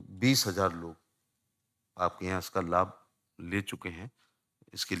कि 20,000 लोग आपके यहाँ इसका लाभ ले चुके हैं।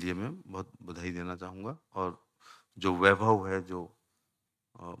 इसके लिए मैं बहुत बधाई देना चाहूँगा। और जो वैभव है, जो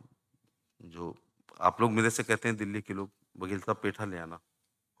आप लोग मेरे से कहते हैं दिल्ली के लोग, बघेल साहब पेठा ले आना,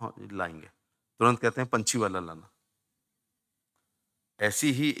 हाँ जी लाएंगे, तुरंत कहते हैं पंछी वाला लाना।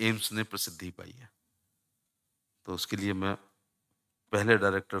 ऐसी ही एम्स ने प्रसिद्धि पाई है। तो उसके लिए मैं पहले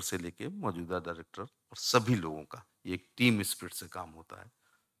डायरेक्टर से लेके मौजूदा डायरेक्टर और सभी लोगों का, ये एक टीम स्पिरिट से काम होता है,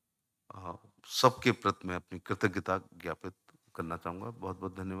 सबके प्रति मैं अपनी कृतज्ञता ज्ञापित करना चाहूँगा। बहुत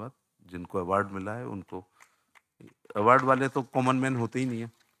बहुत धन्यवाद। जिनको अवार्ड मिला है उनको, अवार्ड वाले तो कॉमन मैन होते ही नहीं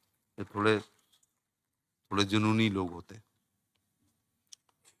है, ये थोड़े थोड़े जुनूनी लोग होते हैं।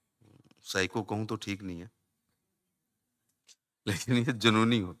 साइको कहूँ तो ठीक नहीं है, लेकिन ये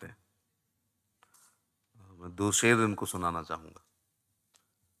जुनूनी होते हैं। मैं 2 शेर इनको सुनाना चाहूँगा।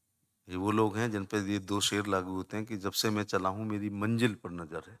 ये वो लोग हैं जिन पे ये 2 शेर लागू होते हैं कि जब से मैं चला हूँ मेरी मंजिल पर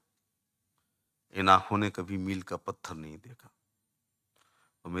नजर है, इन आंखों ने कभी मील का पत्थर नहीं देखा।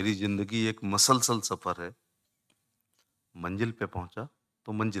 और मेरी जिंदगी एक मसलसल सफर है, मंजिल पे पहुंचा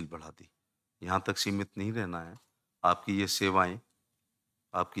तो मंजिल बढ़ा दी। यहाँ तक सीमित नहीं रहना है। आपकी ये सेवाएं,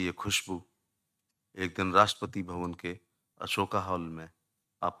 आपकी ये खुशबू एक दिन राष्ट्रपति भवन के अशोका हॉल में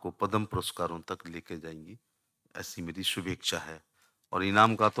आपको पद्म पुरस्कारों तक लेके जाएंगी, ऐसी मेरी शुभेच्छा है। और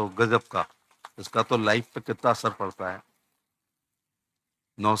इनाम का तो गजब का, इसका तो लाइफ पे कितना असर पड़ता है।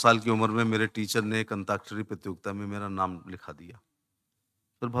 9 साल की उम्र में मेरे टीचर ने एक अंताक्षरी प्रतियोगिता में मेरा नाम लिखा दिया,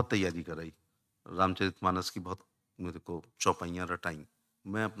 फिर बहुत तैयारी कराई, रामचरितमानस की बहुत मेरे को चौपाइयाँ रटाई,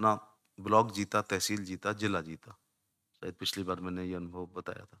 मैं अपना ब्लॉक जीता, तहसील जीता, जिला जीता। शायद पिछली बार मैंने ये अनुभव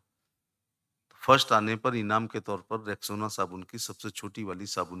बताया था। फर्स्ट आने पर इनाम के तौर पर रेक्सोना साबुन की सबसे छोटी वाली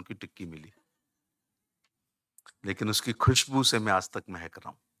साबुन की टिक्की मिली, लेकिन उसकी खुशबू से मैं आज तक महक रहा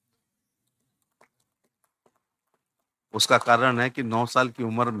हूं। उसका कारण है कि 9 साल की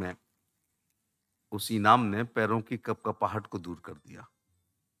उम्र में उस इनाम ने पैरों की कपकपाहट को दूर कर दिया,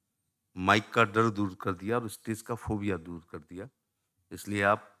 माइक का डर दूर कर दिया और स्टेज का फोबिया दूर कर दिया। इसलिए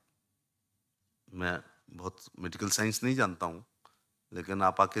आप, मैं बहुत मेडिकल साइंस नहीं जानता हूं, लेकिन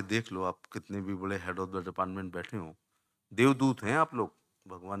आप आके देख लो, आप कितने भी बड़े हेड ऑफ द डिपार्टमेंट बैठे हो, देवदूत हैं आप लोग।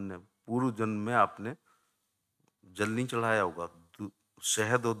 भगवान ने पूर्व जन्म में आपने जल नहीं चढ़ाया होगा,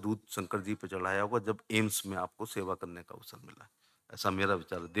 शहद और दूध शंकर जी पे चढ़ाया होगा जब एम्स में आपको सेवा करने का अवसर मिला है। ऐसा मेरा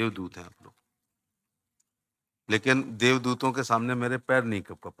विचार है। देवदूत हैं आप लोग, लेकिन देवदूतों के सामने मेरे पैर नहीं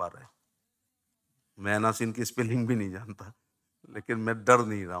कपकपा रहे। मैं एनासिन की स्पेलिंग भी नहीं जानता, लेकिन मैं डर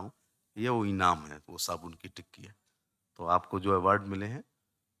नहीं रहा हूँ। ये वो इनाम है, वो साबुन की टिक्की है। तो आपको जो अवार्ड मिले हैं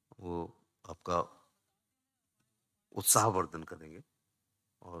वो आपका उत्साहवर्धन करेंगे,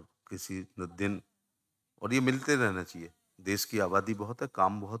 और किसी दिन, और ये मिलते रहना चाहिए। देश की आबादी बहुत है,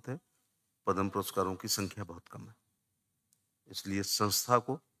 काम बहुत है, पद्म पुरस्कारों की संख्या बहुत कम है। इसलिए संस्था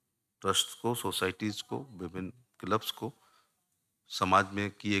को, ट्रस्ट को, सोसाइटीज को, विभिन्न क्लब्स को समाज में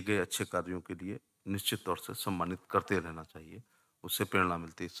किए गए अच्छे कार्यों के लिए निश्चित तौर से सम्मानित करते रहना चाहिए, उससे प्रेरणा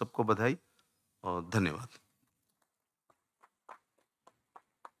मिलती है। सबको बधाई और धन्यवाद।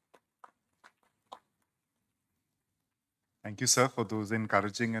 Thank you, sir, for those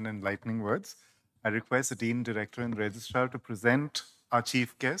encouraging and enlightening words. I request the Dean, Director, and Registrar to present our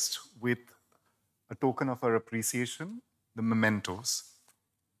chief guest with a token of our appreciation, the mementos.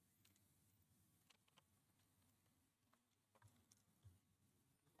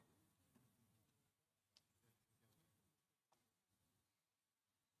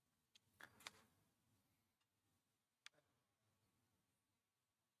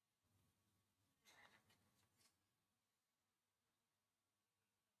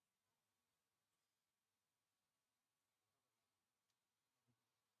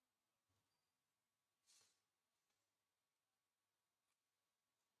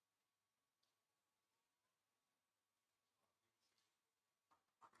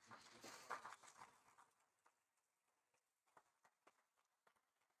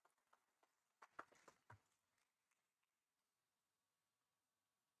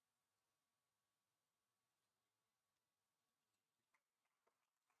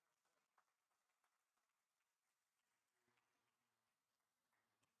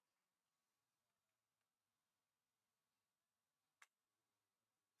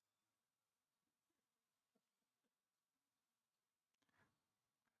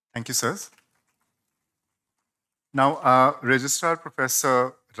 Thank you, sirs. Now, our Registrar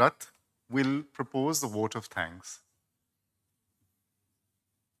Professor Rath will propose the vote of thanks.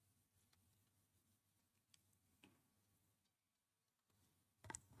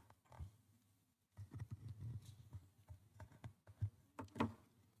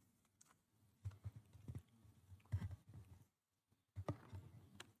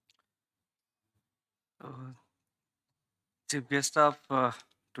 Chief guest of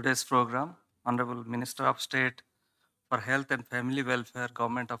today's program, Honorable Minister of State for Health and Family Welfare,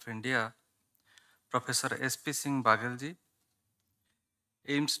 Government of India, Professor S.P. Singh Bagelji,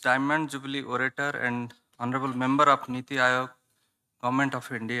 AIIMS Diamond Jubilee Orator and Honorable Member of Niti Ayog, Government of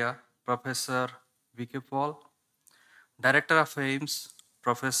India, Professor V.K. Paul, Director of AIIMS,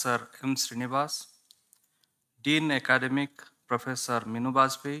 Professor M. Srinivas, Dean Academic, Professor Minu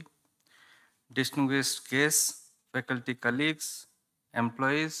Bajpayee, distinguished guests, faculty colleagues,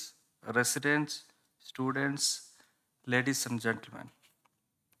 employees, residents, students, ladies and gentlemen.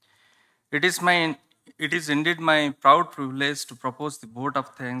 It is indeed my proud privilege to propose the vote of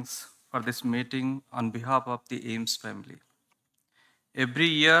thanks for this meeting on behalf of the AIIMS family. Every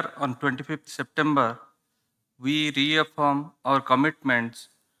year on 25th September, we reaffirm our commitments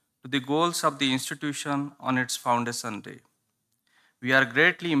to the goals of the institution on its foundation day. We are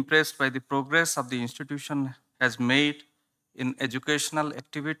greatly impressed by the progress of the institution has made in educational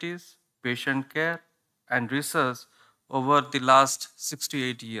activities, patient care, and research over the last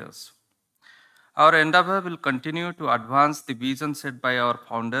 68 years. Our endeavor will continue to advance the vision set by our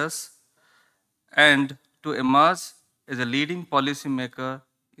founders and to emerge as a leading policymaker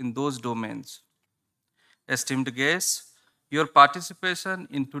in those domains. Esteemed guests, your participation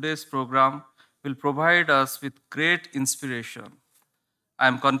in today's program will provide us with great inspiration. I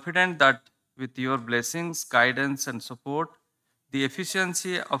am confident that with your blessings, guidance, and support, the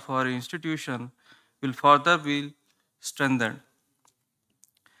efficiency of our institution will further be strengthened.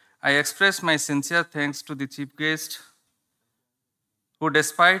 I express my sincere thanks to the chief guest who,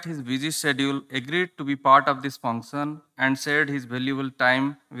 despite his busy schedule, agreed to be part of this function and shared his valuable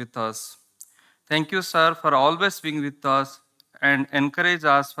time with us. Thank you, sir, for always being with us and encourage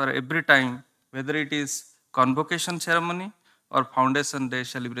us for every time, whether it is convocation ceremony or Foundation Day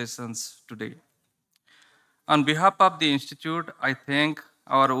celebrations today. On behalf of the Institute, I thank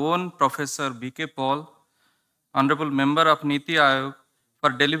our own Professor B.K. Paul, Honorable Member of Niti Ayog, for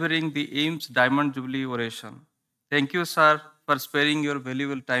delivering the AIIMS Diamond Jubilee Oration. Thank you, sir, for sparing your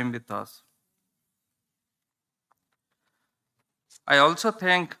valuable time with us. I also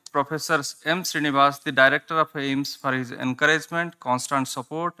thank Professor M. Srinivas, the Director of AIIMS, for his encouragement, constant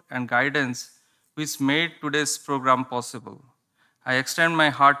support, and guidance, which made today's program possible. I extend my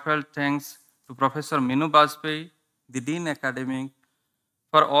heartfelt thanks to Professor Minu Bajpayee, the Dean Academic,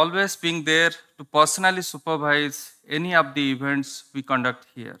 for always being there to personally supervise any of the events we conduct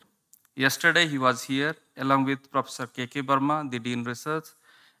here. Yesterday, he was here along with Professor K.K. Burma, the Dean Research,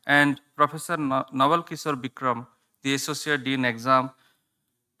 and Professor Naval Kishore Bikram, the Associate Dean Exam,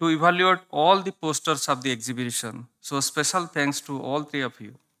 to evaluate all the posters of the exhibition. So special thanks to all three of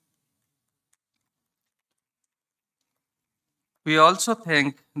you. We also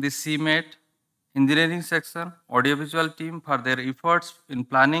thank the CMAT, Engineering Section, Audiovisual team for their efforts in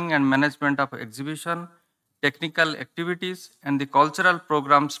planning and management of exhibition, technical activities, and the cultural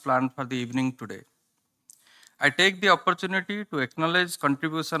programs planned for the evening today. I take the opportunity to acknowledge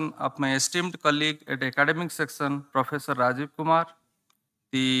contribution of my esteemed colleague at Academic Section, Professor Rajiv Kumar,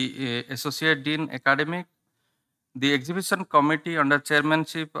 the Associate Dean Academic, the Exhibition Committee under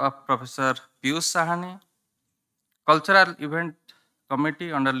chairmanship of Professor Piyush Sahani, Cultural Event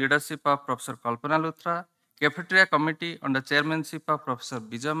Committee under leadership of Professor Kalpana Luthra, Cafeteria Committee under chairmanship of Professor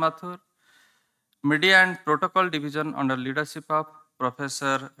Vijay Mathur, Media and Protocol Division under leadership of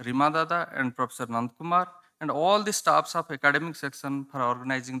Professor Rima Dada and Professor Nand Kumar, and all the staffs of Academic Section for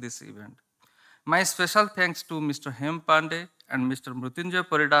organizing this event. My special thanks to Mr. Hem Pandey and Mr. Mrutyunjay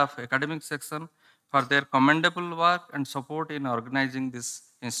Parida of Academic Section for their commendable work and support in organizing this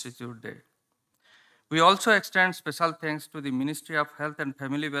Institute Day. We also extend special thanks to the Ministry of Health and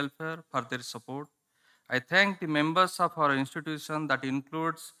Family Welfare for their support. I thank the members of our institution that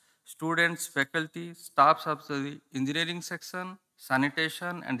includes students, faculty, staffs of the engineering section,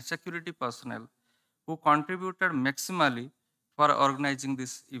 sanitation, and security personnel who contributed maximally for organizing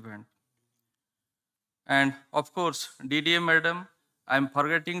this event. And of course, DDA Madam, I'm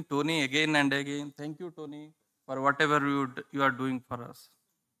forgetting Tony again and again. Thank you, Tony, for whatever you are doing for us.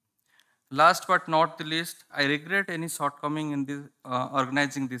 Last but not the least, I regret any shortcoming in this,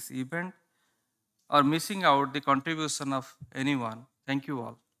 organizing this event or missing out the contribution of anyone. Thank you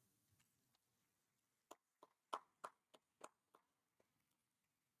all.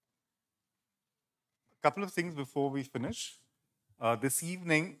 A couple of things before we finish. This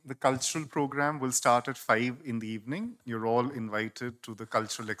evening, the cultural program will start at 5 in the evening. You're all invited to the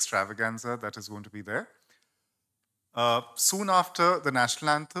cultural extravaganza that is going to be there. Soon after the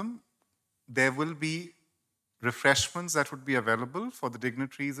national anthem, there will be refreshments that would be available for the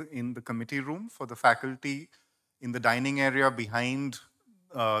dignitaries in the committee room, for the faculty in the dining area behind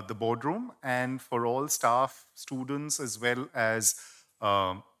the boardroom, and for all staff, students, as well as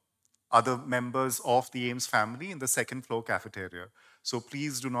other members of the AIIMS family in the second floor cafeteria. So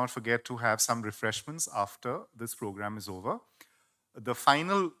please do not forget to have some refreshments after this program is over. The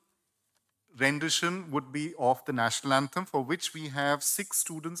final rendition would be of the national anthem, for which we have 6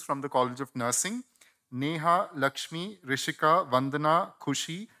 students from the College of Nursing: Neha, Lakshmi, Rishika, Vandana,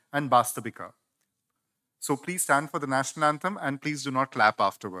 Khushi, and Bastabika. So please stand for the national anthem and please do not clap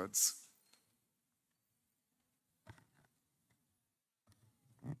afterwards.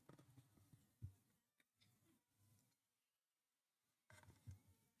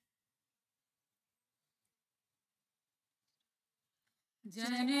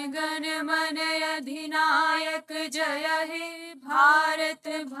 Jana Gana मन अधिनायक जय हे भारत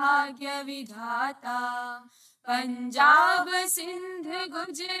भाग्य विधाता। पंजाब सिंध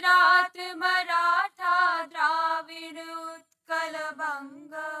गुजरात मराठा द्राविड़ उत्कल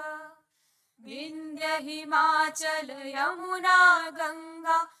बंग। विंध्य हिमाचल यमुना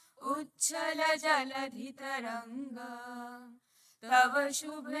गंगा उच्छल जलधि तरंग। तव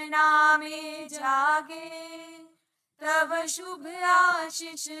शुभ नामे जागे तब शुभ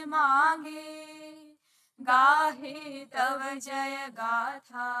आशीष मांगे। गाहे तब जय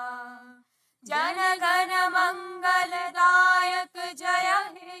गाथा जन गण मंगलदायक जय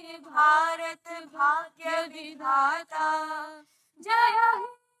हे भारत भाग्य विधाता। जय हे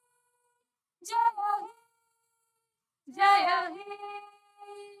जय हे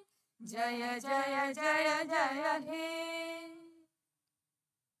जय हे जय जय जय जय हे।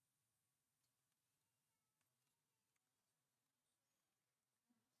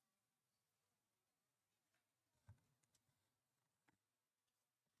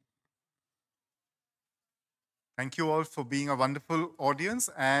 Thank you all for being a wonderful audience,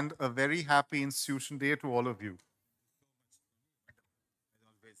 and a very happy Institution Day to all of you.